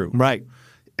not true. Right.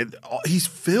 He's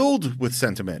filled with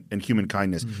sentiment and human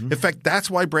kindness. In fact, that's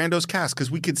why Brando's cast,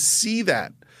 because we could see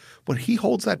that. When he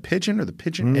holds that pigeon or the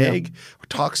pigeon egg or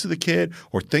talks to the kid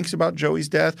or thinks about Joey's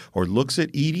death or looks at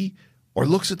Edie or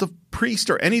looks at the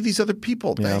priest or any of these other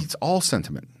people, it's all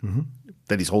sentiment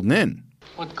that he's holding in.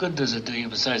 What good does it do you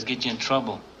besides get you in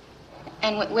trouble?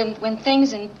 And when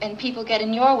things and people get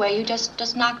in your way, you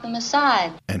just knock them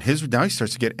aside. And now he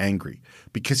starts to get angry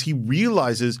because he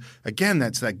realizes, again,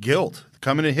 that's that guilt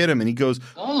coming to hit him. And he goes,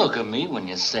 Don't look at me when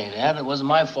you say that. It wasn't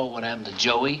my fault what happened to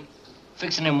Joey.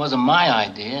 Fixing him wasn't my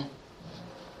idea.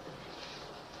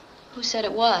 Who said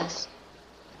it was?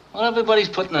 Well, everybody's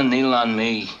putting a needle on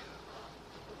me.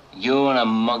 You and a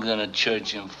mug in a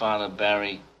church and Father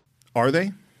Barry. Are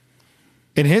they?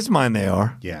 In his mind, they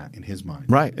are. Yeah, in his mind.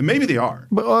 Right. And maybe they are.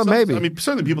 But maybe. I mean,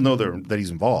 certainly people know that he's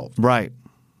involved. Right.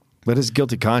 But his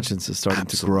guilty conscience is starting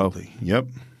to grow. Yep.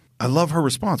 I love her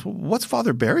response. Well, what's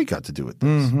Father Barry got to do with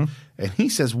this? And he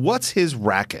says, what's his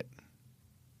racket?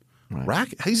 Right.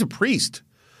 Racket? He's a priest.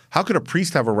 How could a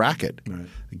priest have a racket? Right.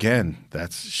 Again,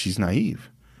 she's naive.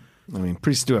 I mean,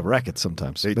 priests do have rackets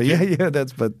sometimes. They do. They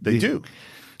do.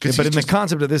 Yeah, but in the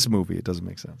concept of this movie, it doesn't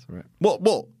make sense, right?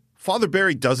 Well, Father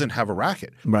Barry doesn't have a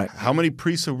racket. Right. How many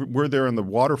priests were there on the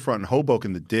waterfront in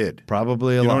Hoboken that did?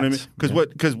 Probably a lot. You know what I mean?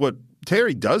 Because what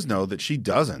Terry does know that she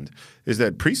doesn't is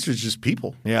that priests are just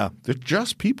people. Yeah. They're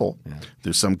just people. Yeah.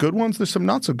 There's some good ones. There's some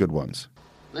not so good ones.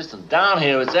 Listen, down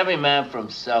here, it's every man for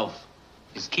himself.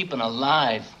 It's keeping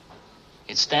alive.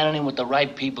 It's standing in with the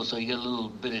right people so you get a little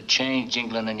bit of change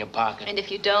jingling in your pocket. And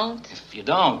if you don't? If you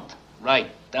don't,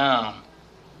 write down.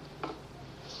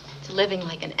 It's living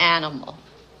like an animal.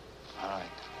 All right.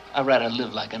 I'd rather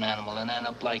live like an animal than end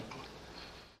up like...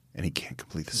 And he can't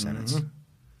complete the sentence.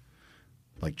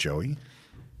 Like Joey.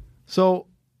 So,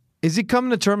 is he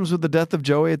coming to terms with the death of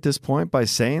Joey at this point by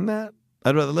saying that?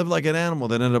 I'd rather live like an animal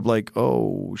than end up like,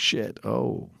 oh, shit,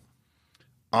 oh.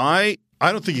 I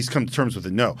don't think he's come to terms with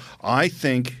it, no. I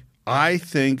think,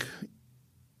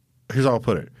 here's how I'll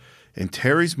put it. In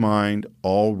Terry's mind,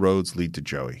 all roads lead to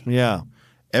Joey. Yeah.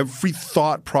 Every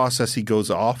thought process he goes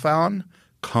off on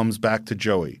comes back to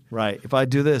Joey. Right. If I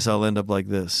do this, I'll end up like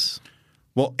this.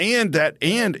 Well,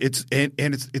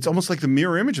 it's almost like the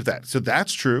mirror image of that. So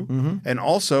that's true. And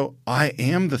also, I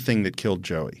am the thing that killed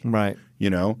Joey. Right. You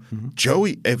know,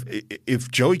 Joey.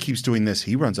 If Joey keeps doing this,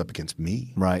 he runs up against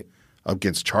me. Right.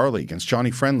 Against Charlie, against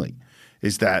Johnny Friendly.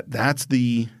 That's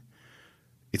the.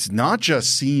 It's not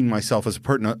just seeing myself as a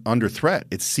person under threat.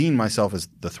 It's seeing myself as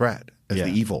the threat, as the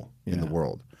evil in the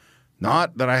world.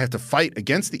 Not that I have to fight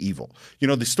against the evil. You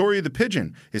know, the story of the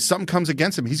pigeon is something comes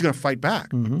against him, he's going to fight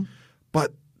back.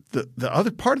 But the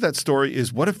other part of that story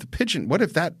is what if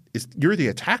you're the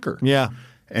attacker? Yeah.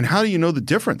 And how do you know the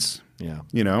difference? Yeah.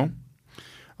 You know?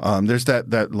 There's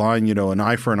that line, you know, an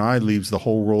eye for an eye leaves the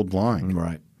whole world blind.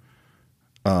 Right.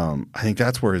 I think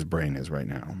that's where his brain is right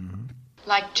now.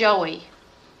 Like Joey.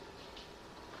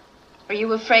 Are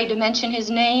you afraid to mention his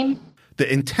name?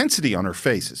 The intensity on her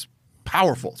face is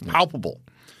powerful. It's palpable.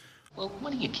 Well,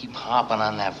 what do you keep harping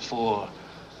on that for?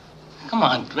 Come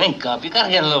on, drink up. You gotta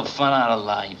get a little fun out of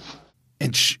life.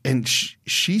 And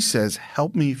she says,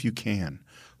 help me if you can,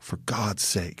 for God's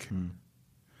sake.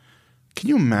 Can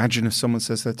you imagine if someone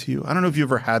says that to you? I don't know if you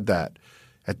ever had that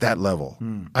at that level.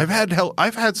 I've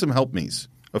had some help me's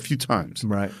a few times.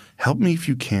 Right. Help me if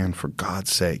you can, for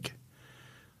God's sake.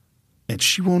 And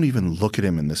she won't even look at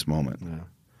him in this moment. Yeah.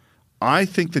 I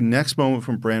think the next moment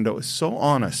from Brando is so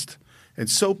honest and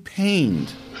so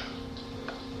pained.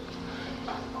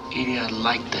 Edie, I'd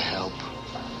like to help.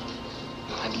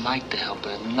 I'd like to help,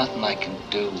 but there's nothing I can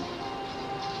do.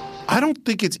 I don't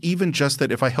think it's even just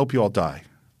that if I help you, I'll die.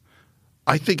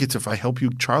 I think it's if I help you,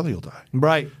 Charlie will die.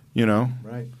 Right. You know?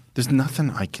 Right. There's nothing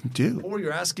I can do. Or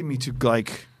you're asking me to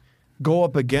like go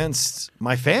up against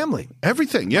my family.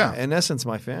 Everything, yeah. In essence,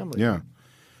 my family. Yeah.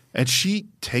 And she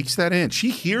takes that in. She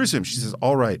hears him. She says,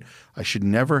 all right, I should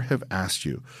never have asked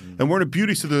you. And we're in a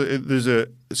beauty.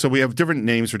 So we have different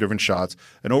names for different shots.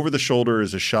 And over the shoulder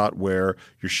is a shot where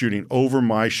you're shooting over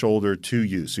my shoulder to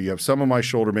you. So you have some of my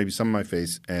shoulder, maybe some of my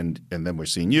face, and then we're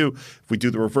seeing you. If we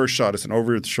do the reverse shot, it's an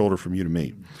over the shoulder from you to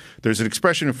me. There's an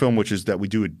expression in film which is that we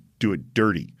do it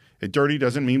dirty. And dirty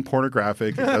doesn't mean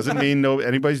pornographic. It doesn't mean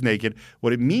anybody's naked.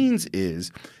 What it means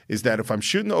is that if I'm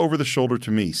shooting over the shoulder to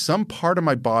me, some part of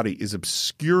my body is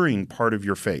obscuring part of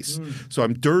your face. So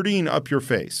I'm dirtying up your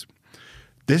face.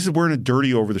 We're in a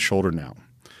dirty over the shoulder now.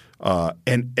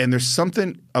 And there's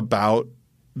something about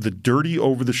the dirty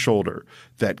over the shoulder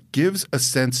that gives a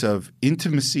sense of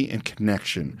intimacy and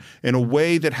connection in a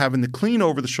way that having the clean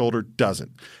over the shoulder doesn't.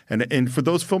 And for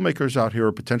those filmmakers out here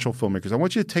or potential filmmakers, I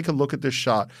want you to take a look at this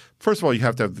shot. First of all, you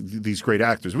have to have these great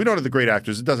actors. We don't have the great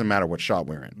actors. It doesn't matter what shot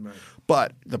we're in. Right.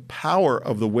 But the power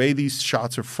of the way these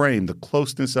shots are framed, the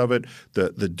closeness of it, the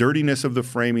dirtiness of the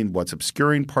framing, what's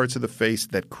obscuring parts of the face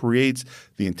that creates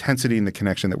the intensity and the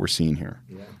connection that we're seeing here.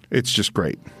 Yeah. It's just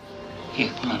great.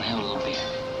 Here, come on, have a little beer.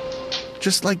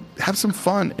 Just like have some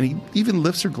fun. And he even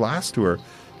lifts her glass to her.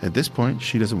 At this point,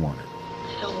 she doesn't want it.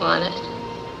 I don't want it.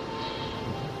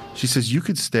 She says, you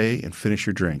could stay and finish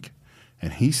your drink.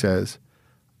 And he says,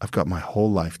 I've got my whole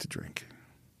life to drink.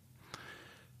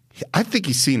 I think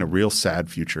he's seen a real sad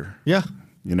future. Yeah.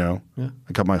 You know? Yeah.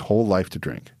 I got my whole life to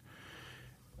drink.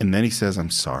 And then he says,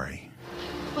 I'm sorry.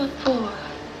 What for?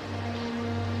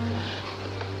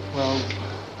 Well,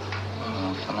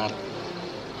 for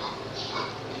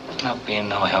not being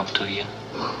no help to you.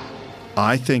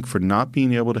 I think for not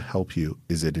being able to help you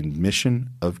is an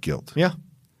admission of guilt. Yeah.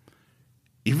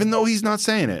 Even though he's not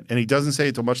saying it, and he doesn't say it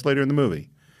until much later in the movie,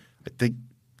 I think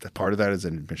that part of that is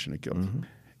an admission of guilt. Mm-hmm.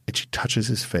 And she touches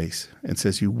his face and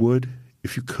says, you would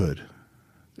if you could.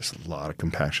 There's a lot of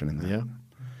compassion in that. Yeah.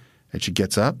 And she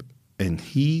gets up, and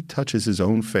he touches his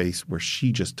own face where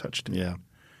she just touched him. Yeah.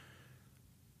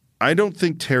 I don't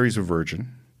think Terry's a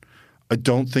virgin. I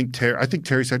think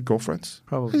Terry's had girlfriends.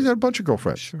 Probably. He's had a bunch of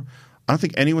girlfriends. Sure. I don't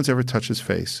think anyone's ever touched his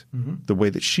face the way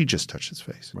that she just touched his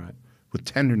face. Right. With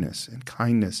tenderness and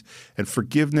kindness and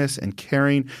forgiveness and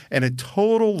caring and a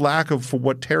total lack of for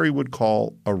what Terry would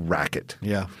call a racket.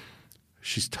 Yeah.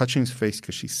 She's touching his face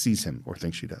because she sees him or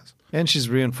thinks she does. And she's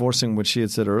reinforcing what she had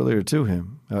said earlier to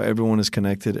him. Everyone is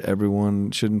connected.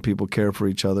 Shouldn't people care for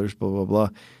each other, blah, blah, blah.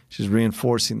 She's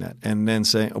reinforcing that. And then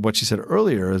saying what she said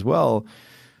earlier as well,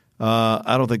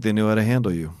 I don't think they knew how to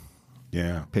handle you.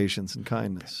 Yeah. Patience and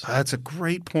kindness. That's a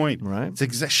great point. Right.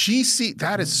 It's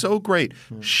that is so great.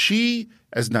 Yeah. She,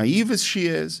 as naive as she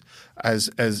is, as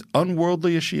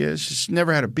unworldly as she is, she's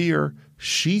never had a beer.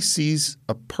 She sees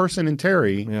a person in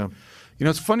Terry. Yeah. You know,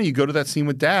 it's funny. You go to that scene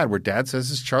with Dad where Dad says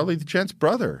it's Charlie the Gent's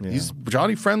brother. Yeah. He's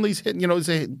Johnny Friendly's hitting,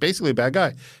 he's basically a bad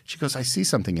guy. She goes, I see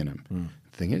something in him.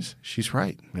 The thing is, she's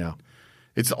right. Yeah.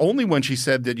 It's only when she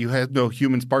said that you had no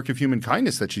human spark of human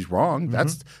kindness that she's wrong.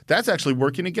 Mm-hmm. That's actually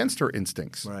working against her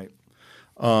instincts. Right.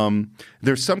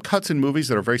 There's some cuts in movies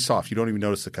that are very soft. You don't even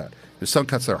notice the cut. There's some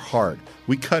cuts that are hard.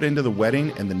 We cut into the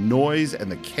wedding and the noise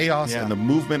and the chaos and the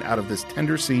movement out of this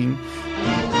tender scene.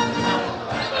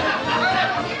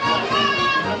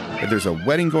 And there's a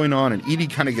wedding going on, and Edie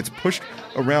kind of gets pushed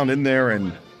around in there,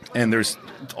 and there's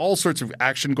all sorts of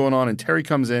action going on, and Terry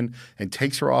comes in and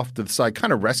takes her off to the side,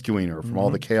 kind of rescuing her from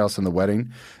all the chaos in the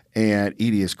wedding. And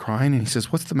Edie is crying, and he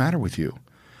says, what's the matter with you?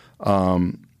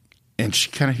 And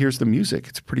she kind of hears the music.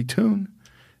 It's a pretty tune.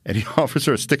 And he offers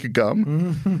her a stick of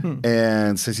gum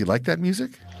and says, you like that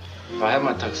music? If I had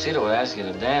my tuxedo, I'd ask you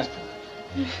to dance.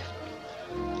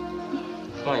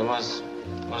 Come on, you want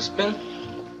to spin?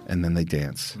 And then they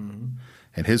dance.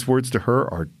 And his words to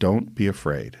her are, don't be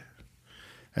afraid.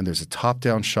 And there's a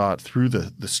top-down shot through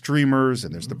the streamers,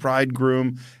 and there's the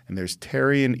bridegroom, and there's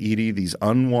Terry and Edie, these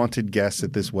unwanted guests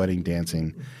at this wedding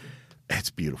dancing. It's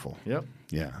beautiful. Yep.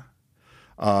 Yeah.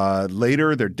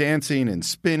 Later, they're dancing and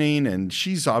spinning, and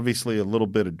she's obviously a little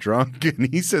bit of drunk.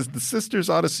 And he says, the sisters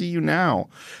ought to see you now.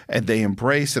 And they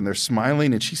embrace, and they're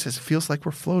smiling. And she says, it feels like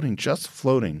we're floating, just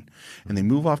floating. And they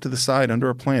move off to the side under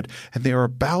a plant, and they are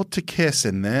about to kiss.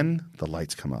 And then the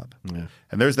lights come up. Yeah.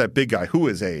 And there's that big guy who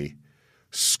is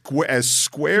as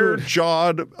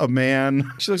square-jawed a man.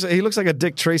 He looks like a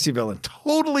Dick Tracy villain.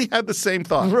 Totally had the same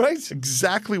thought. Right.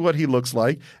 Exactly what he looks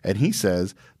like. And he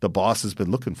says, the boss has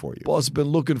been looking for you. Boss has been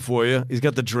looking for you. He's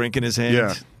got the drink in his hand.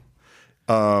 Yeah.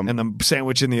 And the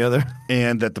sandwich in the other.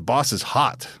 And that the boss is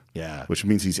hot. Yeah. Which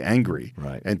means he's angry.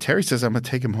 Right. And Terry says, I'm going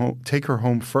to take her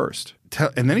home first.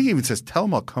 And then he even says, tell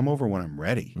him I'll come over when I'm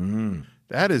ready.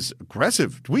 That is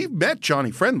aggressive. We've met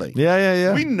Johnny Friendly.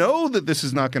 Yeah. We know that this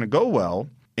is not going to go well.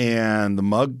 And the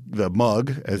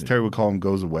mug, as Terry would call him,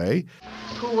 goes away.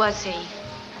 Who was he?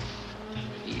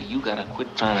 You gotta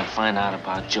quit trying to find out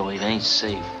about Joey. It ain't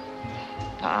safe.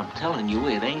 I'm telling you,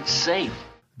 it ain't safe.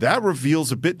 That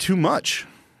reveals a bit too much,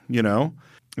 you know.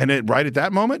 And right at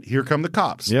that moment, here come the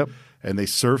cops. Yep. And they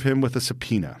serve him with a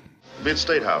subpoena. Be at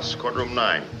State House, courtroom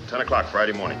 9, 10 o'clock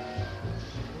Friday morning.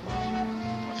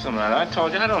 What's the matter? I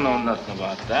told you I don't know nothing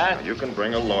about that. You can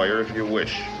bring a lawyer if you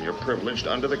wish. You're privileged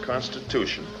under the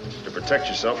Constitution to protect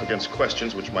yourself against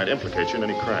questions which might implicate you in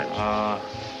any crime.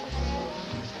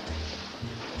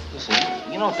 Listen,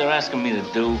 you know what they're asking me to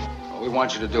do? What we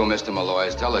want you to do, Mr. Malloy,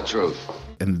 is tell the truth.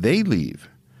 And they leave.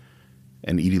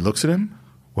 And Edie looks at him.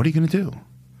 What are you going to do?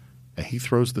 And he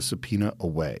throws the subpoena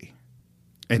away.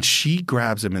 And she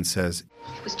grabs him and says,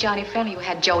 It was Johnny Friendly who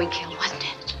had Joey killed, wasn't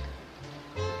it?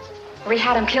 Or he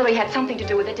had him killed, he had something to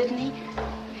do with it, didn't he?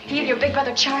 He and your big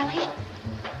brother Charlie?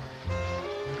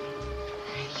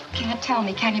 You can't tell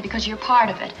me, can you? Because you're part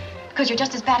of it. Because you're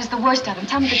just as bad as the worst of them.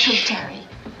 Tell me the truth, Terry.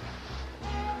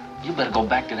 You better go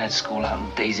back to that school out in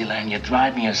Daisyland. You're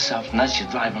driving yourself nuts.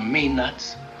 You're driving me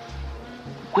nuts.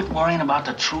 Quit worrying about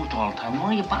the truth all the time.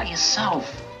 Worry about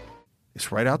yourself.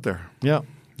 It's right out there. Yeah.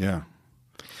 Yeah.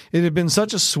 It had been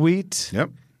such a sweet,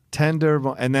 tender,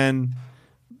 and then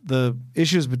the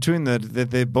issues between that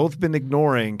they've both been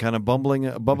ignoring, kind of bubbling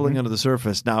under the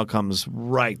surface, now comes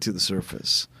right to the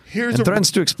surface. And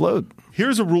threatens to explode.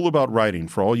 Here's a rule about writing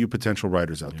for all you potential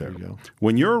writers out there.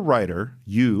 When you're a writer,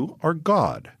 you are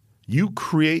God. You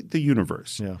create the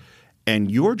universe. Yeah.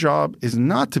 And your job is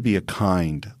not to be a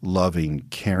kind, loving,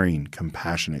 caring,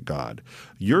 compassionate God.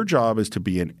 Your job is to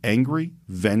be an angry,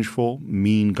 vengeful,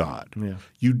 mean God. Yeah.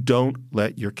 You don't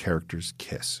let your characters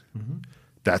kiss.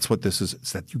 That's what this is.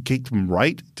 It's that you get them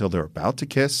right till they're about to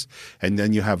kiss, and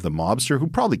then you have the mobster who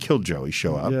probably killed Joey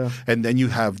show up, and then you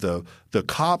have the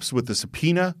cops with the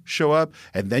subpoena show up,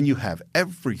 and then you have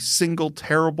every single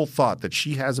terrible thought that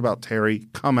she has about Terry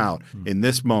come out in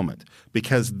this moment,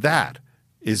 because that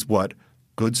is what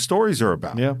good stories are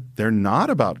about. Yeah. They're not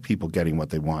about people getting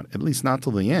what they want, at least not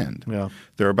till the end. Yeah.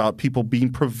 They're about people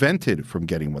being prevented from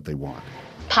getting what they want.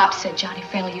 Pop said Johnny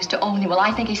Friendly used to own you. Well,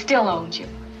 I think he still owns you.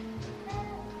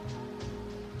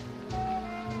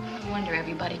 No wonder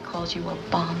everybody calls you a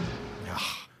bum.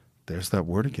 There's that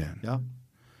word again. Yeah.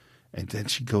 And then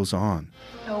she goes on.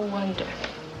 No wonder.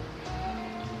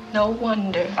 No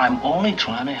wonder. I'm only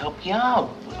trying to help you out.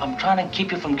 I'm trying to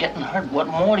keep you from getting hurt. What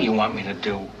more do you want me to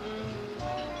do?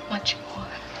 Much more.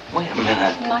 Wait a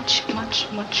minute. Much,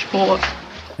 much, much more.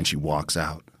 And she walks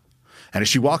out. And as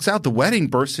she walks out, the wedding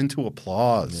bursts into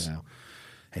applause. Yeah.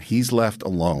 And he's left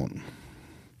alone.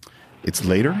 It's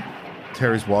later.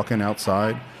 Terry's walking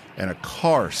outside, and a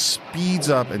car speeds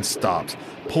up and stops,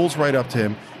 pulls right up to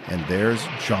him, and there's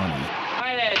Johnny.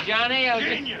 Hi there, Johnny.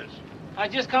 I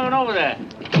was just coming over there.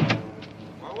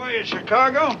 Well, were you in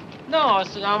Chicago? No, I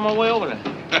said I'm on my way over there.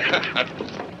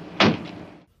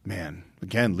 Man,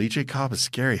 again, Lee J. Cobb is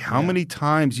scary. How many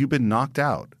times you been knocked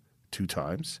out? 2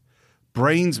 times.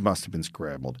 Brains must have been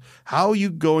scrambled. How are you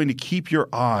going to keep your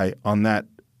eye on that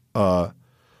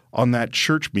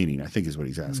church meeting? I think is what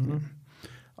he's asking him.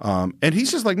 And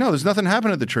he's just like, no, there's nothing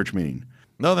happened at the church meeting.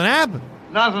 Nothing happened.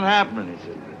 Nothing happened, he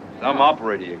said. Some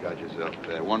operator you got yourself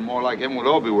there. One more like him would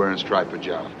all be wearing striped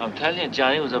pajamas. I'm telling you,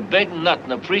 Johnny, it was a big nut,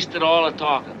 and the priest did all the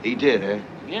talking. He did, eh?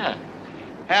 Yeah.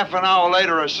 Half an hour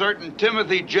later, a certain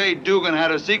Timothy J. Dugan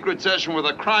had a secret session with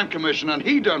a crime commissioner, and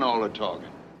he done all the talking.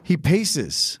 He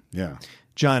paces. Yeah.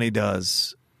 Johnny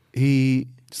does.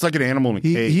 It's like an animal in a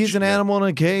cage. He's an animal in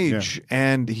a cage,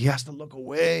 and he has to look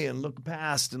away and look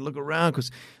past and look around because,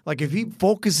 like, if he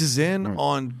focuses in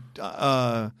on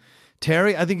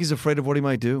Terry, I think he's afraid of what he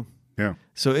might do. Yeah.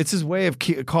 So it's his way of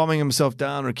calming himself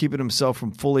down or keeping himself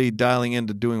from fully dialing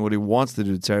into doing what he wants to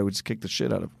do to Terry, which is kick the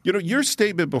shit out of him. You know, your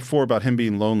statement before about him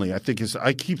being lonely, I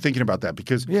keep thinking about that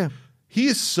because He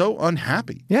is so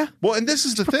unhappy. Yeah. Well, and this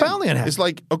is the thing. Profoundly unhappy. It's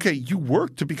like, okay, you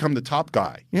work to become the top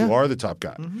guy. Yeah. You are the top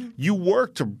guy. You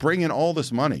work to bring in all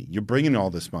this money. You're bringing all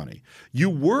this money. You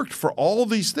worked for all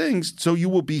these things so you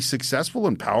will be successful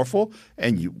and powerful,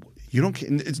 and you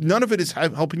don't. None of it is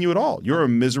helping you at all. You're a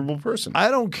miserable person.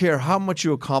 I don't care how much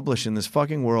you accomplish in this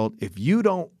fucking world. If you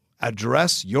don't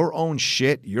address your own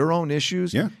shit, your own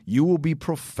issues, you will be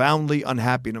profoundly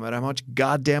unhappy no matter how much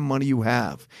goddamn money you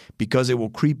have, because it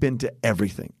will creep into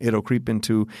everything. It'll creep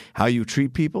into how you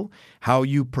treat people, how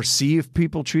you perceive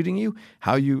people treating you,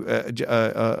 how you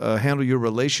handle your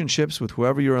relationships with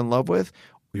whoever you're in love with,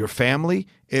 your family.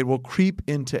 It will creep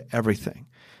into everything.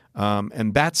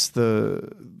 And that's the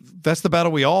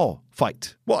battle we all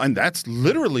fight. Well, and that's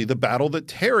literally the battle that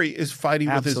Terry is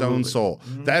fighting with his own soul.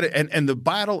 That and the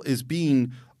battle is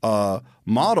being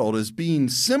modeled, is being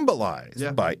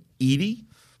symbolized by Edie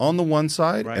on the one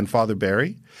side and Father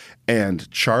Barry, and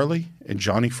Charlie and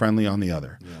Johnny Friendly on the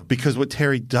other. Because what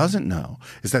Terry doesn't know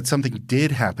is that something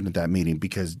did happen at that meeting,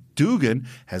 because Dugan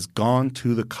has gone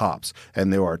to the cops,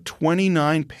 and there are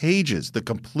 29 pages, the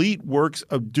complete works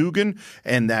of Dugan,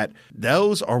 and that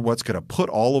those are what's going to put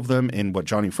all of them in what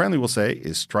Johnny Friendly will say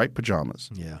is striped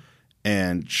pajamas. Yeah.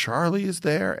 And Charlie is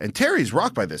there, and Terry's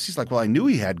rocked by this. He's like, well, I knew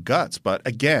he had guts, but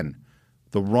again,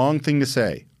 the wrong thing to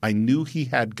say. I knew he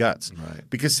had guts. Right.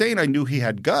 Because saying I knew he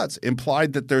had guts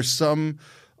implied that there's something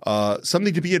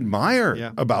to be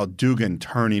admired about Dugan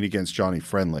turning against Johnny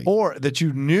Friendly. Or that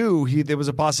you knew there was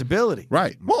a possibility.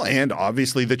 Right. Well, and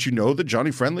obviously that you know that Johnny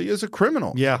Friendly is a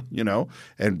criminal. Yeah. You know?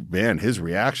 And man, his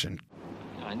reaction.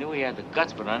 I knew he had the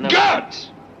guts, but I never... Guts!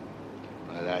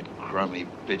 Why, that crummy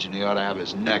pigeon, he ought to have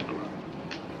his neck run.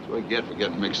 That's what I get for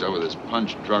getting mixed up with his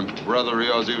punch-drunk brother of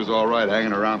yours. He was all right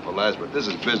hanging around for last, but this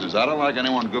is business. I don't like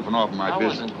anyone goofing off in my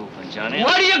business. I wasn't goofing, Johnny.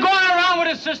 What are you going around with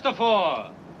his sister for?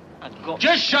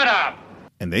 Just shut up.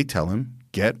 And they tell him,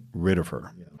 get rid of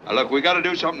her. Now, look, we got to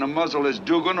do something to muzzle this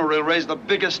Dugan, or he'll raise the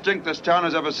biggest stink this town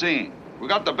has ever seen. We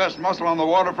got the best muscle on the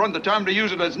waterfront. The time to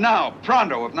use it is now.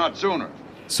 Pronto, if not sooner.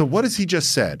 So what has he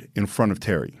just said in front of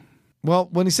Terry? Well,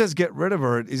 when he says get rid of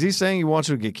her, is he saying he wants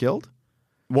her to get killed?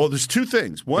 Well, there's two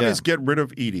things. One is get rid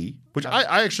of Edie, which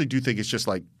I actually do think it's just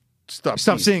like stop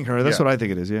seeing her. That's what I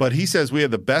think it is. Yeah. But he says we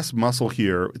have the best muscle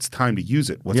here. It's time to use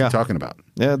it. What's he talking about?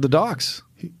 Yeah, the docks.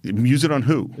 Use it on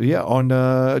who? Yeah, on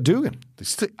Dugan.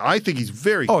 I think he's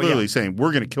very clearly saying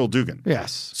we're going to kill Dugan.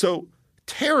 Yes. So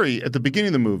Terry, at the beginning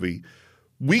of the movie,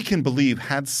 we can believe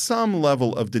had some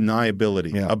level of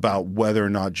deniability about whether or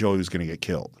not Joey was going to get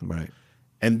killed. Right.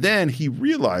 And then he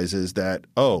realizes that,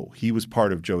 he was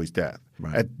part of Joey's death.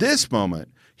 Right. At this moment,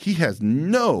 he has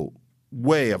no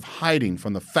way of hiding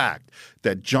from the fact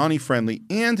that Johnny Friendly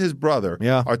and his brother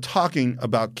are talking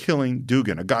about killing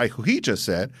Dugan, a guy who he just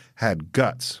said had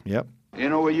guts. Yep. You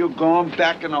know where you're going?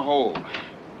 Back in the hole.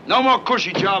 No more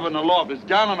cushy job in the loft. It's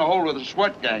down in the hole with the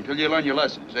sweat gang till you learn your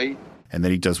lesson, see? And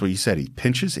then he does what he said. He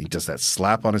pinches, he does that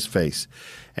slap on his face.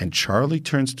 And Charlie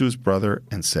turns to his brother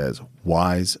and says,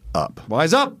 wise up.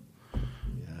 Wise up!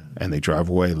 And they drive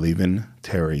away, leaving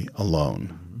Terry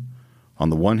alone. On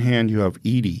the one hand, you have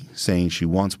Edie saying she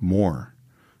wants more,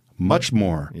 much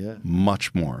more,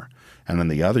 much more. And on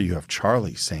the other, you have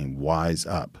Charlie saying, wise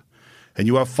up. And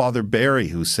you have Father Barry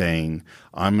who's saying,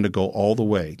 I'm going to go all the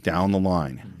way down the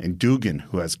line. And Dugan,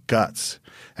 who has guts.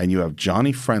 And you have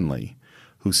Johnny Friendly,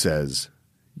 who says,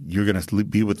 you're going to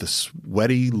be with the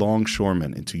sweaty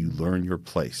longshoremen until you learn your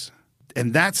place.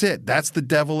 And that's it. That's the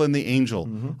devil and the angel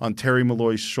on Terry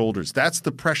Malloy's shoulders. That's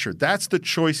the pressure. That's the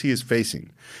choice he is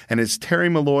facing. And as Terry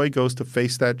Malloy goes to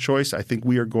face that choice, I think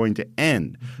we are going to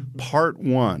end part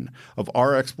one of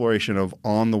our exploration of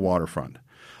On the Waterfront.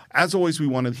 As always, we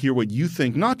want to hear what you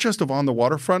think, not just of On the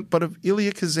Waterfront, but of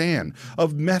Elia Kazan,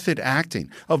 of method acting,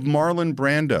 of Marlon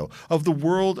Brando, of the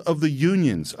world of the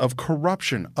unions, of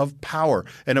corruption, of power,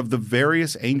 and of the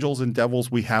various angels and devils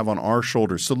we have on our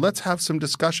shoulders. So let's have some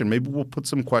discussion. Maybe we'll put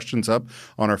some questions up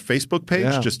on our Facebook page.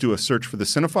 Yeah. Just do a search for The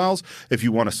Cinephiles. If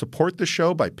you want to support the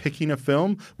show by picking a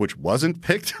film, which wasn't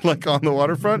picked like On the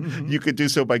Waterfront, you could do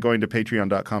so by going to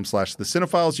patreon.com/The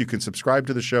Cinephiles. You can subscribe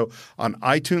to the show on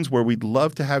iTunes, where we'd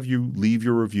love to have you leave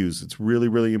your reviews. It's really,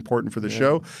 really important for the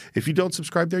show. If you don't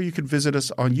subscribe there, you can visit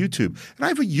us on YouTube. And I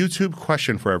have a YouTube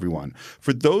question for everyone.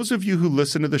 For those of you who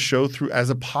listen to the show through as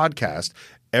a podcast,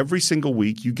 every single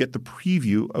week you get the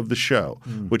preview of the show,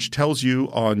 which tells you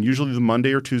on usually the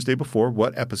Monday or Tuesday before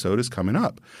what episode is coming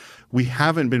up. We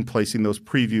haven't been placing those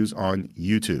previews on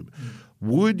YouTube.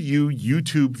 Would you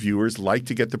YouTube viewers like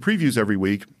to get the previews every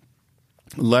week?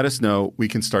 let us know. We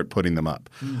can start putting them up.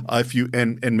 If you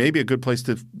and maybe a good place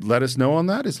to let us know on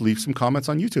that is leave some comments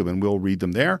on YouTube, and we'll read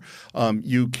them there.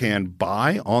 You can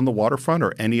buy On the Waterfront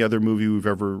or any other movie we've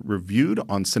ever reviewed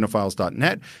on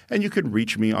cinephiles.net, and you can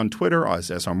reach me on Twitter as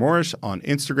SR Morris, on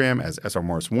Instagram as SR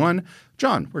Morris1.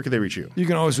 John, where can they reach you? You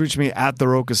can always reach me at The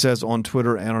Roca Says on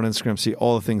Twitter and on Instagram. See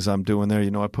all the things I'm doing there.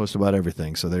 You know I post about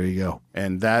everything, so there you go.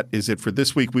 And that is it for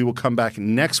this week. We will come back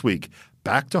next week,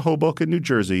 back to Hoboken, New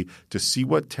Jersey, to see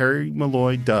what Terry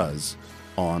Malloy does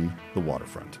on the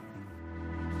waterfront.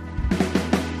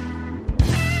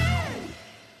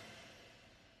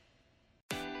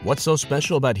 What's so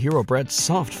special about Hero Bread's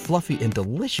soft, fluffy, and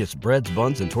delicious breads,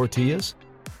 buns, and tortillas?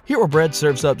 Hero Bread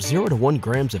serves up 0 to 1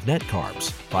 grams of net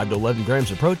carbs, 5 to 11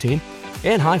 grams of protein,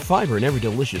 and high fiber in every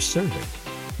delicious serving.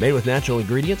 Made with natural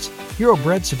ingredients, Hero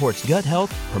Bread supports gut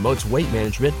health, promotes weight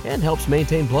management, and helps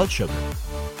maintain blood sugar.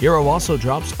 Hero also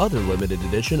drops other limited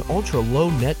edition ultra-low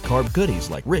net carb goodies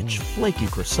like rich, flaky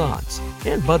croissants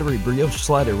and buttery brioche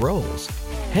slider rolls.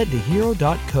 Head to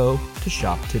hero.co to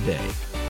shop today.